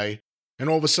tough guy, and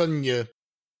all of a sudden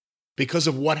because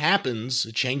of what happens,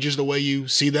 it changes the way you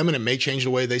see them, and it may change the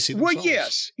way they see themselves.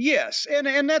 Well, yes.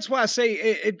 And that's why I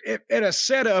say at a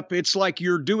setup, it's like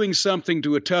you're doing something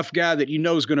to a tough guy that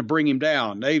is going to bring him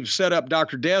down. They've set up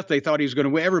Dr. Death. They thought he was going to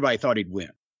win. Everybody thought he'd win.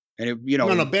 And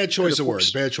No, bad choice of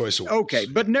words. Bad choice of words. Okay,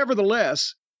 but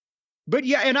nevertheless,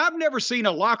 and I've never seen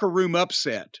a locker room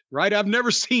upset, right? I've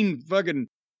never seen fucking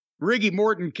Ricky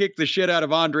Morton kick the shit out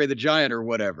of Andre the Giant or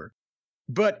whatever.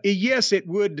 But yes, it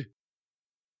would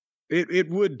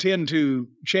tend to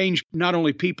change not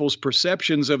only people's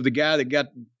perceptions of the guy that got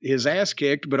his ass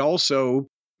kicked, but also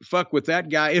fuck with that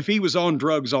guy if he was on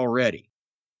drugs already.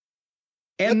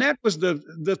 And that was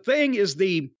the thing is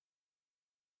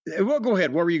well, go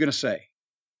ahead. What were you going to say?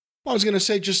 Well, I was going to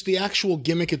say just the actual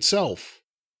gimmick itself.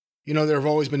 There have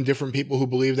always been different people who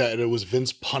believe that it was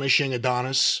Vince punishing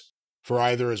Adonis for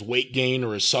either his weight gain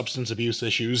or his substance abuse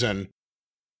issues. And,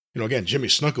 again, Jimmy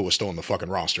Snuka was still in the fucking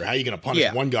roster. How are you going to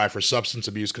punish one guy for substance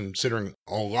abuse considering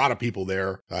a lot of people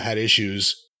there had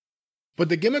issues? But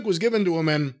the gimmick was given to him,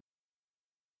 and,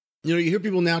 you hear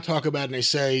people now talk about it and they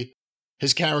say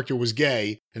his character was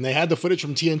gay, and they had the footage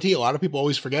from TNT. A lot of people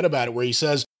always forget about it where he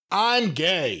says, "I'm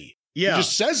gay." Yeah. He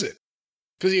just says it.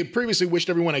 Because he had previously wished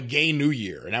everyone a gay new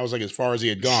year, and that was like as far as he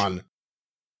had gone.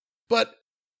 But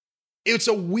it's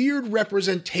a weird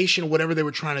representation of whatever they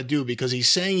were trying to do, because he's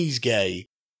saying he's gay.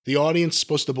 The audience is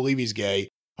supposed to believe he's gay.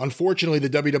 Unfortunately, the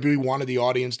WWE wanted the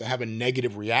audience to have a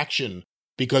negative reaction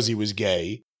because he was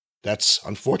gay. That's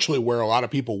unfortunately where a lot of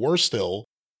people were still.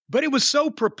 But it was so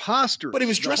preposterous. But he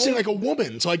was dressing like a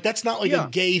woman. So that's not like a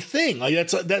gay thing. Like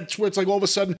that's where it's like all of a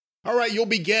sudden, all right, you'll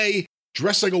be gay.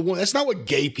 Dress like a woman. That's not what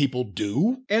gay people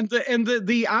do. And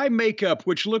the eye makeup,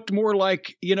 which looked more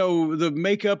like, the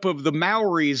makeup of the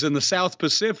Maoris in the South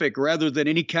Pacific rather than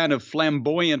any kind of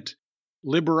flamboyant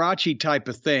Liberace type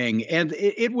of thing. And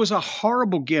it was a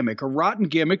horrible gimmick, a rotten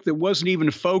gimmick that wasn't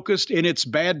even focused in its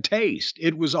bad taste.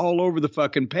 It was all over the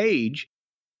fucking page.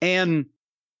 And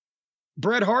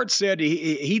Bret Hart said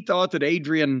he thought that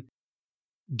Adrian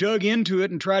dug into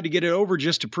it and tried to get it over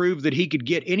just to prove that he could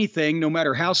get anything, no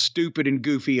matter how stupid and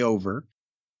goofy, over.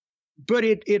 But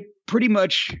it pretty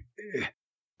much,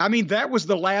 that was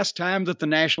the last time that the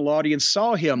national audience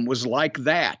saw him, was like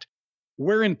that,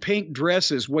 wearing pink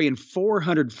dresses, weighing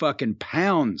 400 fucking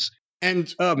pounds.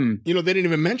 And, they didn't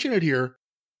even mention it here.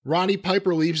 Roddy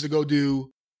Piper leaves to go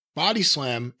do Body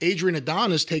Slam. Adrian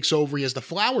Adonis takes over. He has the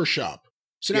flower shop.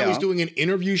 So now he's doing an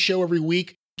interview show every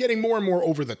week, getting more and more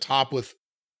over the top with,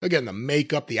 again, the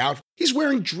makeup, the outfit. He's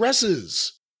wearing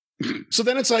dresses. So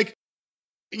then it's like,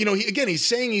 he's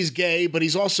saying he's gay, but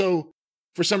he's also,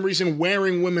 for some reason,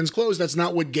 wearing women's clothes. That's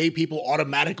not what gay people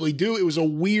automatically do. It was a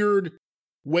weird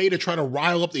way to try to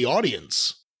rile up the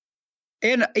audience.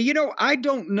 And,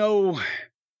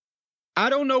 I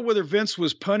don't know whether Vince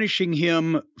was punishing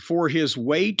him for his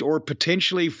weight or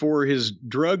potentially for his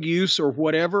drug use or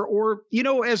whatever. Or,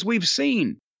 as we've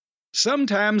seen,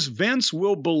 sometimes Vince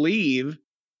will believe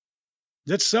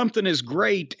that something is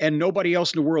great and nobody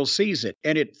else in the world sees it,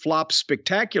 and it flops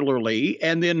spectacularly.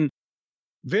 And then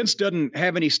Vince doesn't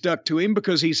have any stuck to him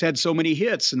because he's had so many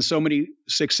hits and so many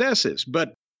successes.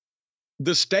 But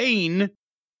the stain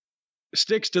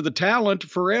sticks to the talent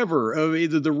forever of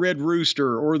either the Red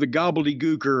Rooster or the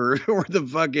Gobbledygooker or the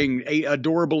fucking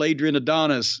adorable Adrian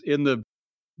Adonis in the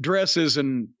dresses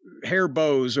and hair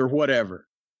bows or whatever.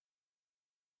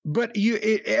 But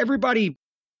everybody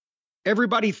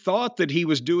thought that he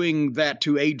was doing that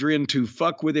to Adrian to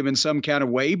fuck with him in some kind of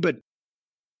way, but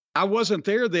I wasn't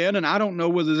there then, and I don't know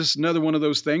whether this is another one of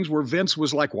those things where Vince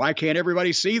was like, why can't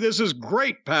everybody see this is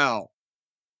great, pal?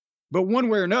 But one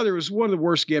way or another, it was one of the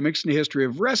worst gimmicks in the history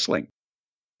of wrestling.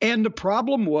 And the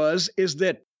problem is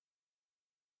that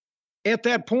at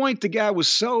that point, the guy was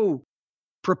so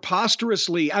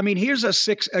preposterously, I mean, here's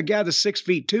a guy that's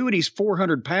 6'2" and he's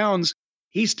 400 pounds.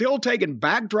 He's still taking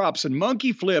backdrops and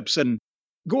monkey flips and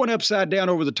going upside down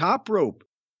over the top rope.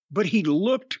 But he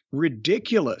looked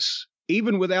ridiculous,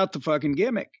 even without the fucking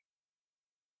gimmick.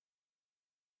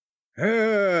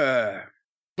 But,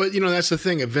 that's the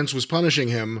thing. If Vince was punishing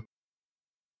him,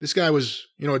 this guy was,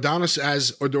 Adonis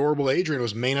as Adorable Adrian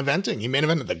was main eventing. He main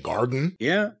evented the Garden.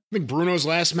 Yeah. I think Bruno's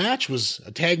last match was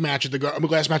a tag match at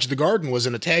last match at the Garden was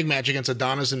in a tag match against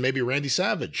Adonis and maybe Randy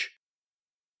Savage.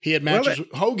 He had matches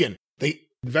with Hogan. They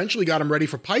eventually got him ready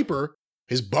for Piper,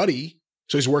 his buddy.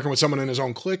 So he's working with someone in his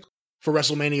own clique for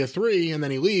WrestleMania 3, and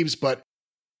then he leaves. But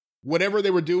whatever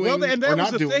they were doing or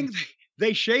not doing.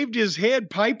 They shaved his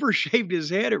head. Piper shaved his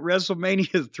head at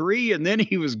WrestleMania 3, and then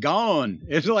he was gone.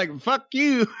 It's like, fuck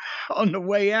you. On the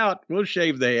way out, we'll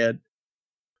shave the head.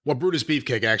 Well, Brutus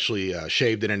Beefcake actually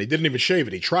shaved it, and he didn't even shave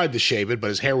it. He tried to shave it, but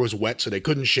his hair was wet, so they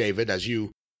couldn't shave it, as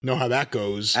you know how that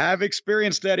goes. I've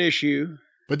experienced that issue.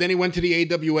 But then he went to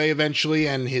the AWA eventually,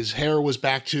 and his hair was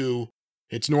back to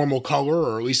its normal color,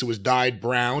 or at least it was dyed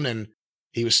brown, and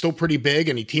he was still pretty big,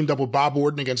 and he teamed up with Bob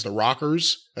Orton against the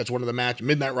Rockers. That's one of the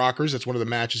Midnight Rockers. That's one of the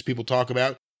matches people talk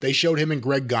about. They showed him and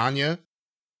Greg Gagne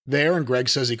there, and Greg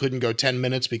says he couldn't go 10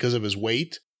 minutes because of his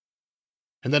weight.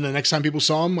 And then the next time people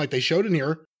saw him, like they showed in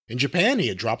here, in Japan, he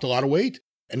had dropped a lot of weight.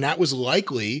 And that was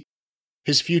likely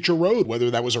his future road, whether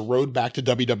that was a road back to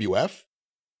WWF,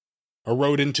 a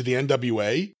road into the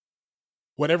NWA.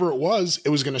 Whatever it was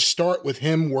going to start with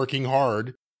him working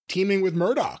hard, teaming with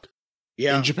Murdoch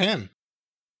in Japan.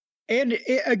 And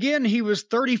again, he was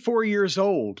 34 years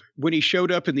old when he showed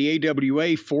up in the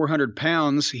AWA, 400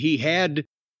 pounds. He had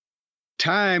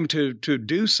time to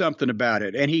do something about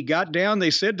it. And he got down, they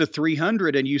said, to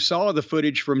 300. And you saw the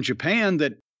footage from Japan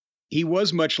that he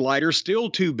was much lighter, still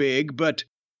too big, but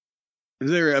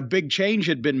a big change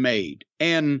had been made.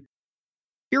 And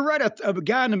you're right, a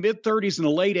guy in the mid-30s and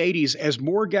the late 80s, as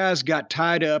more guys got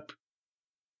tied up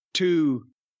to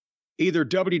either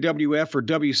WWF or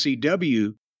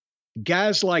WCW,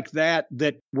 guys like that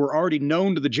were already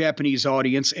known to the Japanese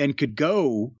audience and could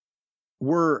go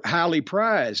were highly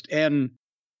prized. And,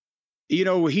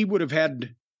 he would have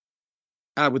had,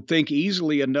 I would think,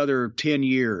 easily another 10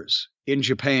 years in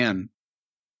Japan,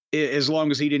 as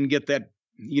long as he didn't get that,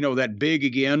 that big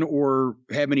again or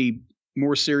have any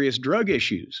more serious drug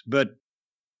issues.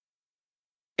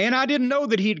 And I didn't know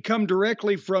that he'd come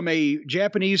directly from a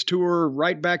Japanese tour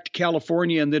right back to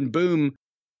California and then boom,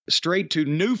 straight to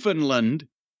Newfoundland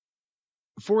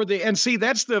and see,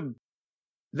 that's the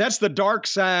dark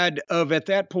side of, at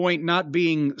that point, not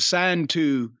being signed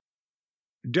to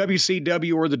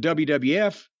WCW or the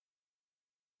WWF.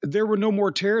 There were no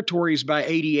more territories by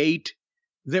 88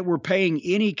 that were paying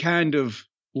any kind of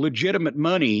legitimate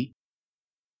money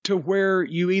to where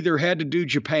you either had to do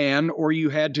Japan or you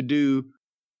had to do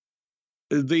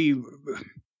the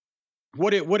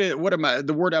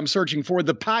the word I'm searching for,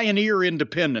 the pioneer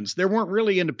independence. There weren't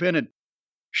really independent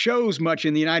shows much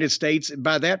in the United States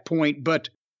by that point, but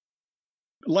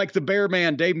like the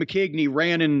Bearman, Dave McKigney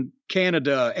ran in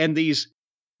Canada, and these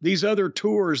other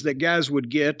tours that guys would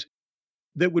get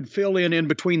that would fill in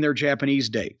between their Japanese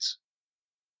dates.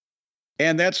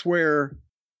 And that's where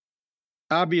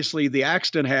obviously the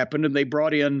accident happened, and they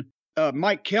brought in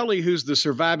Mike Kelly, who's the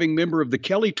surviving member of the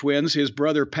Kelly twins. His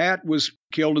brother Pat was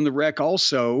killed in the wreck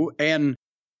also. And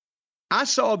I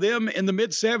saw them in the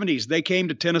mid-70s. They came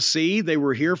to Tennessee. They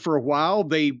were here for a while.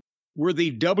 They were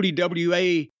the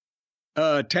WWA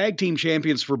tag team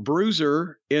champions for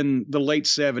Bruiser in the late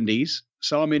 70s.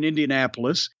 Saw him in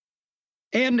Indianapolis.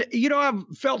 And, I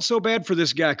felt so bad for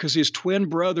this guy because his twin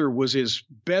brother was his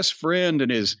best friend, and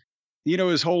his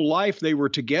whole life they were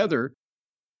together.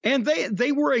 And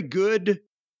they were a good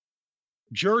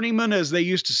journeyman, as they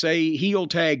used to say, heel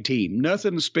tag team.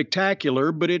 Nothing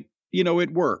spectacular, but it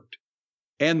worked.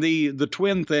 And the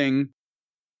twin thing,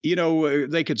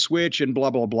 they could switch and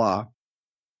blah, blah, blah.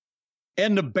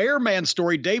 And the Bearman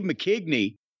story, Dave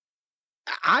McKigney,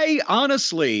 I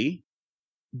honestly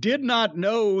did not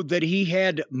know that he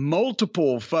had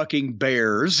multiple fucking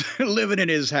bears living in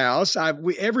his house.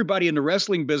 Everybody in the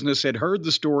wrestling business had heard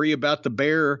the story about the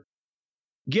bear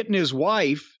getting his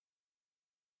wife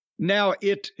Now,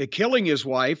 killing his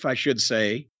wife, I should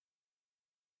say.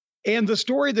 And the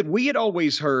story that we had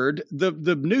always heard,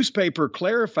 the newspaper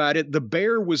clarified it. The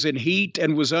bear was in heat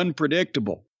and was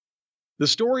unpredictable. The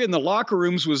story in the locker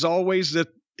rooms was always that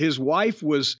his wife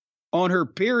was on her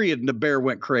period and the bear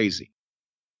went crazy.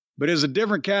 But it's a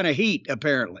different kind of heat,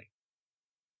 apparently.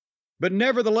 But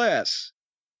nevertheless,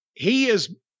 he has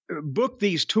booked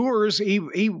these tours. He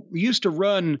used to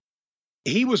run.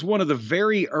 He was one of the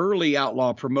very early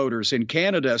outlaw promoters in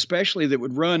Canada, especially, that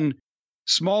would run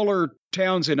smaller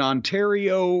towns in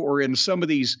Ontario or in some of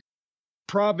these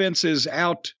provinces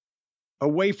out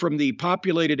away from the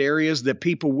populated areas that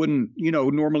people wouldn't,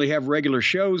 normally have regular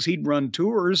shows. He'd run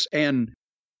tours and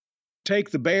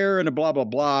take the bear and a blah, blah,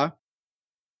 blah.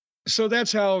 So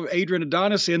that's how Adrian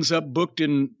Adonis ends up booked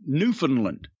in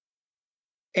Newfoundland.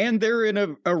 And they're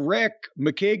in a wreck,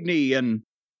 McKigney and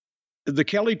the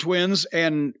Kelly twins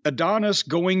and Adonis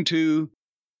going to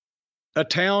a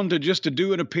town to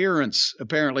do an appearance,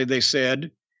 apparently they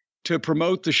said, to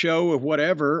promote the show of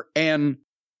whatever. And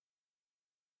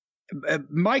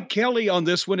Mike Kelly on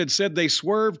this one had said they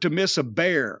swerved to miss a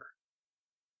bear.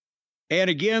 And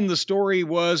again, the story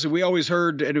was, we always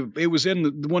heard, and it was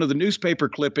in one of the newspaper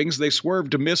clippings, they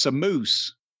swerved to miss a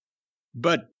moose.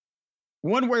 But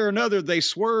one way or another, they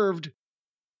swerved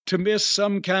to miss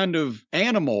some kind of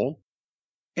animal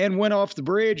and went off the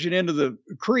bridge and into the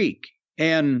creek.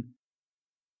 And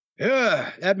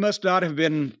that must not have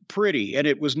been pretty. And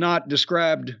it was not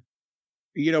described,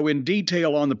 in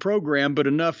detail on the program, but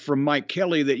enough from Mike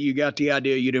Kelly that you got the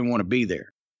idea you didn't want to be there.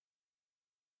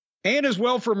 And as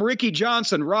well from Ricky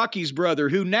Johnson, Rocky's brother,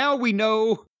 who now we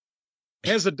know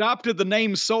has adopted the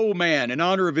name Soul Man in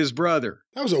honor of his brother.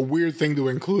 That was a weird thing to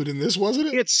include in this, wasn't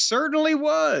it? It certainly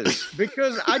was,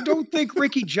 because I don't think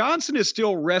Ricky Johnson is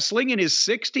still wrestling in his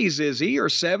 60s, is he, or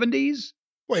 70s?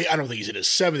 Wait, I don't think he's in his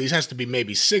 70s. Has to be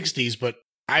maybe 60s, but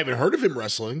I haven't heard of him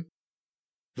wrestling.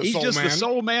 He's just the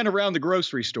Soul Man around the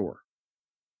grocery store.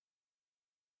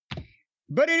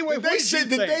 But anyway, did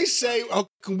they say, oh,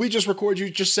 can we just record you?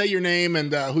 Just say your name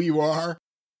and who you are.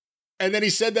 And then he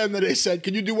said that, and then they said,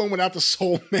 can you do one without the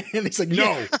Soul Man? He's like,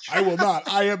 no, I will not.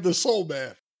 I am the Soul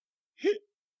Man.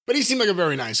 But he seemed like a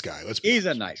very nice guy. He's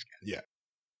a nice guy. Yeah.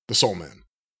 The Soul Man.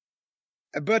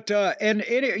 But,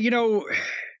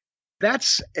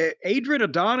 that's Adrian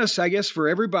Adonis, I guess, for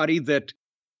everybody that,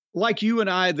 like you and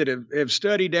I, that have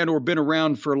studied and or been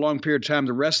around for a long period of time,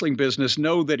 the wrestling business,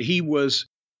 know that he was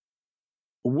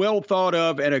well thought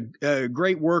of and a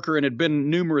great worker and had been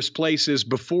numerous places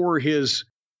before his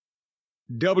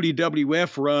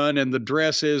WWF run and the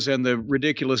dresses and the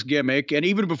ridiculous gimmick, and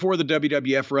even before the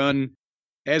WWF run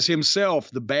as himself,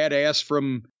 the badass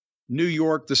from New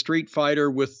York, the street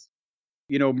fighter with,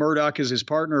 Murdoch as his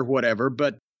partner or whatever.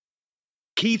 But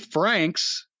Keith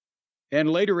Franks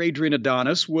and later Adrian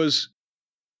Adonis was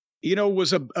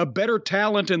a better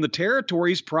talent in the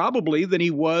territories probably than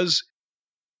he was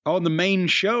on the main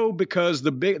show, because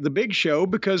the big show,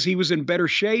 because he was in better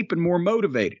shape and more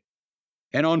motivated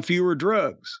and on fewer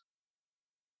drugs.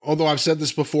 Although I've said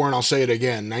this before and I'll say it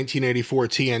again, 1984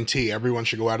 TNT, everyone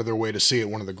should go out of their way to see it.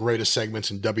 One of the greatest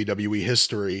segments in WWE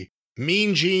history.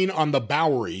 Mean Gene on the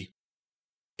Bowery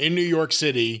in New York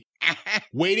City,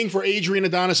 waiting for Adrian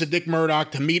Adonis and Dick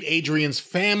Murdoch to meet Adrian's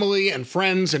family and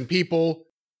friends and people.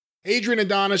 Adrian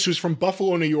Adonis, who's from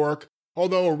Buffalo, New York,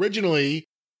 although originally,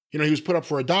 he was put up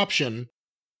for adoption.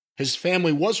 His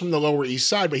family was from the Lower East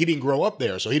Side, but he didn't grow up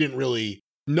there, so he didn't really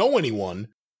know anyone.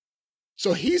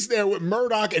 So he's there with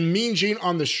Murdoch and Mean Gene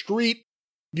on the street.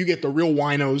 You get the real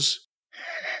winos.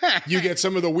 You get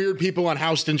some of the weird people on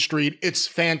Houston Street. It's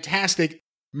fantastic.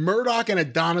 Murdoch and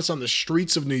Adonis on the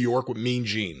streets of New York with Mean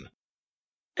Gene.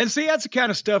 And see, that's the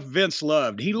kind of stuff Vince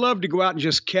loved. He loved to go out and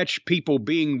just catch people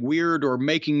being weird or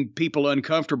making people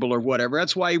uncomfortable or whatever.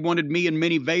 That's why he wanted me and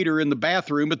Minnie Vader in the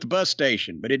bathroom at the bus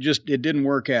station, but it didn't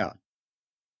work out.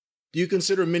 Do you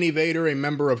consider Minnie Vader a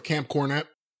member of Camp Cornette?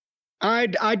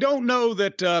 I don't know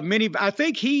that I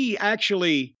think he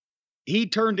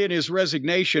turned in his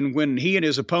resignation when he and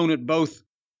his opponent both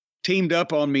teamed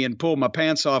up on me and pulled my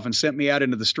pants off and sent me out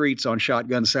into the streets on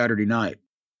Shotgun Saturday Night.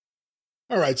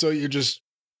 All right, so you just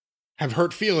have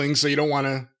hurt feelings, so you don't want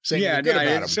to say anything good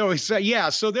about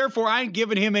him. So therefore I ain't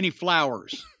giving him any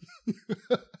flowers.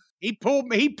 He pulled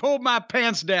my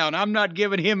pants down. I'm not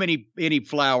giving him any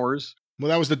flowers. Well,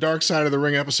 that was the Dark Side of the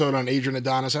Ring episode on Adrian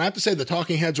Adonis, and I have to say the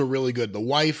talking heads were really good. The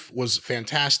wife was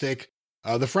fantastic.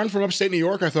 The friend from upstate New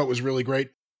York I thought was really great.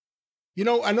 I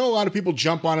know a lot of people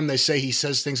jump on him. They say he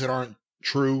says things that aren't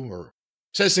true, or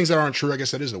says things that aren't true. I guess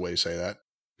that is the way to say that.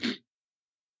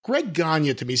 Greg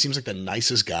Gagne, to me, seems like the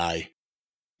nicest guy.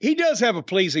 He does have a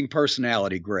pleasing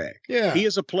personality, Greg. Yeah. He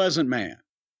is a pleasant man.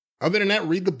 Other than that,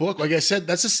 read the book. Like I said,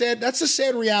 that's a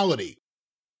sad reality.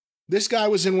 This guy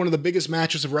was in one of the biggest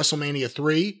matches of WrestleMania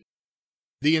 3.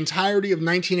 The entirety of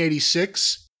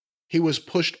 1986, he was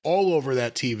pushed all over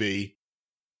that TV.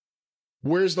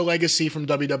 Where's the legacy from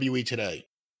WWE today?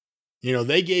 You know,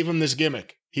 they gave him this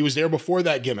gimmick. He was there before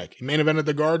that gimmick. He main evented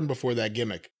the Garden before that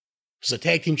gimmick. He was a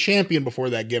tag team champion before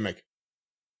that gimmick.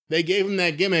 They gave him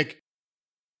that gimmick.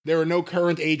 There are no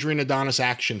current Adrian Adonis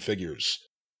action figures.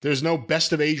 There's no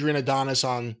best of Adrian Adonis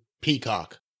on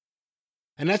Peacock.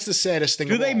 And that's the saddest thing.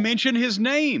 Do they mention his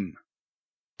name?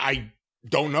 I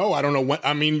don't know. I don't know what.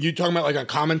 I mean, you talking about like a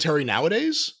commentary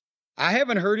nowadays? I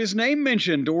haven't heard his name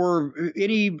mentioned or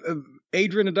any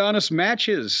Adrian Adonis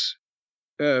matches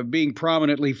being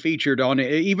prominently featured on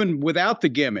it, even without the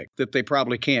gimmick that they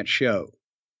probably can't show.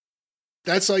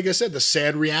 That's, like I said, the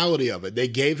sad reality of it. They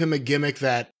gave him a gimmick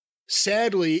that,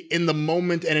 sadly, in the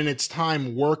moment and in its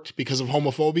time worked because of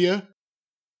homophobia,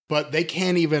 but they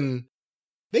can't even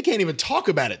talk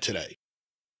about it today.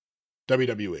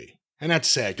 WWE. And that's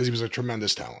sad because he was a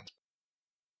tremendous talent.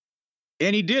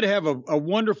 And he did have a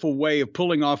wonderful way of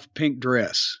pulling off a pink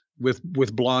dress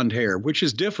with blonde hair, which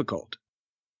is difficult.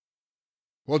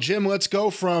 Well, Jim, let's go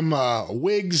from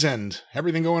wigs and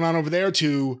everything going on over there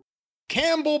to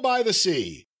Campbell by the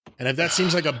Sea. And if that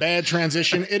seems like a bad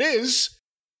transition, it is,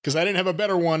 because I didn't have a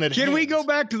better one at hand. Can we go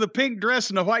back to the pink dress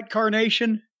and the white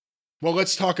carnation? Well,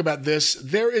 let's talk about this.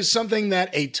 There is something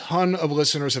that a ton of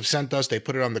listeners have sent us. They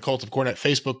put it on the Cult of Cornette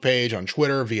Facebook page, on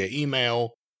Twitter, via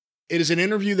email. It is an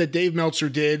interview that Dave Meltzer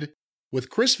did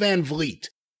with Chris Van Vliet.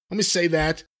 Let me say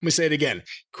that. Let me say it again.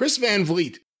 Chris Van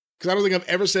Vliet, because I don't think I've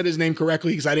ever said his name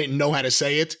correctly because I didn't know how to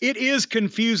say it. It is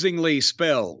confusingly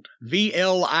spelled. Vliet.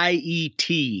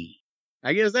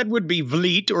 I guess that would be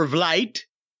Vliet or Vliet.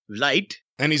 Vliet.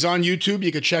 And he's on YouTube.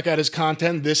 You can check out his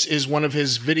content. This is one of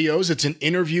his videos. It's an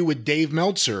interview with Dave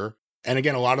Meltzer. And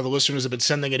again, a lot of the listeners have been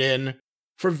sending it in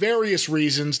for various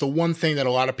reasons. The one thing that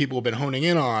a lot of people have been honing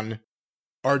in on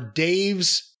are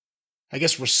Dave's, I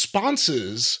guess,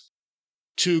 responses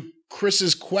to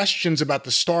Chris's questions about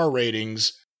the star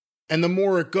ratings. And the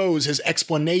more it goes, his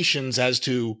explanations as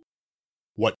to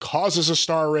what causes a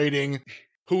star rating,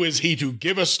 who is he to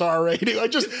give a star rating,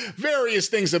 like just various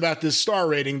things about this star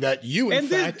rating that you, in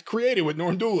fact, created with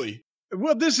Norm Dooley.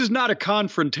 Well, this is not a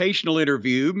confrontational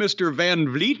interview. Mr. Van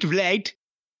Vliet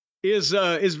is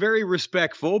very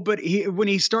respectful, but when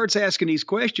he starts asking these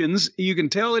questions, you can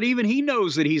tell that even he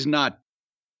knows that he's not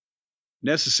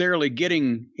necessarily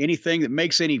getting anything that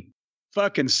makes any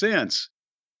fucking sense.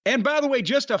 And by the way,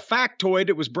 just a factoid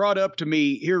that was brought up to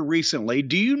me here recently.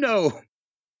 Do you know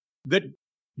that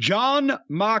Jon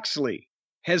Moxley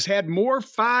has had more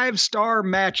 5-star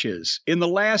matches in the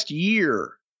last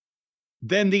year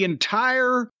than the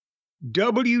entire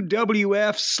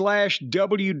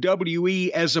WWF/WWE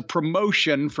as a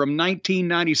promotion from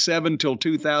 1997 till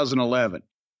 2011?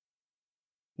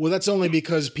 Well, that's only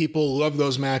because people love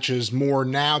those matches more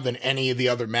now than any of the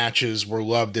other matches were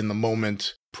loved in the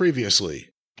moment previously.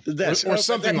 Or something like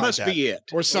that. That must be it.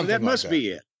 Or something like that. That must be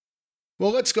it. Well,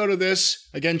 let's go to this.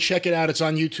 Again, check it out. It's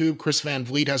on YouTube. Chris Van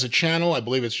Vliet has a channel. I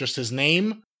believe it's just his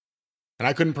name. And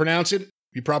I couldn't pronounce it.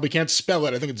 You probably can't spell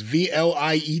it. I think it's Vliet.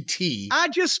 I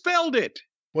just spelled it.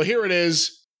 Well, here it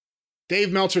is.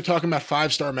 Dave Meltzer talking about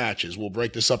 5-star matches. We'll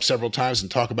break this up several times and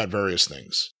talk about various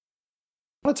things.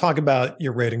 I want to talk about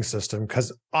your rating system,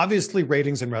 because obviously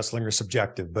ratings in wrestling are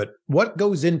subjective, but what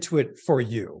goes into it for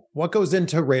you? What goes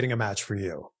into rating a match for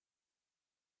you?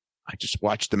 I just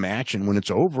watch the match, and when it's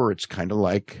over, it's kind of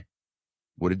like,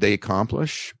 what did they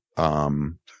accomplish? I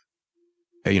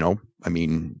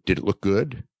mean, did it look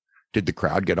good? Did the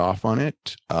crowd get off on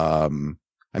it? I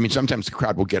mean, sometimes the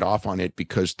crowd will get off on it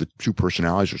because the two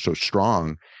personalities are so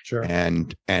strong. Sure.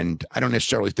 And I don't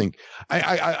necessarily think,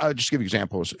 I'll just give you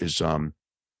examples is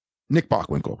Nick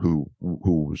Bockwinkel, who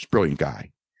was a brilliant guy.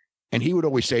 And he would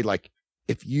always say, like,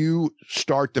 if you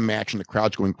start the match and the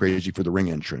crowd's going crazy for the ring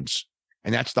entrance,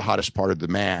 and that's the hottest part of the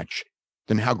match,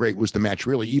 then how great was the match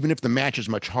really? Even if the match is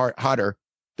much hotter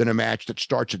than a match that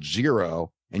starts at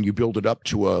 0 and you build it up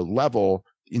to a level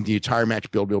in the entire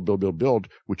match, build,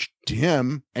 which to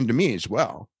him and to me as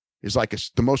well is like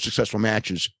the most successful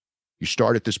matches. You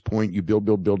start at this point, you build,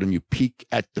 and you peak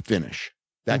at the finish.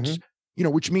 That's,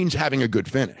 which means having a good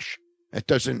finish. It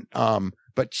doesn't,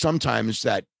 but sometimes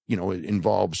that, it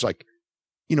involves like,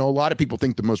 a lot of people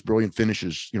think the most brilliant finish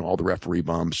is, all the referee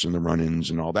bumps and the run-ins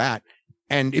and all that.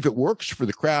 And if it works for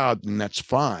the crowd, then that's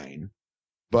fine.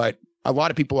 But a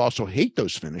lot of people also hate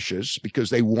those finishes because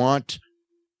they want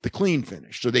the clean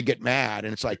finish. So they get mad,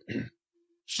 and it's like,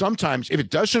 sometimes if it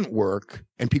doesn't work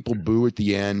and people boo at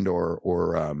the end or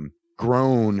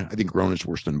groan, I think groan is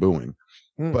worse than booing.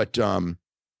 But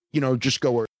just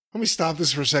go. Let me stop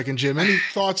this for a second, Jim. Any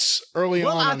thoughts early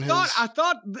on his? I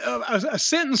thought a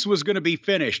sentence was going to be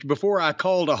finished before I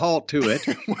called a halt to it.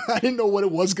 I didn't know what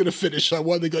it was going to finish. I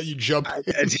wanted to let you jump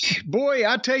in. Boy,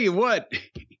 I tell you what,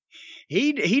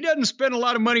 he doesn't spend a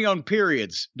lot of money on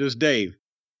periods, does Dave?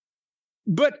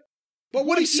 But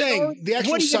what he's saying, the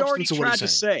actual substance of what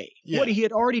he's saying. What he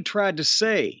had already tried to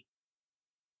say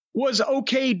was,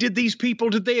 okay, did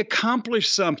they accomplish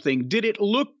something? Did it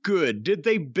look good? Did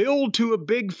they build to a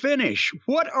big finish?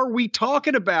 What are we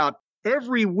talking about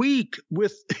every week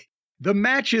with the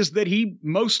matches that he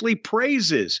mostly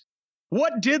praises?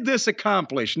 What did this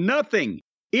accomplish? Nothing.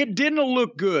 It didn't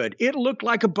look good. It looked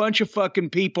like a bunch of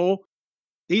fucking people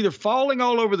either falling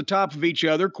all over the top of each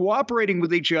other, cooperating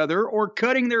with each other, or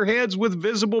cutting their heads with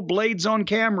visible blades on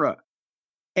camera.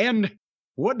 And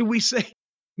what do we say?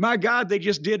 My God, they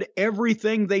just did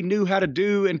everything they knew how to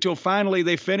do until finally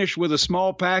they finished with a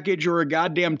small package or a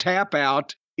goddamn tap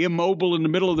out, immobile in the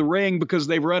middle of the ring because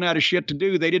they've run out of shit to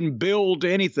do. They didn't build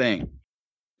to anything.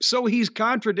 So he's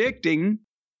contradicting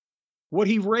what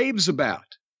he raves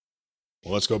about.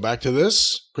 Well, let's go back to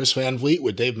this. Chris Van Vliet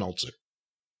with Dave Meltzer.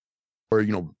 Or,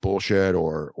 bullshit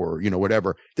or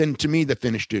whatever. Then to me, the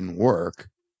finish didn't work.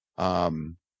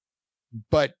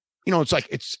 But it's like,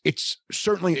 it's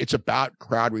certainly, it's about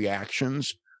crowd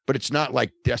reactions, but it's not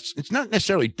like, it's not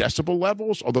necessarily decibel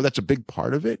levels, although that's a big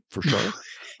part of it for sure.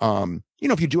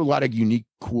 If you do a lot of unique,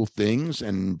 cool things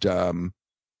and,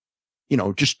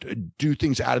 just do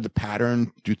things out of the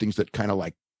pattern, do things that kind of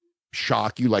like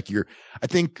shock you. Like I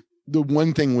think the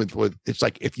one thing with it's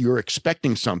like, if you're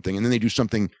expecting something and then they do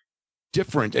something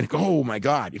different and go, oh my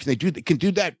God, if they can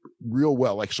do that real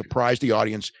well, like surprise the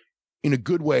audience in a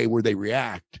good way where they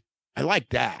react. I like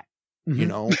that, I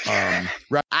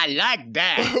like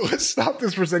that. Let's stop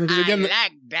this for a second. Because again,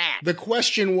 the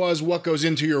question was what goes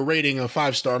into your rating a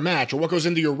 5-star match, or what goes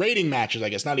into your rating matches, I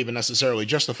guess, not even necessarily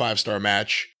just a 5-star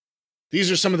match. These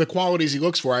are some of the qualities he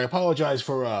looks for. I apologize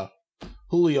for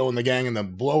Julio and the gang and the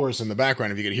blowers in the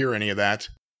background if you could hear any of that.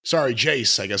 Sorry,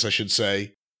 Jace, I guess I should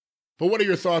say. But what are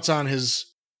your thoughts on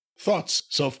his thoughts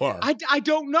so far? I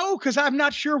don't know, because I'm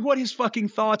not sure what his fucking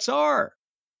thoughts are.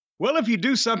 Well, if you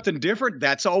do something different,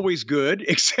 that's always good,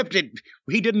 except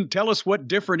he didn't tell us what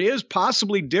different is.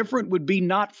 Possibly different would be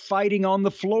not fighting on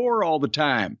the floor all the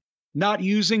time, not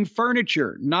using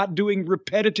furniture, not doing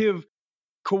repetitive,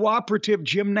 cooperative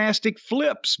gymnastic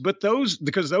flips. But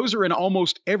because those are in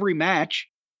almost every match,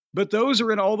 but those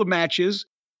are in all the matches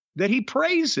that he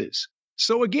praises.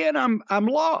 So again, I'm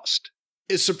lost.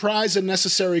 Is surprise a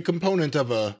necessary component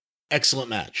of a excellent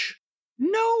match?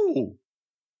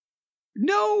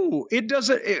 No, it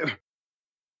doesn't.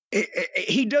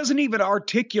 He doesn't even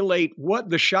articulate what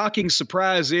the shocking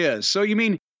surprise is. So you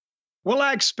mean, well,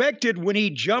 I expected when he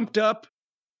jumped up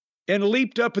and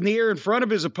leaped up in the air in front of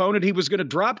his opponent, he was going to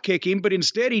drop kick him, but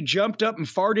instead he jumped up and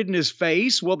farted in his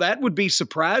face. Well, that would be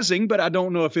surprising, but I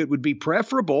don't know if it would be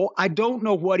preferable. I don't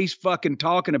know what he's fucking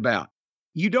talking about.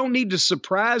 You don't need to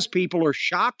surprise people or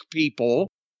shock people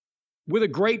with a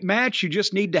great match. You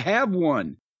just need to have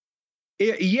one.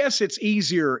 Yes, it's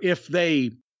easier if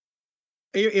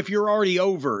you're already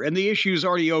over and the issue's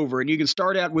already over and you can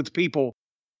start out with people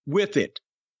with it.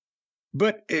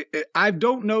 But I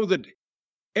don't know that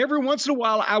every once in a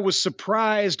while I was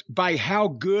surprised by how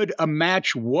good a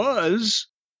match was,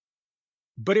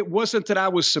 but it wasn't that I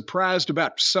was surprised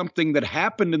about something that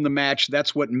happened in the match.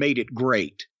 That's what made it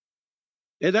great.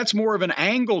 That's more of an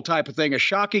angle type of thing, a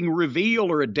shocking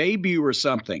reveal or a debut or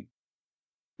something.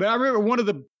 But I remember one of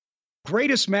the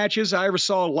greatest matches I ever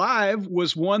saw live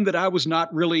was one that I was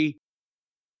not really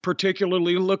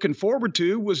particularly looking forward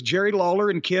to, was Jerry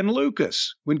Lawler and Ken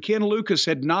Lucas. When Ken Lucas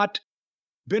had not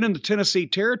been in the Tennessee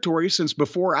territory since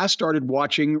before I started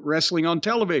watching wrestling on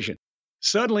television.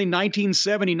 Suddenly,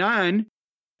 1979,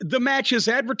 the match is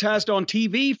advertised on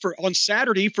TV on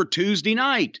Saturday for Tuesday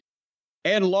night.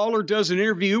 And Lawler does an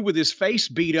interview with his face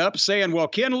beat up saying, well,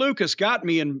 Ken Lucas got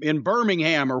me in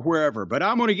Birmingham or wherever, but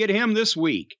I'm going to get him this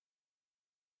week.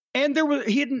 And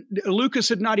Lucas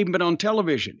had not even been on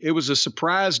television. It was a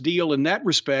surprise deal in that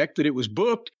respect that it was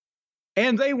booked.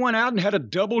 And they went out and had a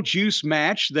double juice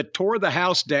match that tore the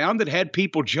house down, that had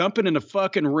people jumping in a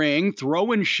fucking ring,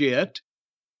 throwing shit.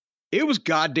 It was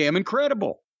goddamn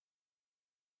incredible.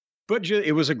 But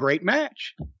it was a great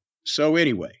match. So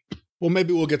anyway. Well,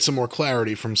 maybe we'll get some more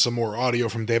clarity from some more audio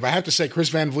from Dave. I have to say, Chris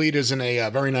Van Vliet is in a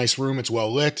very nice room. It's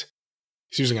well lit.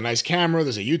 He's using a nice camera.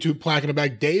 There's a YouTube plaque in the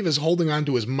back. Dave is holding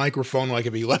onto his microphone like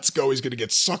if he lets go, he's going to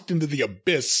get sucked into the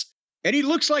abyss. And he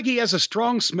looks like he has a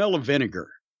strong smell of vinegar.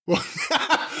 Well,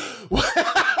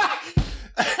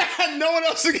 no one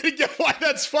else is going to get why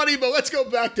that's funny, but let's go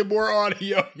back to more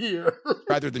audio here.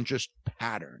 Rather than just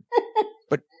pattern.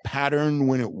 But pattern,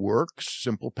 when it works,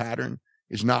 simple pattern,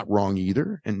 is not wrong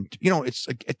either. And, it's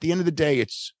like at the end of the day,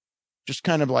 it's just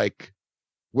kind of like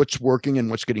what's working and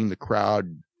what's getting the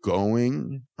crowd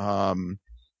going.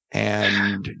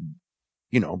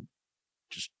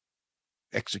 Just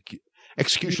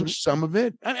execution of some of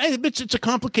it. It's a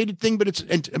complicated thing, but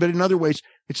in other ways,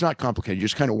 it's not complicated. You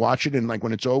just kind of watch it, and like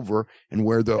when it's over and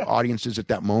where the audience is at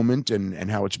that moment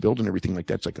and how it's built and everything like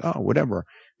that, it's like, oh, whatever.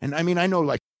 And I mean, I know,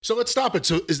 like. So let's stop it.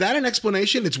 So is that an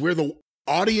explanation? It's where the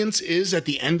audience is at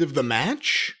the end of the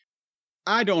match?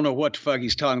 I don't know what the fuck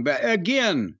he's talking about.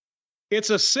 Again, it's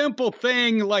a simple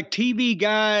thing like TV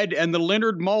Guide and the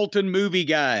Leonard Maltin Movie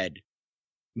Guide.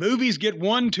 Movies get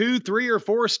 1, 2, 3, or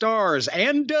 4 stars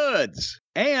and duds.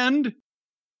 And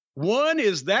 1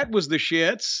 is that was the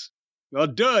shits. Well,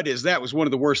 dud is that was one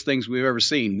of the worst things we've ever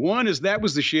seen. 1 is that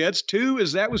was the shits. 2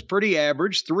 is that was pretty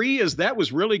average. 3 is that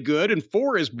was really good. And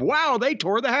 4 is, wow, they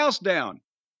tore the house down.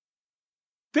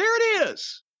 There it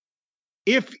is.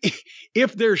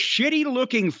 If there's shitty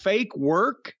looking fake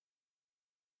work,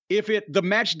 if the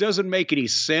match doesn't make any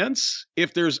sense,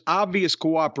 if there's obvious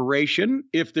cooperation,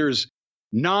 if there's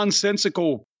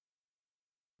nonsensical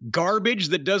garbage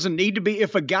that doesn't need to be,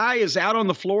 if a guy is out on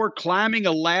the floor climbing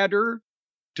a ladder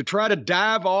to try to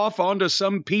dive off onto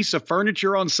some piece of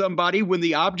furniture on somebody when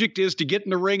the object is to get in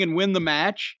the ring and win the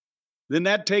match, then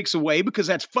that takes away because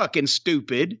that's fucking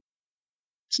stupid.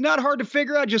 It's not hard to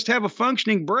figure out. Just have a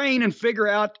functioning brain and figure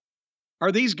out,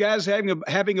 are these guys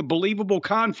having a believable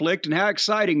conflict, and how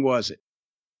exciting was it?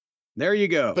 There you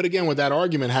go. But again, with that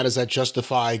argument, how does that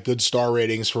justify good star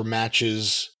ratings for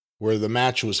matches where the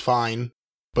match was fine,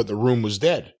 but the room was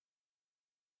dead?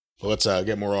 Well, let's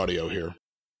get more audio here.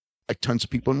 Like tons of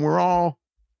people, and we're all,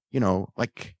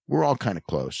 we're all kind of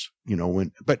close,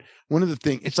 but one of the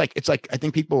things, it's like, I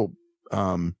think people,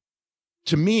 to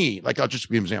me, like, I'll just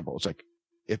give you an example. It's like,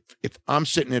 if I'm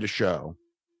sitting at a show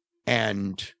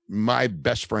and my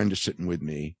best friend is sitting with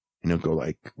me and he'll go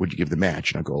like, what'd you give the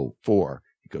match? And I'll go 4.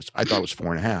 He goes, I thought it was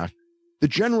 4.5. The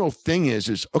general thing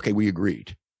is, okay, we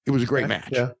agreed. It was a great match.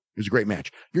 Yeah. It was a great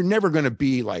match. You're never going to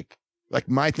be like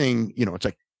my thing, it's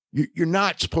like, you're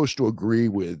not supposed to agree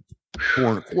with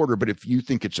 4.25, but if you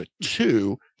think it's a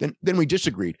 2, then we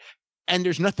disagreed. And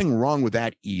there's nothing wrong with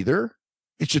that either.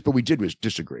 It's just, what we did was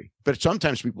disagree. But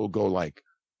sometimes people go like,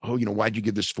 oh, why'd you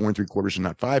give this 4.75 and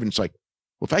not 5? And it's like,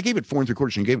 well, if I gave it 4.75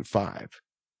 and you gave it 5,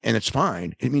 and it's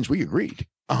fine, it means we agreed.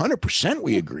 100%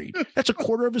 we agreed. That's a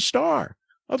 1/4 of a star.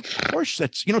 Of course,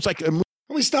 that's, it's like. Let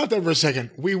me stop there for a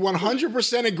second. We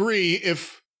 100% agree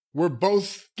if we're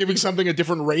both giving something a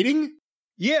different rating?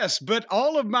 Yes, but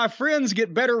all of my friends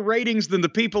get better ratings than the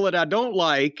people that I don't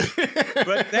like.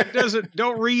 But that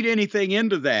don't read anything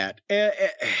into that.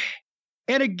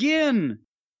 And again,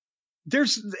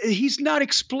 he's not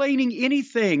explaining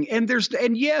anything.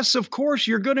 And yes, of course,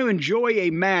 you're going to enjoy a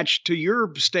match, to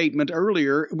your statement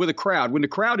earlier, with a crowd. When the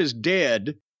crowd is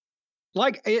dead,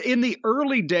 like in the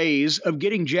early days of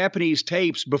getting Japanese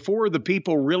tapes, before the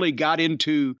people really got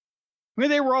into,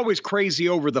 they were always crazy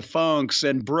over the Funks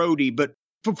and Brody, but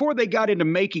before they got into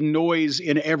making noise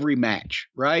in every match,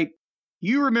 right?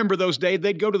 You remember those days,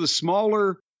 they'd go to the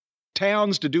smaller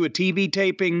towns to do a TV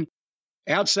taping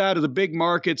outside of the big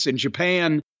markets in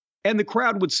Japan, and the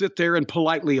crowd would sit there and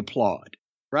politely applaud,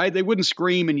 right? They wouldn't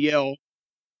scream and yell.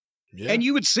 Yeah. And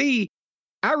you would see,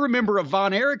 I remember a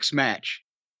Von Erichs match,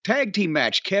 tag team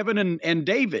match, Kevin and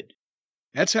David.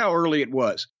 That's how early it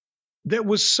was. That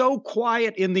was so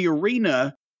quiet in the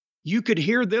arena, you could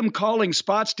hear them calling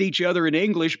spots to each other in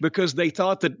English because they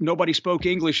thought that nobody spoke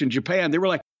English in Japan. They were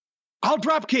like, I'll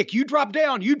drop kick, you drop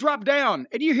down, you drop down.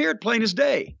 And you hear it plain as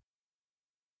day.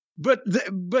 But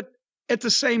at the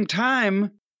same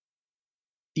time,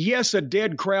 yes, a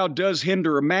dead crowd does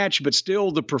hinder a match, but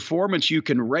still the performance you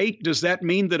can rate. Does that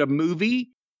mean that a movie,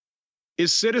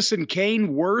 is Citizen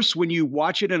Kane worse when you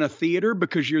watch it in a theater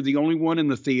because you're the only one in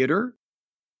the theater?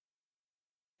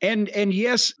 And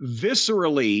yes,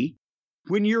 viscerally,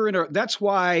 when you're that's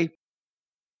why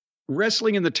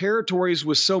wrestling in the territories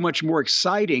was so much more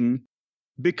exciting,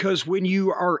 because when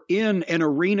you are in an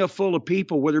arena full of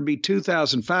people, whether it be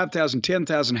 2,000, 5,000,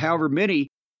 10,000, however many,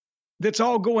 that's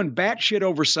all going batshit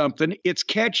over something, it's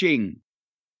catching.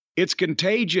 It's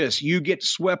contagious. You get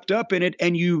swept up in it,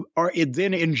 and you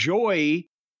then enjoy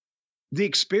the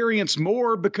experience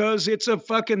more because it's a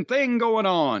fucking thing going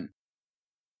on.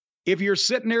 If you're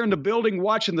sitting there in the building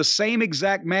watching the same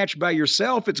exact match by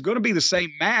yourself, it's going to be the same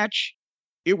match.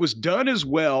 It was done as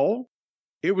well.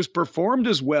 It was performed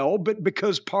as well, but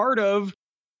because part of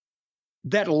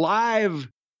that live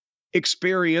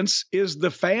experience is the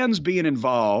fans being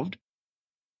involved,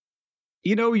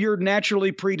 you're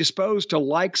naturally predisposed to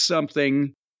like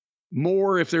something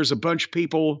more if there's a bunch of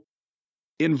people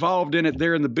involved in it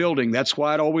there in the building. That's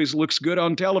why it always looks good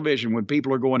on television when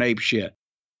people are going ape shit.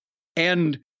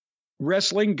 And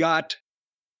wrestling got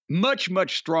much,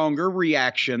 much stronger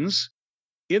reactions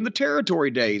in the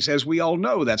territory days. As we all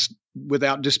know, that's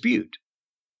without dispute.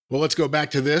 Well, let's go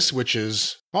back to this, which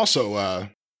is also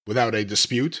without a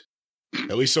dispute,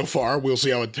 at least so far. We'll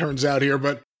see how it turns out here.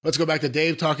 But let's go back to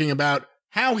Dave talking about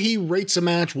how he rates a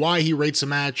match, why he rates a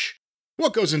match,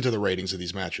 what goes into the ratings of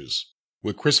these matches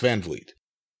with Chris Van Vliet.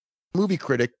 Movie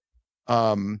critic,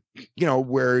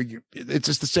 where it's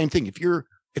just the same thing. If you're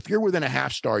within a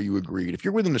half star, you agreed. If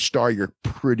you're within a star, you're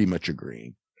pretty much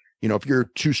agreeing. If you're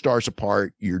 2 stars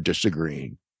apart, you're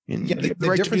disagreeing. And yeah,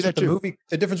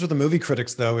 the difference with the movie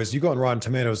critics, though, is you go on Rotten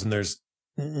Tomatoes and there's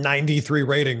 93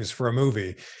 ratings for a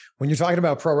movie. When you're talking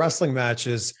about pro wrestling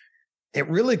matches, it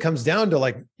really comes down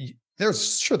to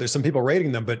there's some people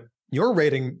rating them, but your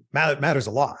rating matters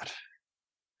a lot.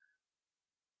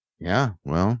 Yeah,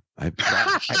 well, I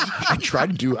try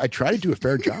to do a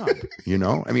fair job.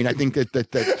 I think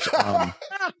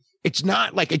that it's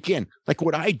not like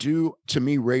what I do. To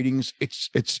me, ratings, it's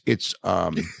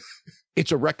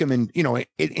a recommend.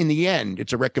 In the end,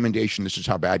 it's a recommendation. This is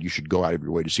how bad you should go out of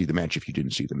your way to see the match if you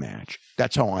didn't see the match.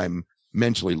 That's how I'm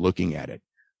mentally looking at it.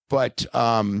 But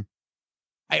I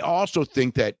also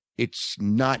think that it's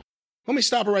not. Let me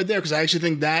stop it right there, because I actually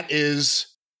think that is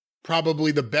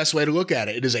probably the best way to look at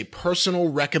it. It is a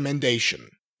personal recommendation.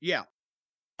 Yeah.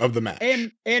 Of the match.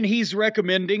 And he's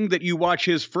recommending that you watch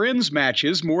his friends'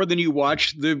 matches more than you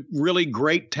watch the really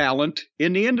great talent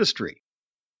in the industry.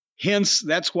 Hence,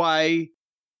 that's why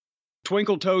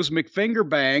Twinkle Toes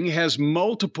McFingerbang has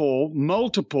multiple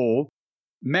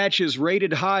matches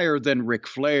rated higher than Ric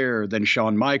Flair, than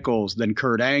Shawn Michaels, than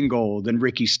Kurt Angle, than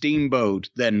Ricky Steamboat,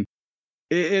 than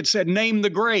it said name the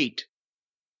great.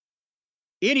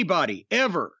 Anybody,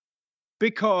 ever.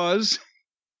 Because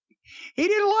he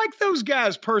didn't like those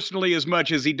guys personally as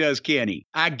much as he does Kenny.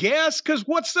 I guess, because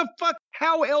what's the fuck?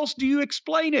 How else do you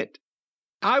explain it?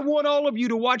 I want all of you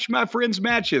to watch my friends'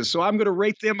 matches, so I'm going to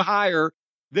rate them higher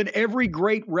than every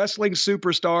great wrestling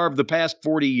superstar of the past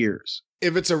 40 years.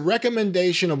 If it's a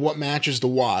recommendation of what matches to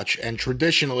watch, and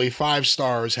traditionally 5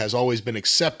 stars has always been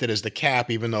accepted as the cap,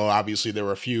 even though obviously there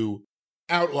were a few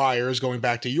outliers going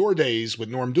back to your days with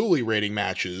Norm Dooley rating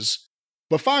matches,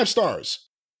 but 5 stars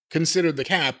considered the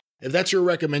cap. If that's your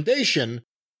recommendation,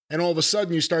 and all of a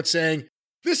sudden you start saying,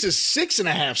 this is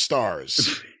 6.5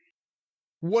 stars,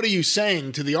 what are you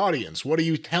saying to the audience? What are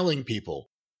you telling people?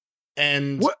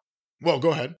 And, well, go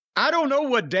ahead. I don't know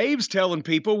what Dave's telling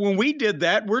people. When we did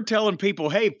that, we're telling people,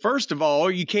 hey, first of all,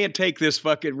 you can't take this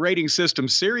fucking rating system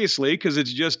seriously because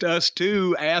it's just us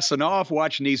two assing off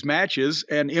watching these matches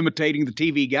and imitating the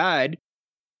TV guide.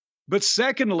 But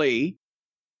secondly,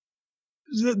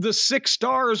 the 6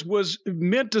 stars was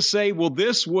meant to say, well,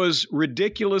 this was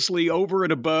ridiculously over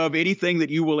and above anything that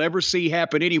you will ever see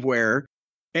happen anywhere.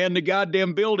 And the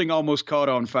goddamn building almost caught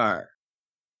on fire.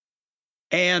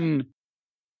 And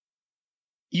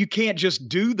you can't just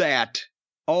do that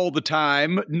all the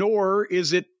time, nor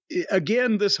is it,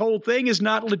 again, this whole thing is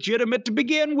not legitimate to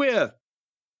begin with.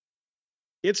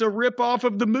 It's a ripoff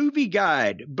of the movie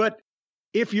guide. But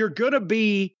if you're going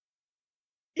to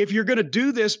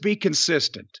do this, be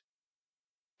consistent.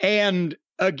 And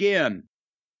again,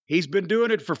 he's been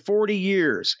doing it for 40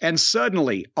 years. And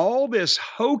suddenly, all this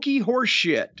hokey horse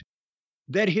shit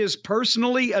that his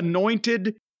personally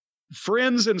anointed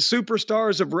friends and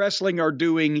superstars of wrestling are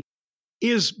doing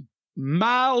is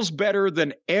miles better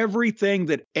than everything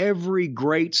that every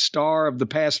great star of the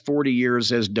past 40 years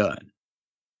has done.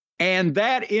 And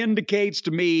that indicates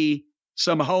to me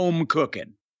some home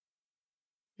cooking.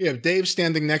 Yeah, if Dave's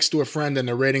standing next to a friend and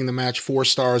they're rating the match 4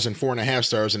 stars and 4.5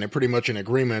 stars and they're pretty much in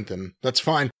agreement, and that's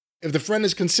fine. If the friend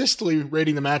is consistently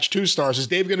rating the match 2 stars, is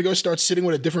Dave going to go start sitting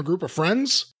with a different group of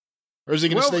friends? Or is he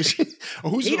going to stay?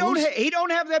 He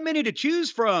don't have that many to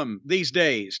choose from these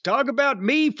days. Talk about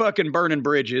me fucking burning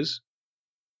bridges.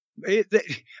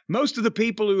 Most of the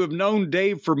people who have known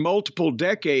Dave for multiple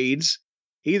decades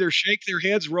either shake their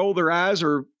heads, roll their eyes,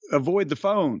 or avoid the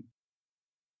phone.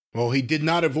 Well, he did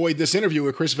not avoid this interview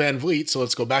with Chris Van Vliet, so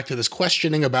let's go back to this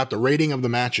questioning about the rating of the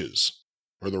matches,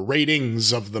 or the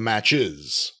ratings of the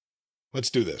matches. Let's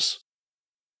do this.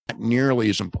 not nearly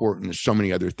as important as so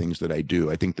many other things that I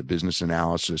do. I think the business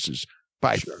analysis is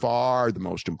by far the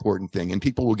most important thing. And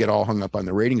people will get all hung up on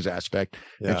the ratings aspect.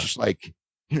 Yeah. It's just like,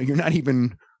 you're not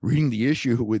even reading the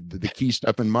issue with the key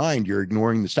stuff in mind. You're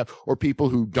ignoring the stuff. Or people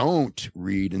who don't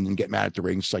read and then get mad at the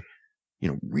ratings. It's like,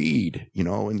 read,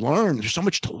 and learn. There's so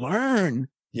much to learn.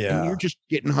 Yeah. And you're just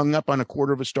getting hung up on a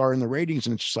quarter of a star in the ratings.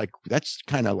 And it's just like, that's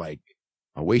kind of like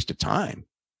a waste of time.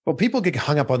 Well, people get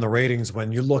hung up on the ratings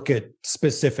when you look at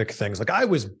specific things. Like I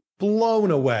was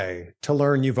blown away to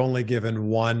learn you've only given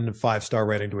 1 5-star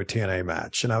rating to a TNA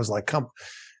match. And I was like, come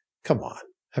on.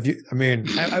 Have you,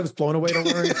 I was blown away to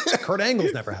learn Kurt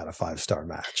Angle's never had a 5-star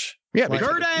match. Yeah, like,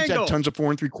 Kurt Angle. He's had tons of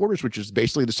 4 3/4, which is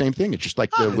basically the same thing. It's just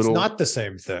like the little. It's not the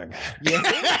same thing. Yeah.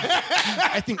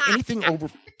 I think anything over,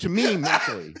 to me,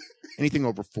 mentally, anything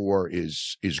over 4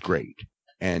 is great.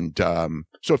 And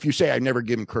so if you say I've never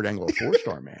given Kurt Angle a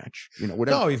 4-star match,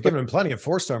 whatever. No, you've given him plenty of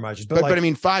 4-star matches. But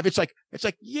 5, it's like,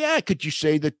 yeah, could you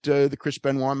say that the Chris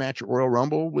Benoit match at Royal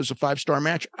Rumble was a 5-star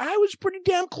match? I was pretty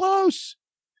damn close.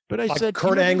 But I said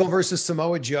Kurt Angle versus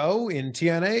Samoa Joe in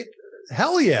TNA.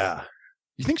 Hell yeah.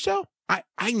 You think so? I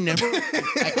never.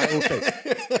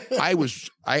 I will say,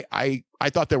 I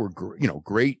thought there were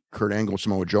great Kurt Angle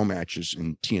Samoa Joe matches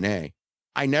in TNA.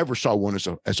 I never saw one as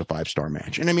a 5-star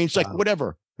match. And it's like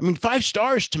whatever. 5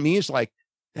 stars to me is like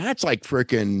that's like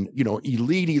freaking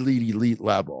elite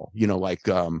level. It's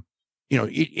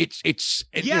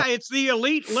the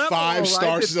elite level. 5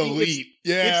 stars is elite.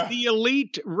 It's the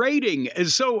elite rating. And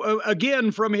so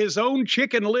again, from his own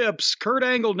chicken lips, Kurt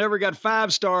Angle never got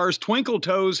 5 stars. Twinkle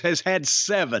Toes has had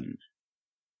 7.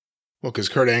 Well, because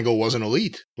Kurt Angle wasn't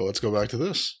elite. But let's go back to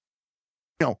this.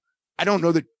 I don't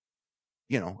know that.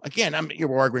 Again,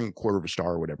 you're arguing a quarter of a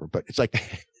star or whatever, but it's like.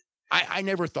 I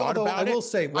never thought about it. I will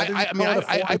say, whether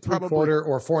I probably quarter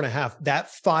or 4.5, that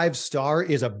 5-star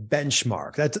is a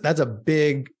benchmark. That's a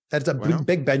big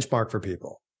benchmark for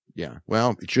people. Yeah.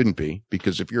 Well, it shouldn't be,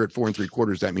 because if you're at 4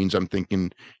 3/4, that means I'm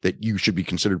thinking that you should be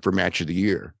considered for match of the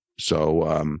year. So,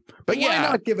 but why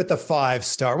not give it the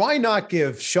 5-star? Why not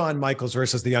give Shawn Michaels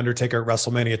versus The Undertaker at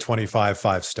WrestleMania 25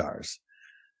 5 stars?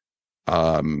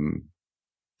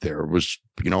 There was,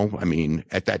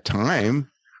 at that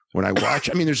time, when I watch,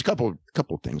 there's a couple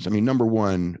of things. Number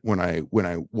one, when I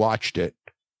watched it,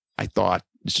 I thought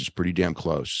this is pretty damn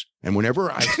close. And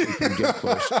whenever I say pretty damn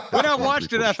close, when I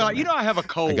watched it, I thought, I have a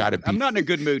cold. I'm not in a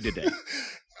good mood today.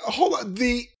 Hold on.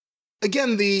 The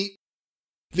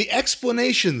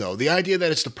explanation though, the idea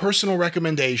that it's the personal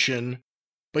recommendation,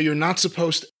 but you're not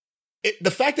supposed to,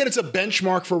 the fact that it's a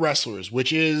benchmark for wrestlers,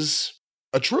 which is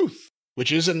a truth,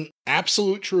 which is an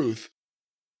absolute truth.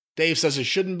 Dave says it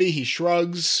shouldn't be. He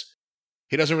shrugs.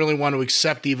 He doesn't really want to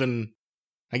accept even,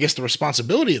 I guess, the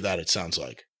responsibility of that, it sounds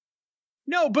like.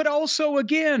 No, but also,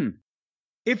 again,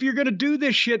 if you're going to do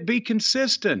this shit, be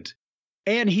consistent.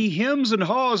 And he hems and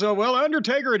haws,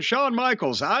 Undertaker and Shawn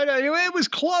Michaels. It was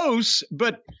close,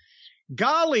 but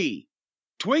golly,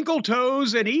 Twinkle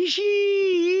Toes and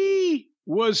Ishii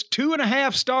was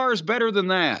 2.5 stars better than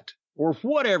that. Or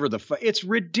whatever it's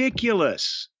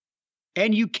ridiculous.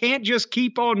 And you can't just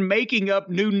keep on making up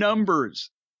new numbers.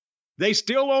 They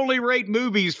still only rate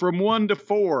movies from 1 to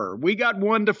 4. We got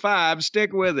 1 to 5.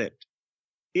 Stick with it.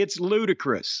 It's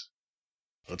ludicrous.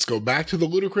 Let's go back to the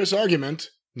ludicrous argument.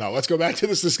 No, let's go back to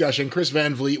this discussion. Chris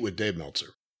Van Vliet with Dave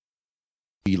Meltzer.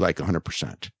 Be like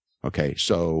 100%. Okay,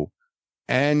 so,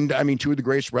 and 2 of the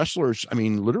greatest wrestlers,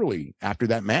 literally after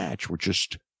that match were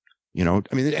just, and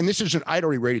this isn't, I'd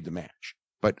already rated the match.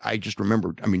 But I just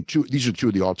remembered, these are 2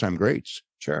 of the all-time greats.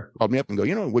 Sure. Called me up and go,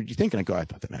 what did you think? And I go, I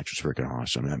thought that match was freaking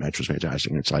awesome. That match was fantastic.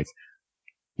 And it's like,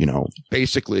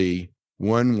 basically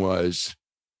one was,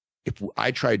 if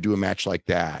I tried to do a match like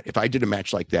that, if I did a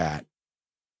match like that,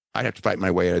 I'd have to fight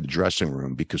my way out of the dressing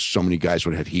room because so many guys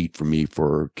would have heat for me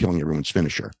for killing everyone's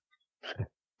finisher.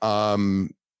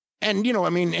 And, and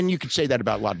you could say that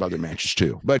about a lot of other matches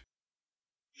too, but.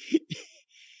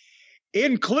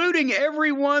 Including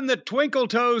everyone that Twinkle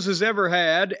Toes has ever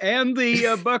had, and the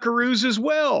Buckaroos as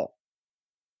well.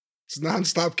 It's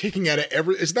nonstop kicking at it.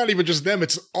 It's not even just them.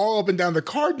 It's all up and down the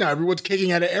card now. Everyone's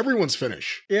kicking at it. Everyone's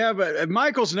finish. Yeah, but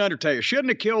Michaels and Undertaker shouldn't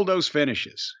have killed those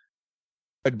finishes.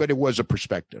 But it was a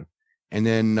perspective. And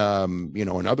then,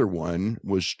 another one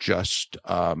was just,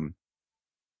 and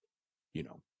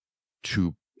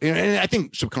I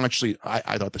think subconsciously,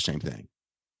 I thought the same thing.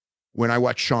 When I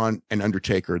watched Shawn and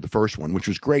Undertaker, the first one, which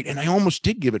was great, and I almost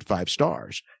did give it 5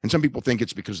 stars. And some people think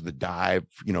it's because of the dive,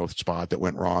 spot that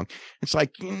went wrong. It's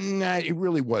like, nah, it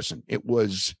really wasn't. It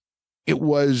was,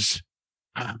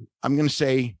 I'm going to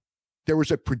say there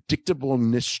was a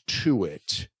predictableness to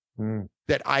it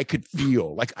that I could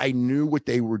feel, like I knew what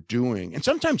they were doing. And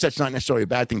sometimes that's not necessarily a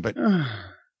bad thing, but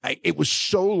it was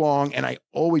so long and I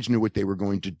always knew what they were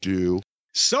going to do.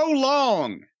 So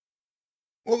long.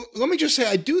 Well, let me just say,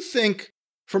 I do think,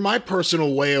 for my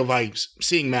personal way of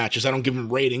seeing matches, I don't give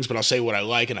them ratings, but I'll say what I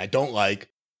like and I don't like.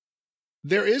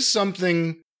 There is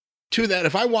something to that.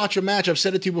 If I watch a match, I've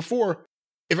said it to you before,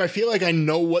 if I feel like I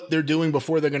know what they're doing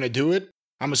before they're going to do it,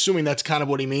 I'm assuming that's kind of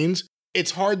what he means.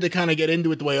 It's hard to kind of get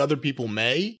into it the way other people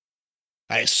may.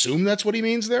 I assume that's what he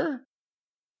means there.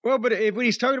 Well, but when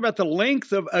he's talking about the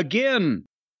length of, again,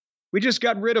 we just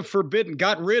got rid of Forbidden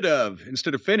Door.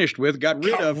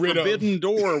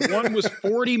 One was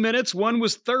 40 minutes, one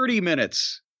was 30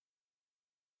 minutes.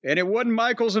 And it wasn't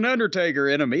Michaels and Undertaker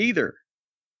in them either.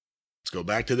 Let's go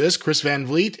back to this. Chris Van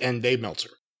Vliet and Dave Meltzer.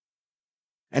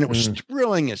 And it was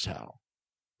thrilling as hell.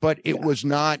 But it was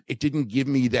not, it didn't give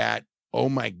me that, oh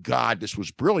my God, this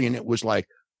was brilliant. It was like,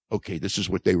 okay, this is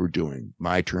what they were doing.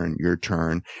 My turn, your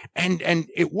turn. And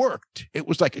it worked. It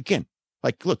was like, again,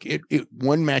 like, look, it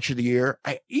won match of the year.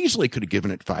 I easily could have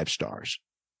given it 5 stars,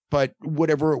 but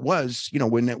whatever it was,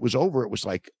 when it was over, it was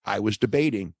like, I was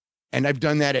debating. And I've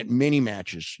done that at many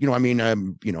matches,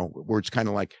 where it's kind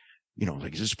of like,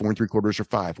 like, is this 4 3/4 or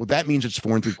 5? Well, that means it's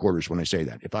 4 3/4 when I say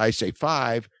that. If I say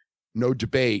 5, no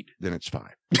debate, then it's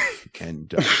 5.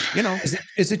 And,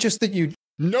 is it just that you,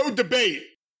 no debate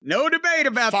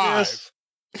about 5. This.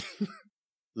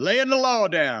 Laying the law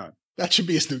down. That should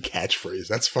be his new catchphrase.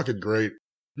 That's fucking great.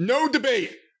 No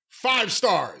debate. 5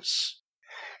 stars.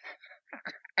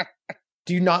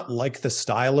 do you not like the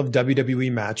style of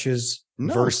WWE matches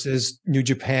versus New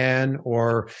Japan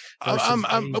or? Well,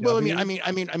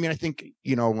 I think,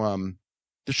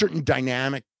 there's certain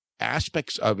dynamic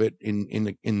aspects of it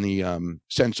in the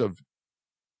sense of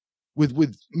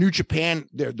with New Japan,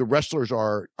 the wrestlers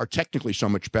are technically so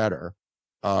much better.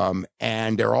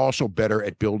 And they're also better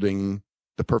at building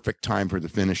the perfect time for the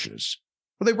finishes.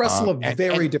 Well, they wrestle a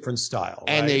very different style,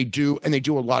 and they do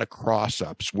a lot of cross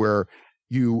ups where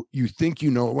you think you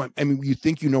know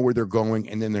where they're going,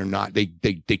 and then they're not. They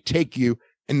take you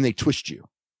and they twist you.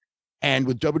 And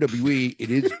with WWE,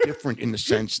 it is different in the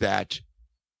sense that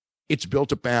it's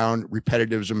built upon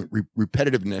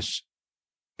repetitiveness,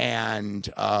 and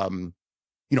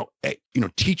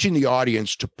teaching the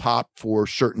audience to pop for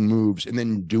certain moves and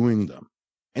then doing them.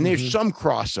 And there's some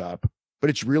cross up, but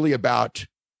it's really about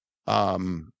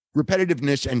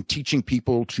repetitiveness and teaching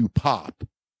people to pop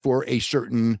for a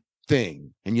certain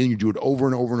thing. And then you do it over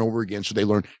and over and over again. So they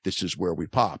learn this is where we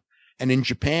pop. And in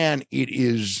Japan,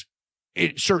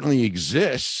 it certainly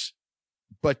exists,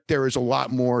 but there is a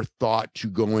lot more thought to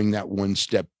going that one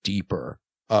step deeper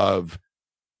of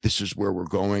this is where we're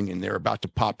going and they're about to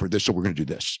pop for this. So we're going to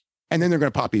do this. And then they're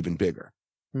going to pop even bigger.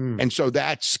 And so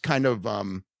that's kind of,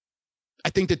 I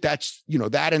think that's,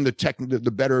 that and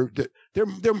the better,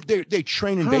 they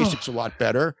train in basics a lot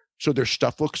better. So their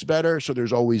stuff looks better. So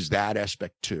there's always that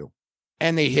aspect too.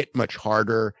 And they hit much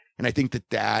harder. And I think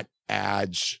that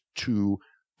adds to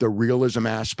the realism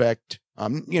aspect.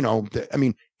 It's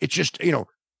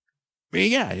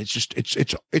just,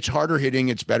 it's harder hitting.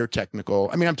 It's better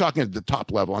technical. I mean, I'm talking at the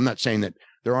top level. I'm not saying that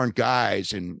there aren't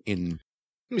guys in.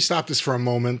 Let me stop this for a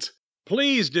moment.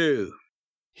 Please do.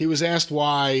 He was asked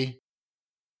why.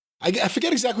 I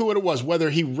forget exactly what it was,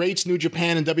 whether he rates New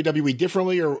Japan and WWE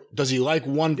differently, or does he like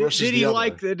one versus the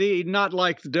other? Did he not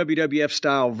like the WWF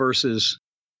style versus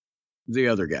the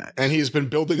other guy? And he's been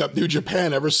building up New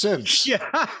Japan ever since.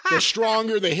 Yeah. They're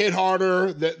stronger, they hit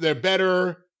harder, they're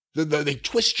better, they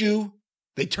twist you,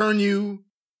 they turn you.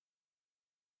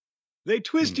 They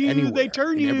twist you, they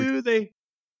turn you, that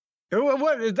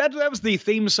was the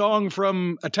theme song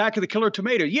from Attack of the Killer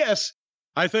Tomato. Yes.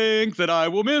 I think that I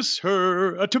will miss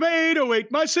her. A tomato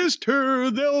ate my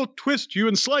sister. They'll twist you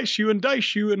and slice you and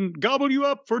dice you and gobble you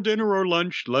up for dinner or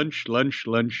lunch.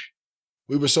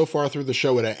 We were so far through the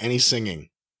show without any singing.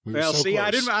 I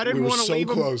didn't want to leave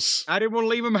him. I didn't want to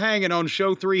leave him hanging on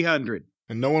show 300.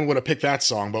 And no one would have picked that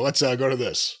song. But let's go to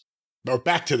this. Or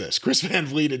back to this. Chris Van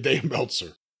Vliet and Dave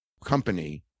Meltzer.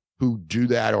 Company who do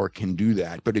that or can do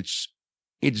that, but it's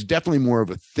definitely more of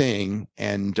a thing.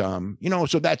 And,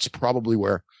 so that's probably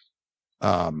where,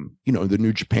 the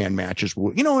New Japan matches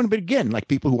will, but again, like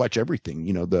people who watch everything,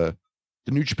 the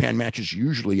New Japan matches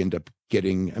usually end up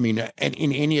getting, and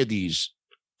in any of these,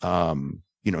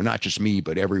 not just me,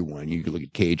 but everyone, you could look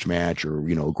at Cage Match or,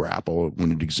 Grapple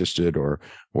when it existed or,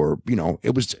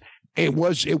 it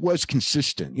was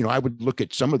consistent. I would look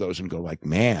at some of those and go like,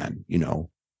 man,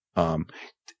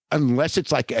 unless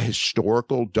it's like a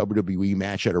historical WWE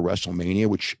match at a WrestleMania,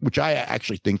 which I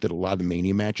actually think that a lot of the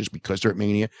Mania matches, because they're at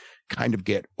Mania, kind of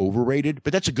get overrated,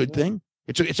 but that's a good thing.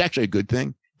 It's actually a good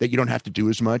thing that you don't have to do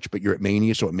as much, but you're at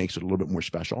Mania, so it makes it a little bit more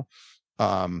special.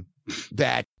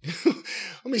 That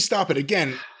let me stop it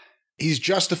again. He's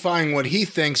justifying what he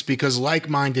thinks because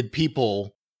like-minded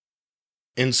people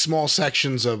in small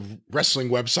sections of wrestling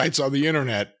websites on the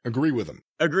internet agree with him.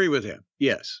 Agree with him.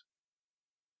 Yes.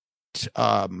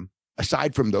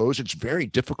 Aside from those, it's very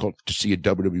difficult to see a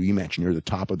WWE match near the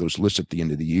top of those lists at the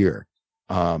end of the year.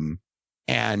 But I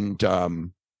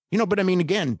mean,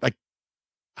 again, like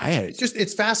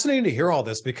it's fascinating to hear all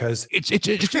this because it's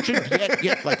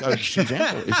yet like an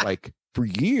example is like for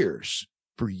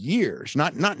years,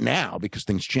 not now because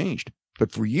things changed,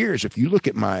 but for years, if you look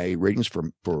at my ratings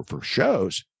for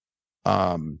shows,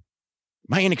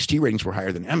 my NXT ratings were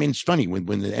higher than, I mean, it's funny when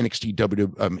the NXT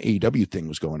AEW thing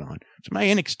was going on. So my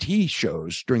NXT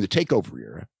shows during the TakeOver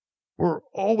era were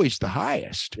always the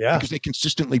highest because they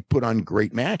consistently put on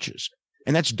great matches,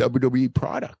 and that's WWE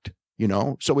product,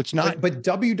 so it's not. But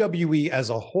WWE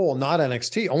as a whole, not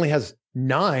NXT, only has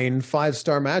 9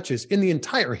 5-star matches in the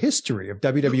entire history of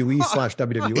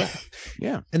WWE/WWF.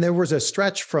 Yeah. And there was a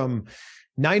stretch from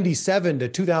 97 to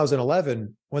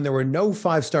 2011 when there were no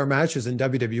 5-star matches in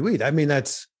WWE. I mean, I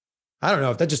don't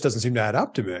know, if that just doesn't seem to add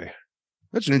up to me.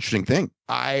 That's an interesting thing.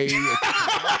 It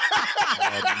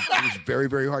was very,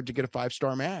 very hard to get a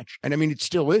 5-star match. And I mean, it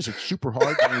still is. It's super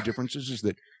hard. The only difference is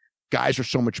that guys are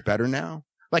so much better now.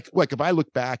 Like if I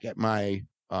look back at my,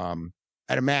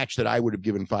 at a match that I would have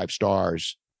given 5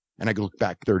 stars and I look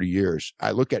back 30 years,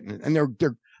 I look at it and there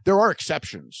are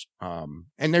exceptions.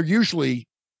 And they're usually,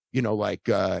 in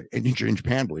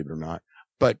Japan, believe it or not,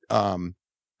 but even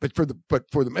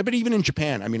in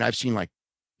Japan, I mean, I've seen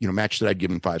matches that I'd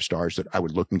given 5 stars that I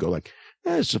would look and go like,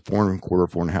 it's a 4.25,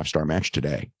 4.5 star match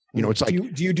today. It's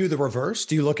like, do you do the reverse?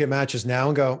 Do you look at matches now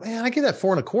and go, man, I give that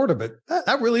 4.25, but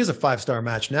that really is a 5-star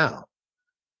match now?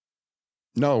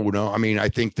 No. I mean, I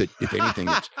think that if anything,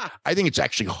 I think it's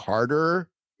actually harder,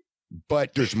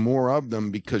 but there's more of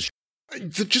them because.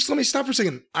 Just let me stop for a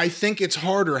second. I think it's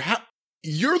harder.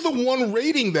 You're the one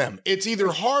rating them. It's either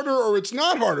harder or it's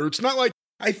not harder. It's not like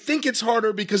I think it's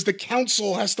harder because the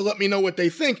council has to let me know what they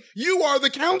think. You are the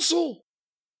council.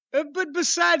 But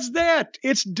besides that,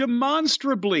 it's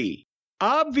demonstrably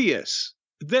obvious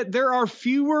that there are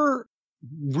fewer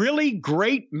really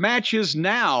great matches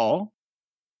now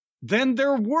than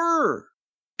there were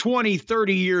 20,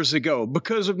 30 years ago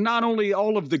because of not only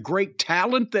all of the great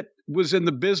talent that was in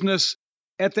the business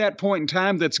at that point in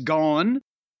time that's gone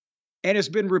and has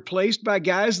been replaced by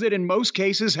guys that in most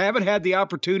cases haven't had the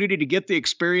opportunity to get the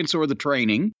experience or the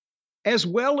training, as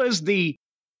well as the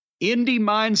indie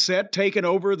mindset taking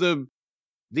over the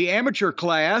amateur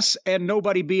class and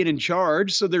nobody being in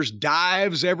charge. So there's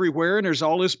dives everywhere and there's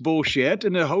all this bullshit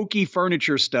and the hokey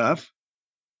furniture stuff.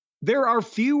 There are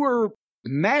fewer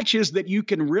matches that you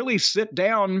can really sit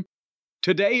down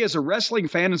today as a wrestling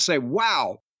fan and say,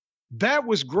 wow, that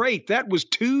was great. That was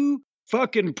 2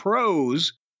 fucking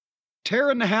pros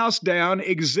tearing the house down,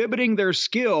 exhibiting their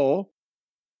skill.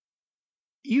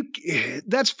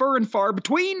 That's far and far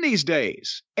between these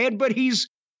days. But he's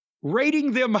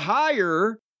rating them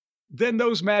higher than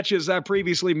those matches I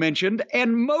previously mentioned,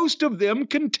 and most of them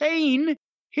contain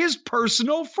his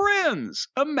personal friends.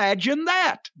 Imagine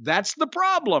that. That's the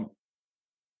problem.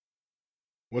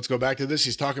 Let's go back to this.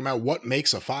 He's talking about what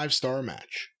makes a 5-star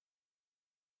match.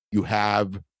 You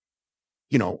have,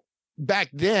 back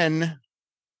then,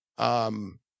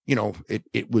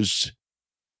 it was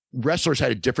wrestlers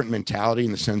had a different mentality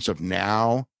in the sense of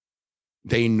now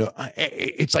they know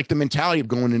it's like the mentality of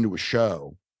going into a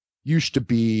show used to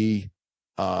be,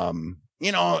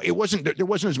 there wasn't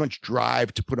as much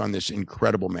drive to put on this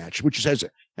incredible match, which has,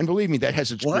 and believe me, that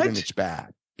has its good and its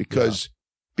bad because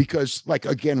like,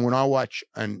 again, when I watch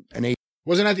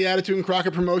wasn't that the attitude in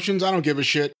Crockett Promotions? I don't give a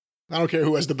shit. I don't care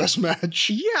who has the best match.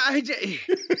 Yeah.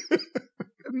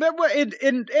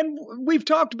 And we've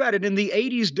talked about it in the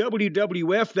 80s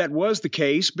WWF. That was the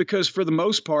case because for the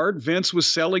most part, Vince was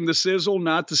selling the sizzle,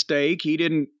 not the steak. He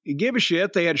didn't give a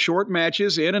shit. They had short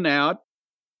matches in and out.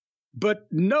 But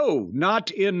no,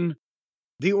 not in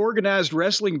the organized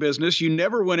wrestling business. You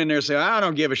never went in there and said, I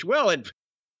don't give a shit. Well,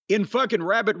 in fucking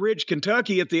Rabbit Ridge,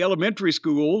 Kentucky at the elementary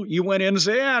school, you went in and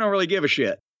said, I don't really give a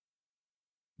shit.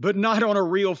 But not on a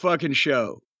real fucking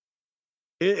show.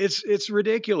 It's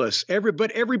ridiculous.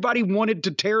 But everybody wanted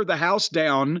to tear the house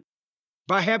down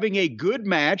by having a good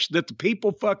match that the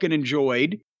people fucking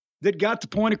enjoyed, that got the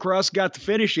point across, got the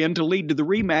finish in to lead to the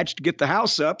rematch to get the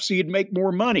house up so you'd make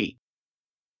more money.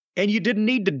 And you didn't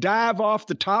need to dive off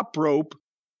the top rope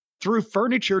through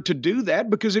furniture to do that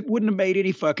because it wouldn't have made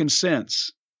any fucking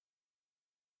sense.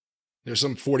 There's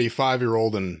some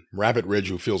 45-year-old in Rabbit Ridge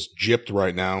who feels gypped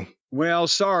right now. Well,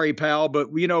 sorry, pal,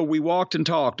 but, we walked and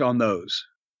talked on those.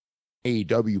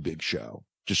 AEW Big Show,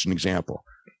 just an example.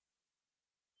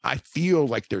 I feel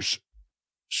like there's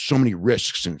so many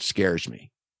risks and it scares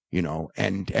me,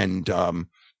 and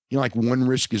like one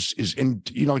risk is in,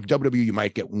 like WWE, you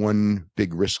might get one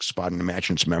big risk spot in the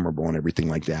match and it's memorable and everything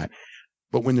like that.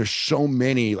 But when there's so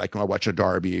many, like when I watch a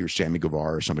Darby or Sammy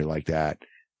Guevara or somebody like that,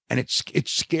 and it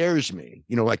scares me,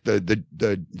 like they,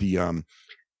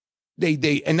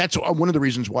 and that's one of the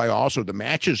reasons why also the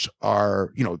matches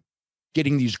are,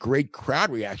 getting these great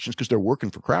crowd reactions, because they're working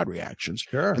for crowd reactions.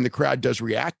 Sure. And the crowd does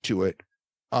react to it.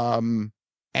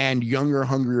 And younger,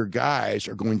 hungrier guys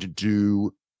are going to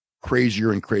do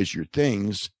crazier and crazier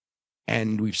things.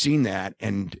 And we've seen that.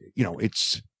 And,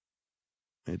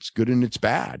 it's good and it's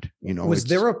bad. Was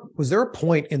there a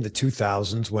point in the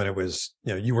 2000s when it was,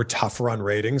 you were tougher on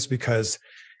ratings? Because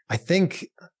I think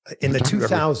in the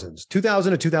 2000s,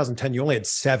 2000 to 2010, you only had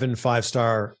 7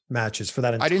 5-star matches for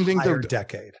that entire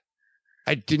decade.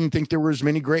 I didn't think there were as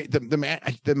many great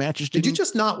the matches. Did you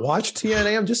just not watch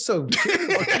TNA? I'm just so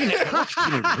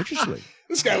religiously.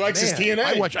 This guy likes his TNA.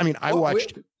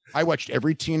 I watched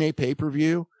every TNA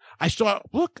pay-per-view. I saw,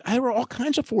 there were all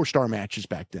kinds of 4-star matches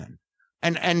back then.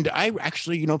 And I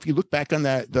actually, if you look back on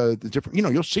the different,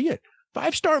 you'll see it.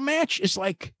 5-star match is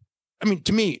like,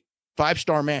 to me,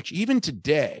 5-star match, even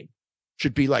today,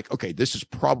 should be like, okay, this is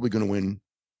probably going to win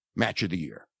match of the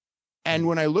year. And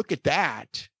when I look at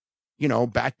that,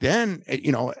 back then,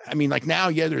 like now,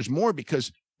 yeah, there's more,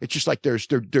 because it's just like there's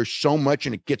so much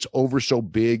and it gets over so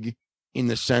big in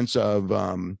the sense of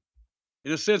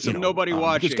nobody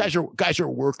watching. Because guys are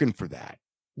working for that.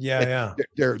 Yeah.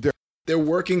 They're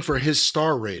working for his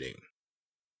star rating.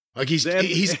 Like he's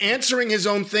answering his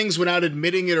own things without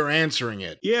admitting it or answering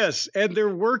it. Yes, and they're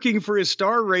working for his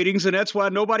star ratings, and that's why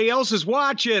nobody else is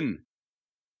watching.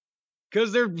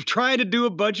 Because they're trying to do a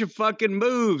bunch of fucking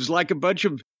moves, like a bunch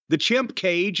of the chimp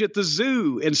cage at the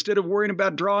zoo, instead of worrying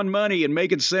about drawing money and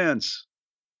making sense.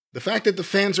 The fact that the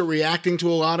fans are reacting to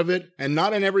a lot of it, and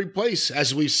not in every place,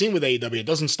 as we've seen with AEW, it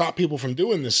doesn't stop people from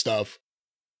doing this stuff.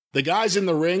 The guys in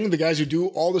the ring, the guys who do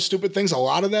all the stupid things, a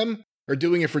lot of them are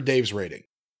doing it for Dave's rating.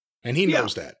 And he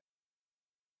knows that.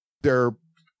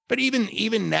 But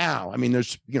even now,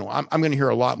 there's, I'm going to hear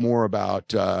a lot more about,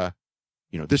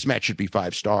 this match should be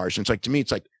 5 stars. And it's like, to me,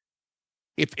 it's like,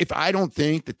 if I don't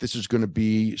think that this is going to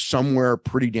be somewhere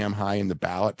pretty damn high in the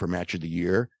ballot for match of the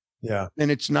year, then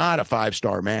it's not a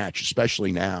 5-star match,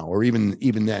 especially now, or even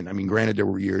then. Granted, there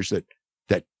were years that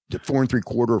 4 3/4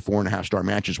 or 4.5-star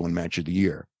matches won match of the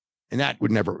year. And that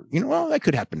would never, that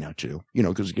could happen now too,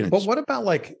 because again. But what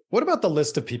about the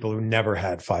list of people who never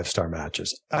had 5-star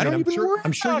matches? I'm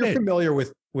sure you're familiar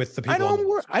with the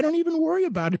people. I don't even worry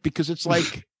about it, because it's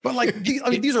like, but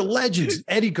these are legends: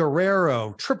 Eddie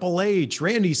Guerrero, Triple H,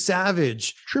 Randy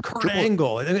Savage, Kurt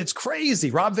Angle, and it's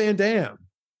crazy. Rob Van Dam.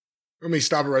 Let me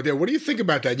stop it right there. What do you think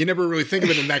about that? You never really think of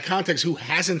it in that context. Who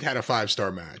hasn't had a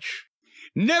 5-star match?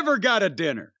 Never got a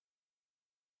dinner.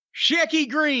 Shecky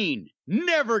Green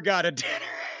never got a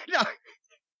dinner.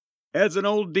 As an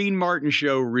old Dean Martin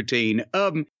show routine.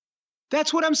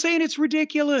 That's what I'm saying. It's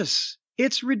ridiculous.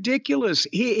 It's ridiculous.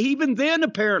 Even then,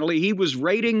 apparently, he was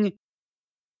rating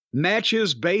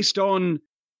matches based on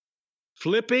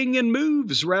flipping and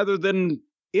moves rather than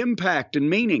impact and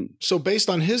meaning. So based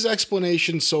on his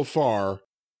explanation so far,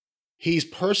 he's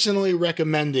personally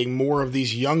recommending more of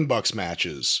these Young Bucks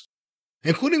matches,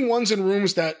 including ones in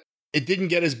rooms that it didn't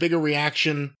get as big a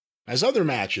reaction as other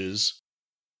matches.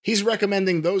 He's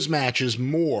recommending those matches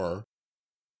more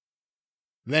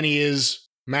than he is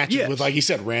matches with, like he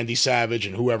said, Randy Savage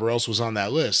and whoever else was on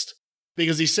that list.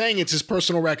 Because he's saying it's his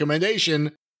personal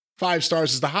recommendation. 5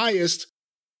 stars is the highest.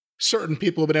 Certain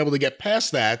people have been able to get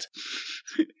past that.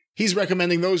 He's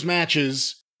recommending those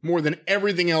matches more than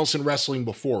everything else in wrestling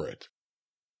before it.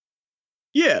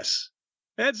 Yes,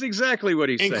 that's exactly what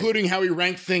he's saying. Including how he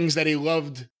ranked things that he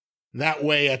loved that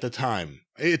way at the time.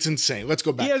 It's insane. Let's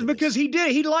go back. Yes, because he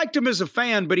did. He liked him as a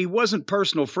fan, but he wasn't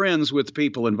personal friends with the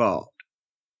people involved.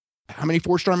 How many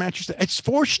 4-star matches? It's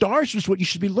 4 stars is what you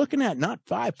should be looking at, not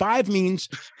 5. 5 means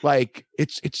like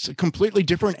it's a completely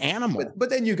different animal. But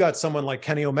then you got someone like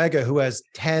Kenny Omega who has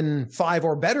 10 5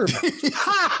 or better matches.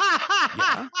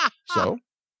 Yeah. So,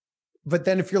 but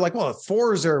then if you're like, well,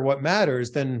 4s are what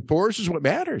matters, then 4s is what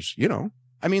matters.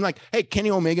 Like, hey, Kenny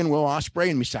Omega and Will Ospreay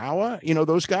and Misawa,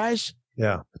 those guys.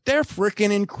 Yeah, they're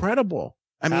freaking incredible.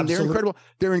 Absolutely. They're incredible.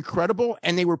 They're incredible,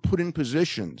 and they were put in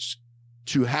positions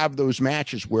to have those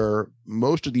matches where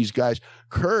most of these guys,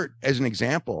 Kurt, as an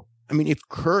example, if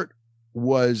Kurt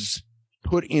was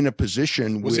put in a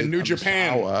position Was with in New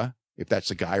Japan, Misawa, if that's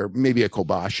the guy, or maybe a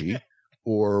Kobashi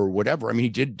or whatever. I mean, he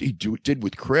did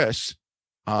with Chris.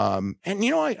 And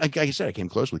like I said, I came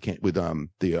close with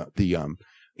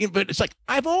but it's like,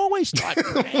 I've always thought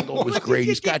Kurt Angle was great.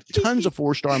 He's got tons of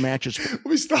 4-star matches. Let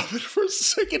me stop it for a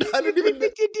second. I don't even.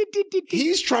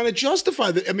 He's trying to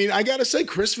justify that. I mean, I got to say,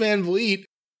 Chris Van Vliet,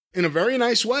 in a very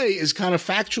nice way, is kind of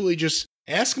factually just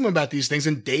asking him about these things,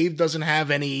 and Dave doesn't have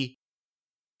any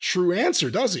true answer,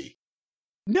 does he?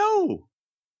 No.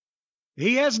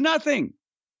 He has nothing.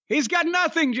 He's got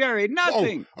nothing, Jerry.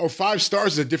 Nothing. Oh, 5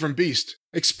 stars is a different beast.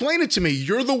 Explain it to me.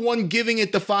 You're the one giving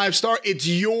it the 5-star. It's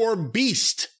your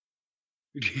beast.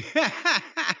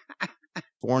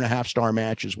 4.5-star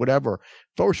matches, whatever.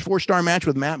 4-star match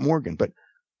with Matt Morgan. But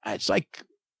it's like,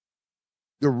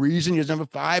 the reason he doesn't have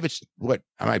a 5, it's what?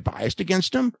 Am I biased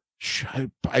against him?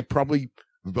 I probably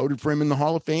voted for him in the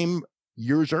Hall of Fame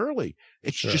years early.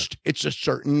 It's just, it's a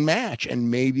certain match. And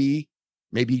maybe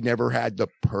he never had the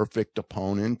perfect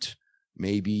opponent.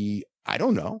 Maybe, I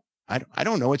don't know. I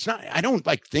don't know. It's not, I don't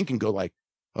like think and go like,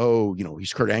 oh,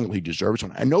 he's Kurt Angle, he deserves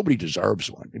one. And nobody deserves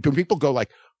one. When people go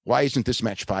like, why isn't this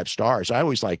match 5 stars? I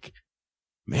always like,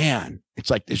 man, it's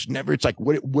like, it's like,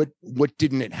 what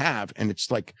didn't it have? And it's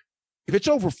like, if it's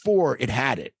over 4, it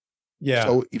had it.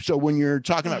 Yeah. So when you're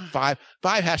talking about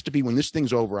 5 has to be when this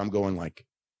thing's over, I'm going like,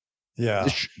 yeah,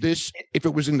 this, if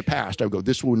it was in the past, I would go,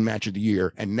 this would match of the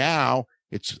year. And now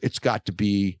it's got to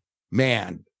be,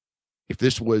 man,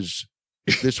 this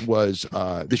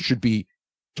should be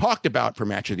talked about for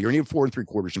match of the year. And even 4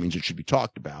 3/4 means it should be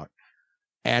talked about.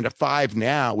 And a 5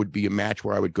 now would be a match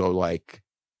where I would go like,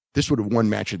 this would have won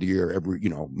match of the year every,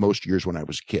 most years when I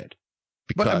was a kid.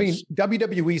 Because, but I mean,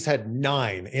 WWE's had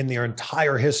 9 in their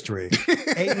entire history.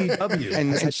 AEW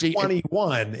has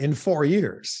 21 in 4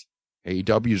 years.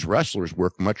 AEW's wrestlers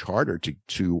work much harder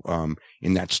to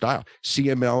in that style.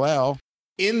 CMLL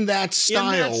in that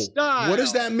style. What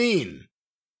does that mean?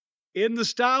 In the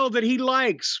style that he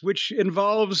likes, which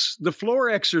involves the floor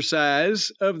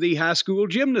exercise of the high school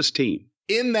gymnast team.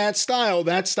 In that style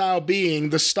being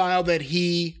the style that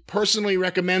he personally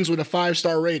recommends with a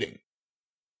 5-star rating.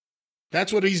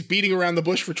 That's what he's beating around the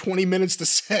bush for 20 minutes to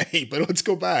say, but let's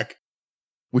go back.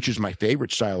 Which is my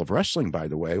favorite style of wrestling, by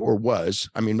the way, or was.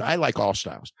 I mean, I like all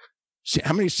styles. See,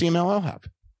 how many CMLL have?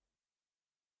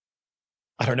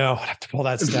 I don't know. I'd have to pull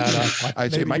that stat up.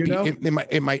 I'd say it might be,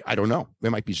 it might, I don't know.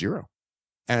 It might be 0.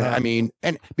 And I mean,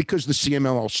 and because the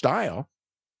CMLL style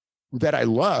that I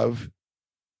love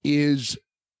is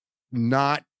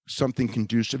not something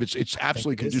conducive. It's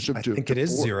absolutely conducive to. I think it is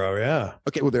 0. Yeah.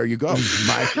 Okay. Well, there you go.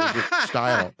 My favorite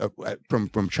style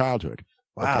from childhood.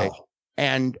 Wow. Okay?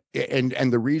 And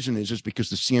the reason is because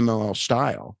the CMLL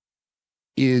style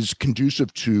is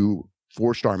conducive to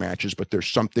 4-star matches, but there's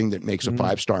something that makes a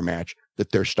 5-star match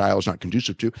that their style is not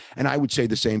conducive to. And I would say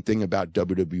the same thing about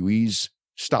WWE's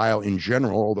style in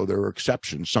general, although there are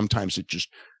exceptions. Sometimes it just,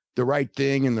 the right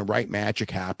thing and the right magic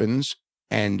happens.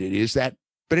 And it is that,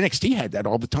 but NXT had that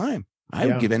all the time. I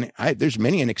would give there's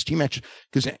many NXT matches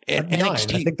because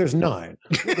NXT. I think there's 9.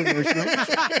 There's 9.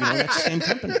 That's the same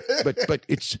company, but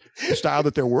it's the style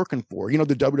that they're working for. The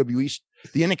WWE,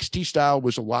 the NXT style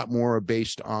was a lot more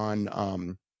based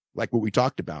on, like what we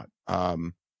talked about,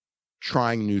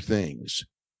 trying new things.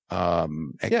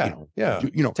 Taking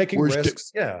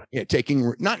risks.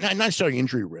 Taking not necessarily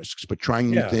injury risks, but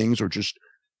trying new things or just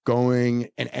going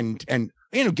and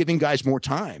giving guys more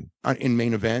time in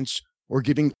main events or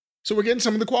giving. So we're getting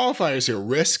some of the qualifiers here.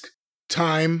 Risk,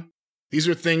 time. These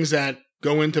are things that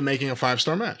go into making a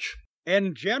 5-star match.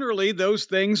 And generally, those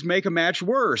things make a match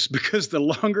worse because the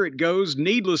longer it goes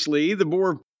needlessly, the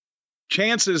more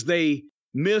chances they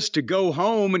miss to go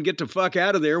home and get the fuck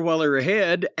out of there while they're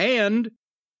ahead. And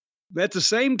at the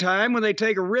same time, when they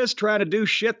take a risk trying to do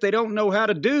shit they don't know how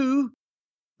to do,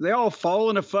 they all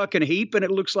fall in a fucking heap and it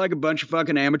looks like a bunch of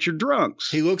fucking amateur drunks.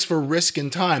 He looks for risk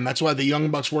and time. That's why the Young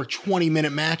Bucks work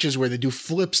 20-minute matches where they do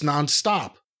flips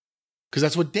nonstop. Because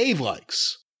that's what Dave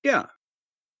likes. Yeah.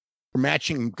 We're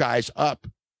matching guys up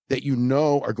that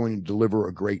are going to deliver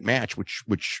a great match, which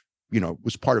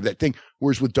was part of that thing.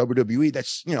 Whereas with WWE,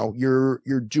 that's,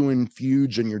 you're doing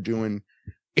feuds and you're doing,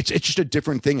 it's just a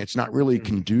different thing. It's not really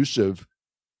conducive.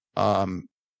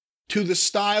 To the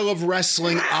style of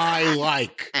wrestling I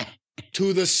like.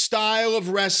 To the style of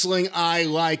wrestling I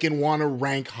like and want to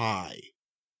rank high.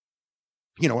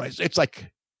 It's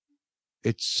like,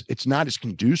 it's not as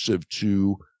conducive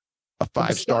to a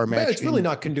 5-star match. It's really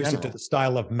not conducive to the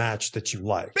style of match that you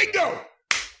like. Bingo!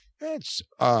 It's,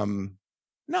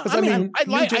 No, I mean,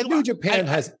 New Japan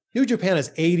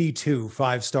has 82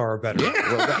 5-star or better. Yeah,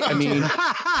 well, I mean,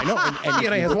 I know, and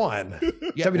TNA has 1.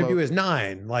 Yeah, WWE has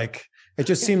 9. Like, it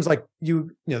just seems like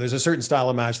there's a certain style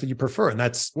of match that you prefer, and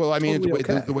that's well, I mean, totally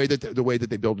the way that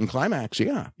they build in Climax.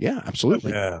 Yeah,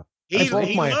 absolutely. Yeah. He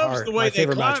broke my loves heart. the way My they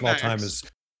favorite match of all climax. time is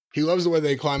He loves the way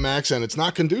they climax, and it's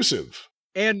not conducive.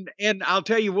 And I'll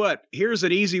tell you what, here's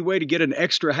an easy way to get an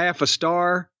extra half a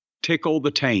star. Tickle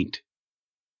the taint.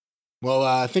 Well,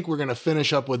 I think we're going to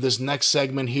finish up with this next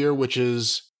segment here, which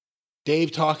is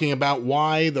Dave talking about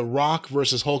why The Rock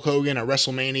versus Hulk Hogan at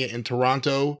WrestleMania in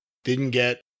Toronto didn't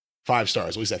get 5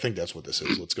 stars. At least I think that's what this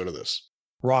is. Let's go to this.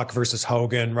 Rock versus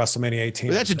Hogan, WrestleMania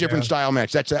 18. But that's a different style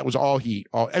match. That was all heat.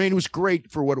 I mean, it was great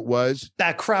for what it was.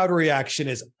 That crowd reaction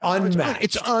is unmatched.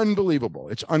 It's unbelievable.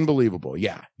 It's unbelievable.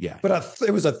 Yeah. But it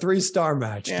was a 3-star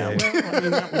match, Yeah, Dave. well, I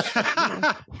mean, that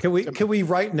was, Can we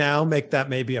right now make that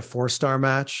maybe a 4-star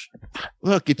match?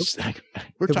 look, it's we're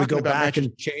Could we talking go about back matches.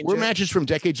 and change We're it? matches from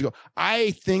decades ago.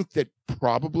 I think that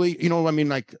probably, I mean,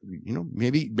 like,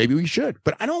 maybe we should,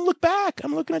 but I don't look back.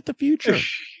 I'm looking at the future.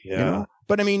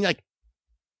 But I mean, like,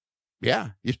 yeah,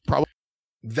 it's probably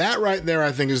That right there,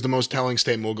 I think, is the most telling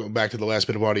statement. We'll go back to the last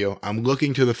bit of audio. I'm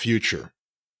looking to the future.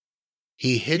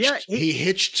 He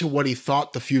hitched to what he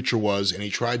thought the future was, and he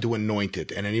tried to anoint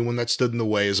it, and anyone that stood in the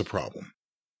way is a problem.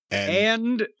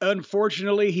 And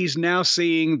unfortunately, he's now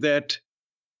seeing that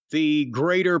the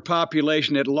greater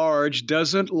population at large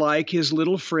doesn't like his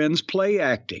little friend's play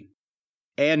acting.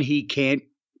 And he can't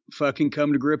fucking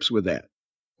come to grips with that.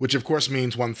 Which, of course,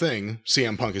 means one thing.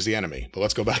 CM Punk is the enemy. But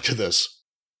let's go back to this.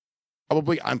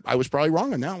 I was probably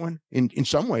wrong on that one in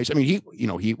some ways. I mean,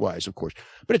 he was, of course,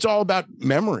 but it's all about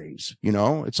memories.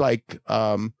 It's like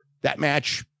that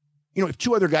match. If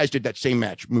 2 other guys did that same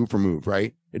match, move for move,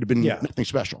 right? It'd have been nothing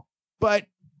special. But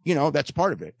that's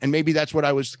part of it, and maybe that's what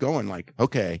I was going like.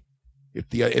 Okay,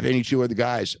 if any 2 other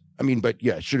guys, I mean, but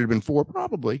yeah, should it have been 4?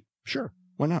 Probably, sure,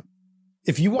 why not?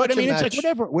 If you watch, but I mean, it's like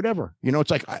whatever. It's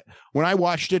like when I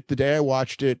watched it, the day I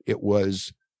watched it, it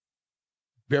was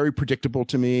very predictable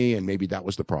to me, and maybe that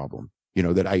was the problem.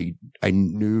 That I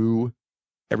knew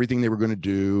everything they were going to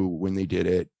do when they did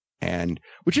it, and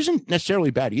which isn't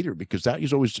necessarily bad either, because that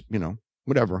is always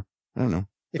whatever. I don't know.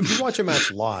 If you watch a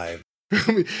match live,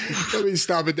 let me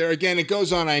stop it there. Again, it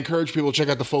goes on. I encourage people to check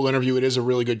out the full interview. It is a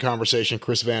really good conversation.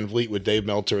 Chris Van Vliet with Dave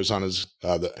Meltzer is on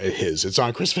it's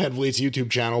on Chris Van Vliet's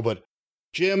YouTube channel. But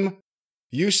Jim,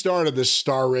 you started this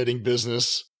star rating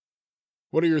business.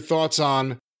 What are your thoughts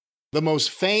on the most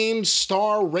famed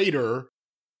star rater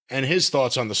and his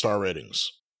thoughts on the star ratings?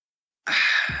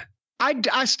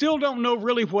 I still don't know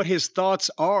really what his thoughts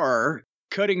are,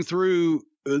 cutting through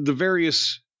the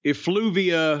various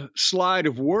effluvia slide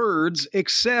of words,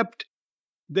 except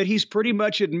that he's pretty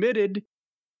much admitted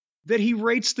that he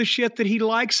rates the shit that he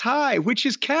likes high, which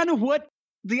is kind of what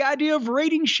the idea of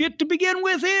rating shit to begin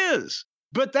with is.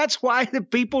 But that's why the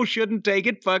people shouldn't take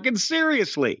it fucking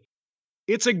seriously.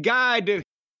 It's a guide to,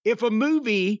 if a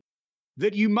movie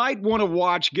that you might want to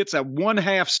watch gets a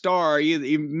 1/2 star,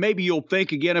 maybe you'll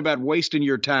think again about wasting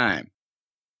your time.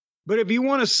 But if you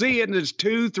want to see it and it's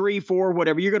 2, 3, 4,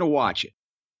 whatever, you're going to watch it.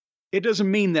 It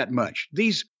doesn't mean that much.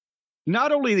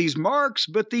 Not only these marks,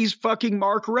 but these fucking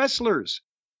mark wrestlers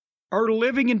are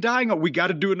living and dying. We got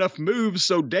to do enough moves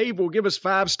so Dave will give us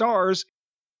 5 stars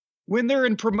when they're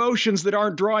in promotions that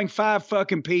aren't drawing 5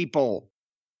 fucking people.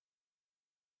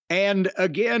 And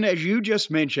again, as you just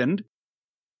mentioned,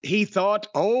 he thought,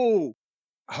 Harpo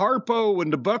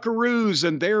and the Buckaroos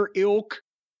and their ilk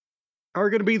are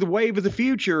going to be the wave of the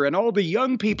future, and all the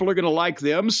young people are going to like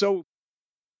them. So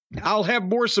I'll have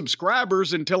more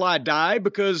subscribers until I die,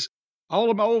 because all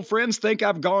of my old friends think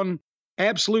I've gone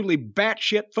absolutely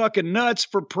batshit fucking nuts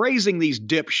for praising these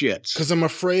dipshits. Because I'm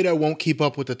afraid I won't keep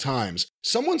up with the times.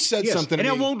 Someone said something to me.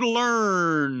 And I won't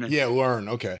learn. Yeah, learn.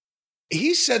 Okay.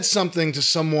 He said something to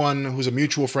someone who's a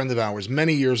mutual friend of ours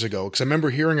many years ago, because I remember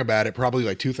hearing about it probably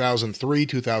like 2003,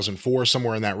 2004,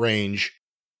 somewhere in that range.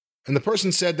 And the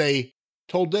person said they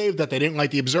told Dave that they didn't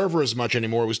like The Observer as much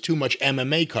anymore. It was too much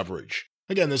MMA coverage.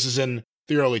 Again, this is in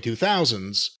the early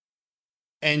 2000s.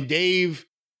 And Dave,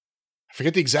 I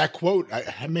forget the exact quote.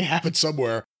 I may have it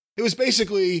somewhere. It was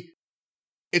basically,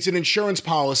 it's an insurance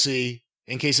policy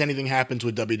in case anything happens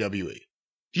with WWE.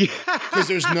 Yeah. Because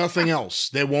there's nothing else.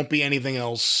 There won't be anything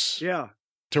else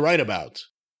to write about.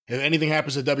 If anything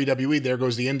happens to WWE, there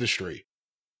goes the industry.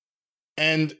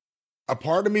 And a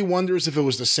part of me wonders if it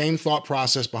was the same thought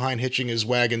process behind hitching his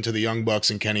wagon to the Young Bucks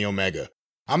and Kenny Omega.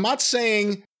 I'm not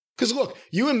saying, because look,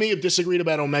 you and me have disagreed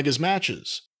about Omega's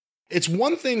matches. It's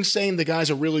one thing saying the guy's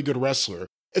a really good wrestler,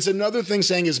 It's another thing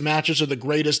saying his matches are the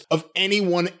greatest of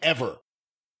anyone ever.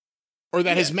 Or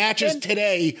that his matches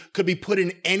today could be put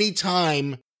in any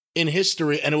time in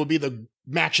history and it would be the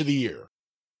match of the year.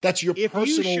 That's your personal...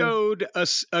 If you showed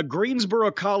a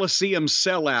Greensboro Coliseum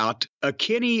sellout, a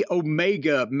Kenny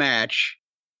Omega match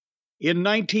in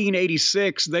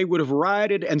 1986, they would have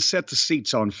rioted and set the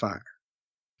seats on fire.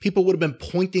 People would have been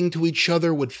pointing to each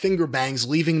other with finger bangs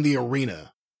leaving the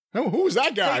arena. Oh, who was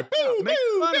that guy? Boo,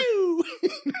 boo, boo.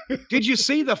 Did you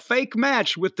see the fake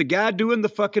match with the guy doing the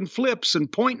fucking flips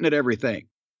and pointing at everything?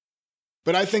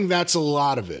 But I think that's a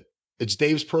lot of it. It's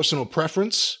Dave's personal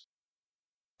preference,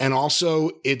 and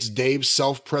also it's Dave's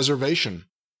self-preservation.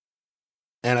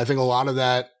 And I think a lot of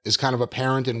that is kind of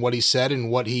apparent in what he said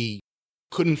and what he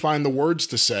couldn't find the words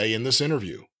to say in this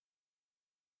interview.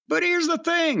 But here's the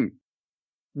thing.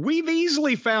 We've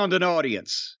easily found an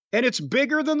audience, and it's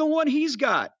bigger than the one he's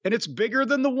got, and it's bigger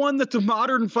than the one that the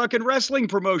modern fucking wrestling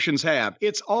promotions have.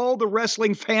 It's all the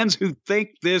wrestling fans who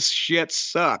think this shit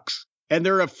sucks, and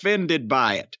they're offended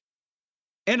by it.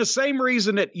 And the same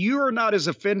reason that you are not as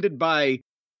offended by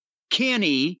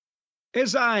Kenny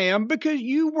as I am, because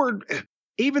you were,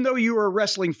 even though you were a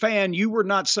wrestling fan, you were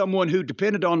not someone who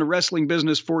depended on the wrestling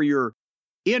business for your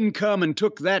income and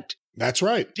took that That's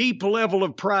right. deep level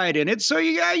of pride in it. So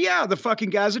yeah, the fucking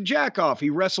guy's a jack-off.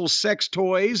 He wrestles sex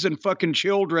toys and fucking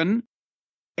children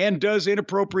and does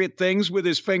inappropriate things with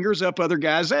his fingers up other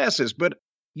guys' asses. But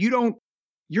you're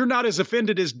not as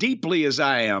offended as deeply as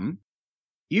I am.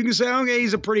 You can say, okay,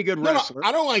 he's a pretty good wrestler. No,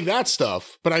 I don't like that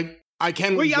stuff, but I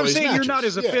can enjoy I'm his saying matches. you're not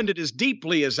as offended as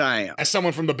deeply as I am. As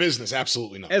someone from the business,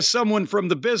 absolutely not. As someone from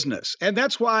the business. And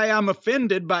that's why I'm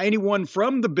offended by anyone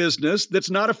from the business that's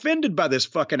not offended by this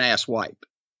fucking asswipe.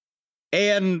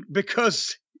 And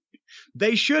because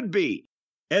they should be.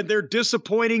 And they're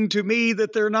disappointing to me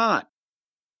that they're not.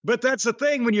 But that's the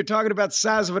thing when you're talking about the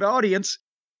size of an audience.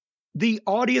 The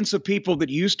audience of people that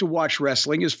used to watch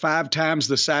wrestling is 5 times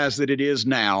the size that it is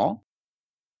now.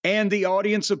 And the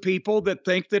audience of people that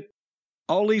think that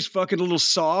all these fucking little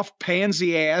soft,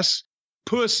 pansy-ass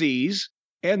pussies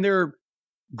and their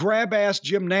grab-ass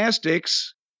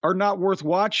gymnastics are not worth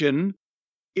watching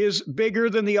is bigger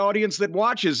than the audience that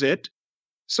watches it.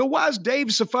 So why is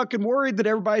Dave so fucking worried that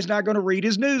everybody's not going to read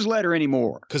his newsletter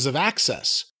anymore? Because of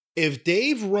access. If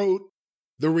Dave wrote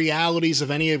the realities of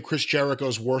any of Chris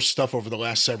Jericho's worst stuff over the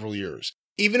last several years,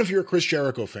 even if you're a Chris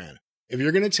Jericho fan, if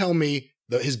you're going to tell me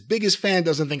that his biggest fan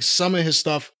doesn't think some of his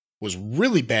stuff was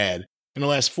really bad in the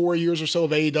last 4 years or so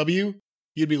of AEW,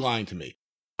 you'd be lying to me.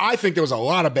 I think there was a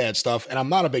lot of bad stuff, and I'm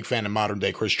not a big fan of modern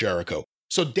day Chris Jericho.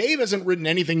 So Dave hasn't written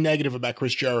anything negative about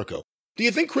Chris Jericho. Do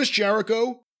you think Chris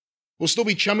Jericho will still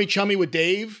be chummy with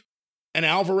Dave and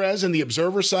Alvarez and the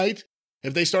Observer site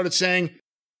if they started saying,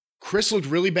 Chris looked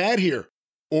really bad here,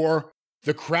 or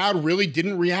the crowd really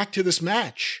didn't react to this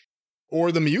match,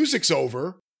 or the music's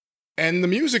over, and the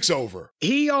music's over?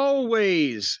 He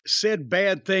always said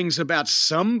bad things about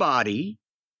somebody.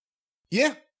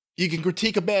 Yeah, you can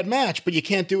critique a bad match, but you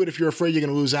can't do it if you're afraid you're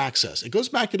going to lose access. It goes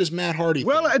back to this Matt Hardy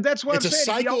Well, thing. that's what It's I'm saying. a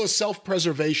cycle of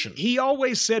self-preservation. He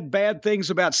always said bad things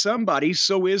about somebody,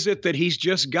 so is it that he's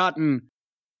just gotten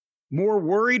more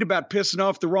worried about pissing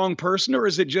off the wrong person, or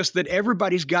is it just that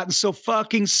everybody's gotten so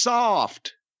fucking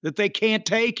soft that they can't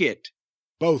take it?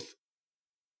 Both.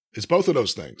 It's both of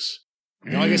those things.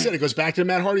 You know, like I said, it goes back to the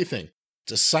Matt Hardy thing.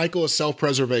 It's a cycle of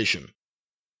self-preservation.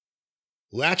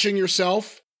 Latching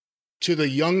yourself to the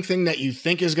young thing that you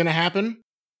think is going to happen,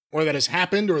 or that has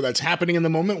happened, or that's happening in the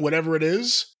moment, whatever it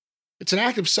is, it's an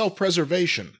act of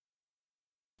self-preservation.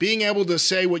 Being able to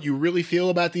say what you really feel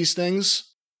about these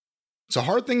things, it's a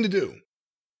hard thing to do,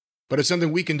 but it's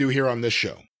something we can do here on this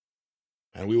show.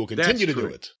 And we will continue to do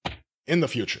it in the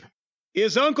future.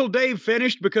 Is Uncle Dave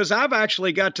finished? Because I've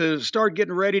actually got to start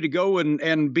getting ready to go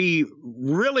and be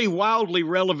really wildly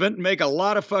relevant and make a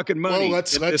lot of fucking money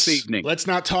this evening. Let's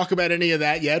not talk about any of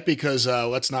that yet, because But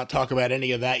let's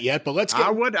get...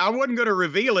 I wasn't going to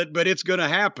reveal it, but it's going to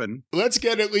happen. Let's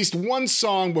get at least one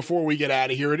song before we get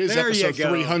out of here. It is episode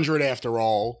 300 after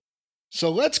all. So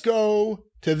let's go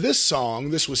to this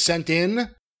song. This was sent in.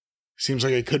 Seems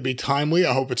like it could be timely.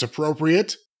 I hope it's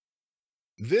appropriate.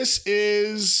 This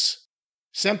is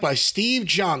sent by Steve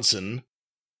Johnson.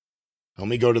 Let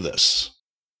me go to this.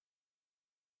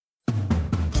 In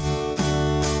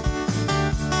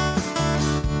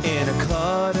a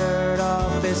cluttered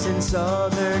office in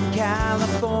Southern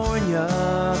California,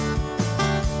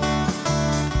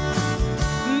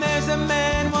 there's a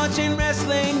man watching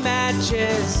wrestling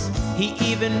matches. He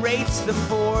even rates them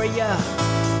for ya.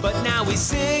 But now he's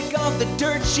sick of the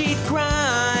dirt sheet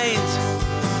grind.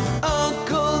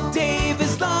 Uncle Dave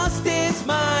has lost his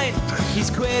mind. He's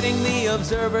quitting the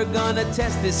Observer, gonna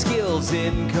test his skills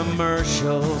in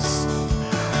commercials.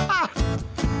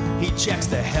 He checks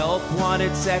the help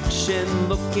wanted section,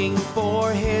 looking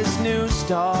for his new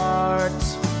start.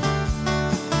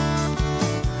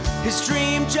 His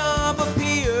dream job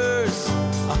appears,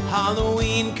 a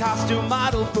Halloween costume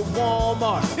model for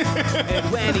Walmart.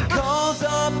 And when he calls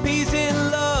up, he's in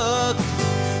luck.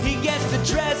 He gets to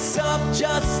dress up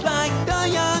just like the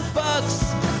Young Bucks.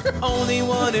 Only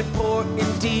one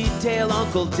important detail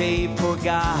Uncle Dave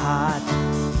forgot.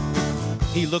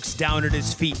 He looks down at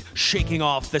his feet, shaking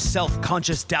off the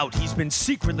self-conscious doubt he's been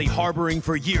secretly harboring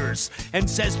for years, and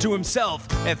says to himself,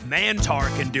 if Mantar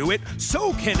can do it,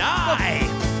 so can I!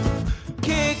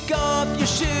 Kick off your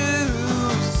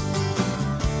shoes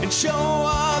and show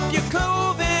off your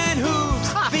cloven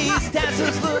hooves. These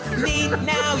tassels look neat,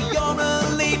 now you're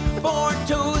a leap. 4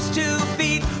 toes, 2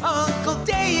 feet, Uncle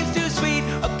Dave's too sweet.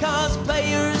 A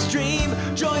cosplayer's dream,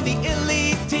 join the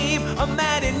elite team. A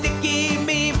Matt and Nikki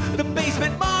meme, the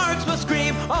basement marks will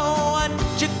scream. Oh, what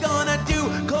you gonna do?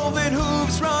 Cloven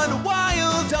hooves run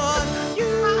wild on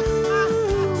you.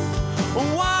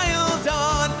 Wild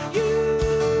on you.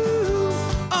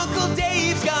 Uncle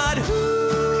Dave's got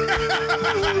hooves.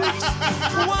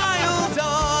 Wild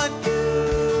on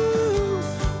you.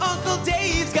 Uncle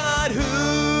Dave's got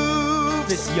hooves.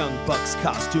 This Young Bucks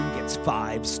costume gets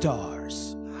 5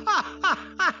 stars.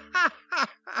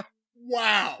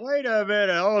 Wow. Wait a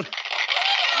minute. Hold.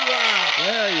 Wow.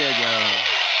 There you go.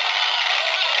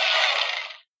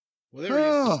 Well, there he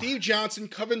is. Steve Johnson,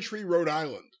 Coventry, Rhode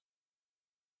Island.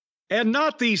 And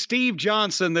not the Steve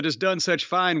Johnson that has done such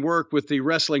fine work with the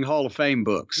Wrestling Hall of Fame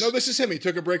books. No, this is him. He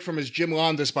took a break from his Jim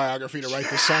Londos biography to write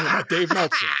this song about Dave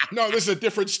Meltzer. No, this is a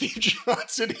different Steve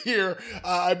Johnson here,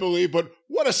 I believe. But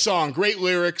what a song. Great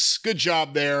lyrics. Good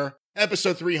job there.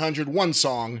 Episode 300, one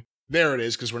song. There it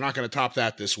is, because we're not going to top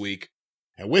that this week.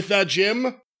 And with that,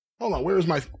 Jim, hold on, where is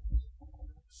my...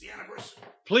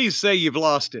 Please say you've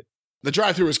lost it. The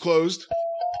drive-thru is closed.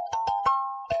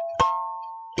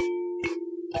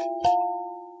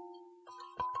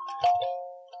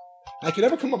 I could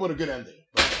never come up with a good ending.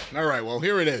 All right, well,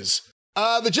 here it is.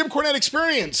 The Jim Cornette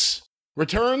Experience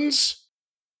returns.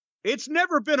 It's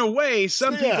never been away.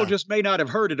 Some people just may not have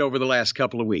heard it over the last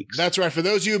couple of weeks. That's right. For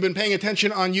those of you who've been paying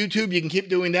attention on YouTube, you can keep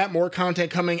doing that. More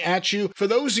content coming at you. For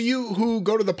those of you who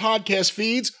go to the podcast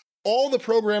feeds, all the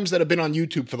programs that have been on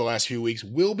YouTube for the last few weeks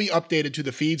will be updated to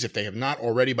the feeds if they have not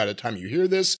already by the time you hear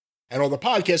this. And all the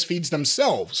podcast feeds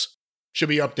themselves should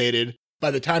be updated by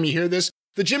the time you hear this.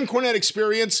 The Jim Cornette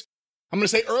Experience, I'm going to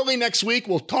say early next week.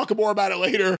 We'll talk more about it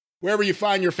later, wherever you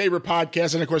find your favorite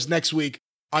podcast. And of course, next week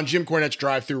on Jim Cornette's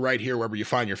Drive-Thru right here, wherever you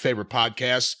find your favorite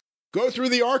podcasts. Go through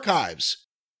the archives.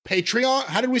 Patreon,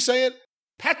 how did we say it?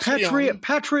 Patreon.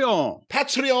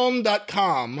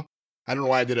 Patreon.com. I don't know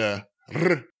why I did a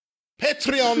r.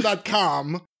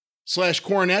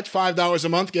 Patreon.com/Cornette. $5 a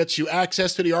month gets you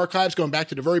access to the archives going back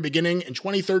to the very beginning in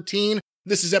 2013.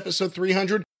 This is episode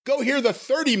 300. Go hear the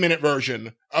 30-minute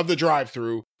version of the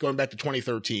Drive-Thru going back to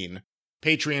 2013.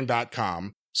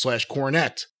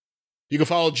 Patreon.com/Cornette. You can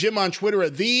follow Jim on Twitter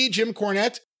at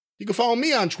 @TheJimCornette. You can follow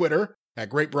me on Twitter at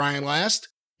GreatBrianLast.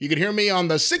 You can hear me on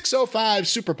the 605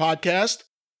 Super Podcast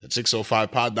at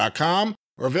 605pod.com,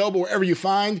 or available wherever you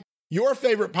find your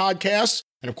favorite podcasts.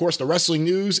 And of course, the wrestling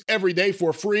news every day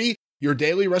for free, your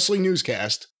daily wrestling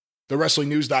newscast,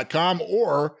 thewrestlingnews.com,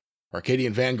 or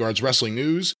Arcadian Vanguard's Wrestling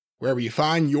News, wherever you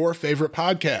find your favorite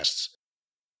podcasts.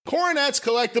 Cornette's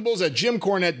Collectibles at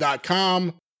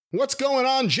JimCornette.com. What's going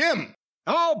on, Jim?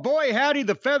 Oh, boy, howdy.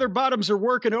 The Feather Bottoms are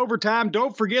working overtime.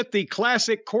 Don't forget the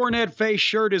classic Cornette face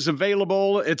shirt is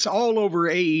available. It's all over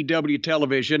AEW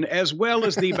television, as well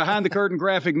as the Behind the Curtain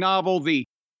graphic novel, the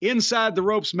Inside the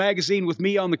Ropes magazine with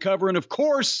me on the cover, and of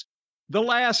course, the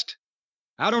last,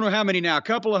 I don't know how many now, a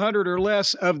couple of hundred or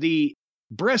less of the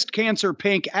breast cancer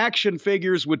pink action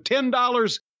figures with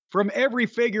 $10 from every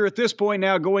figure at this point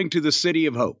now going to the City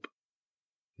of Hope.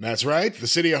 That's right, the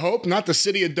City of Hope, not the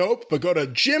City of Dope, but go to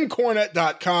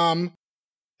JimCornette.com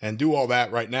and do all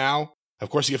that right now. Of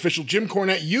course, the official Jim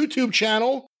Cornette YouTube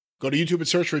channel. Go to YouTube and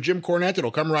search for Jim Cornette. It'll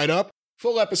come right up.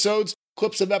 Full episodes,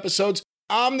 clips of episodes,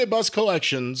 omnibus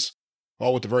collections,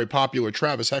 all with the very popular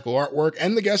Travis Heckle artwork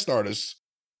and the guest artists.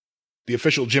 The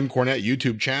official Jim Cornette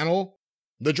YouTube channel.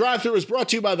 The Drive-Thru is brought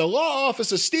to you by the Law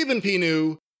Office of Stephen P.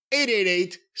 New,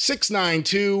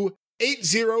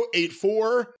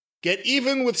 888-692-8084. Get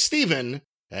even with Stephen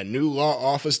at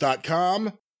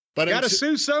newlawoffice.com. But gotta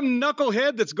sue some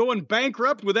knucklehead that's going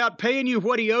bankrupt without paying you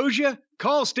what he owes you?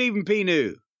 Call Stephen P.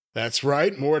 New. That's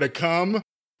right, more to come.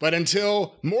 But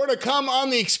until more to come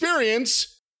on the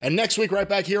experience, And next week, right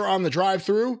back here on the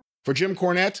drive-thru, for Jim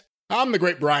Cornette, I'm the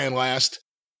great Brian Last.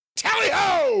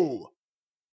 Tally-ho!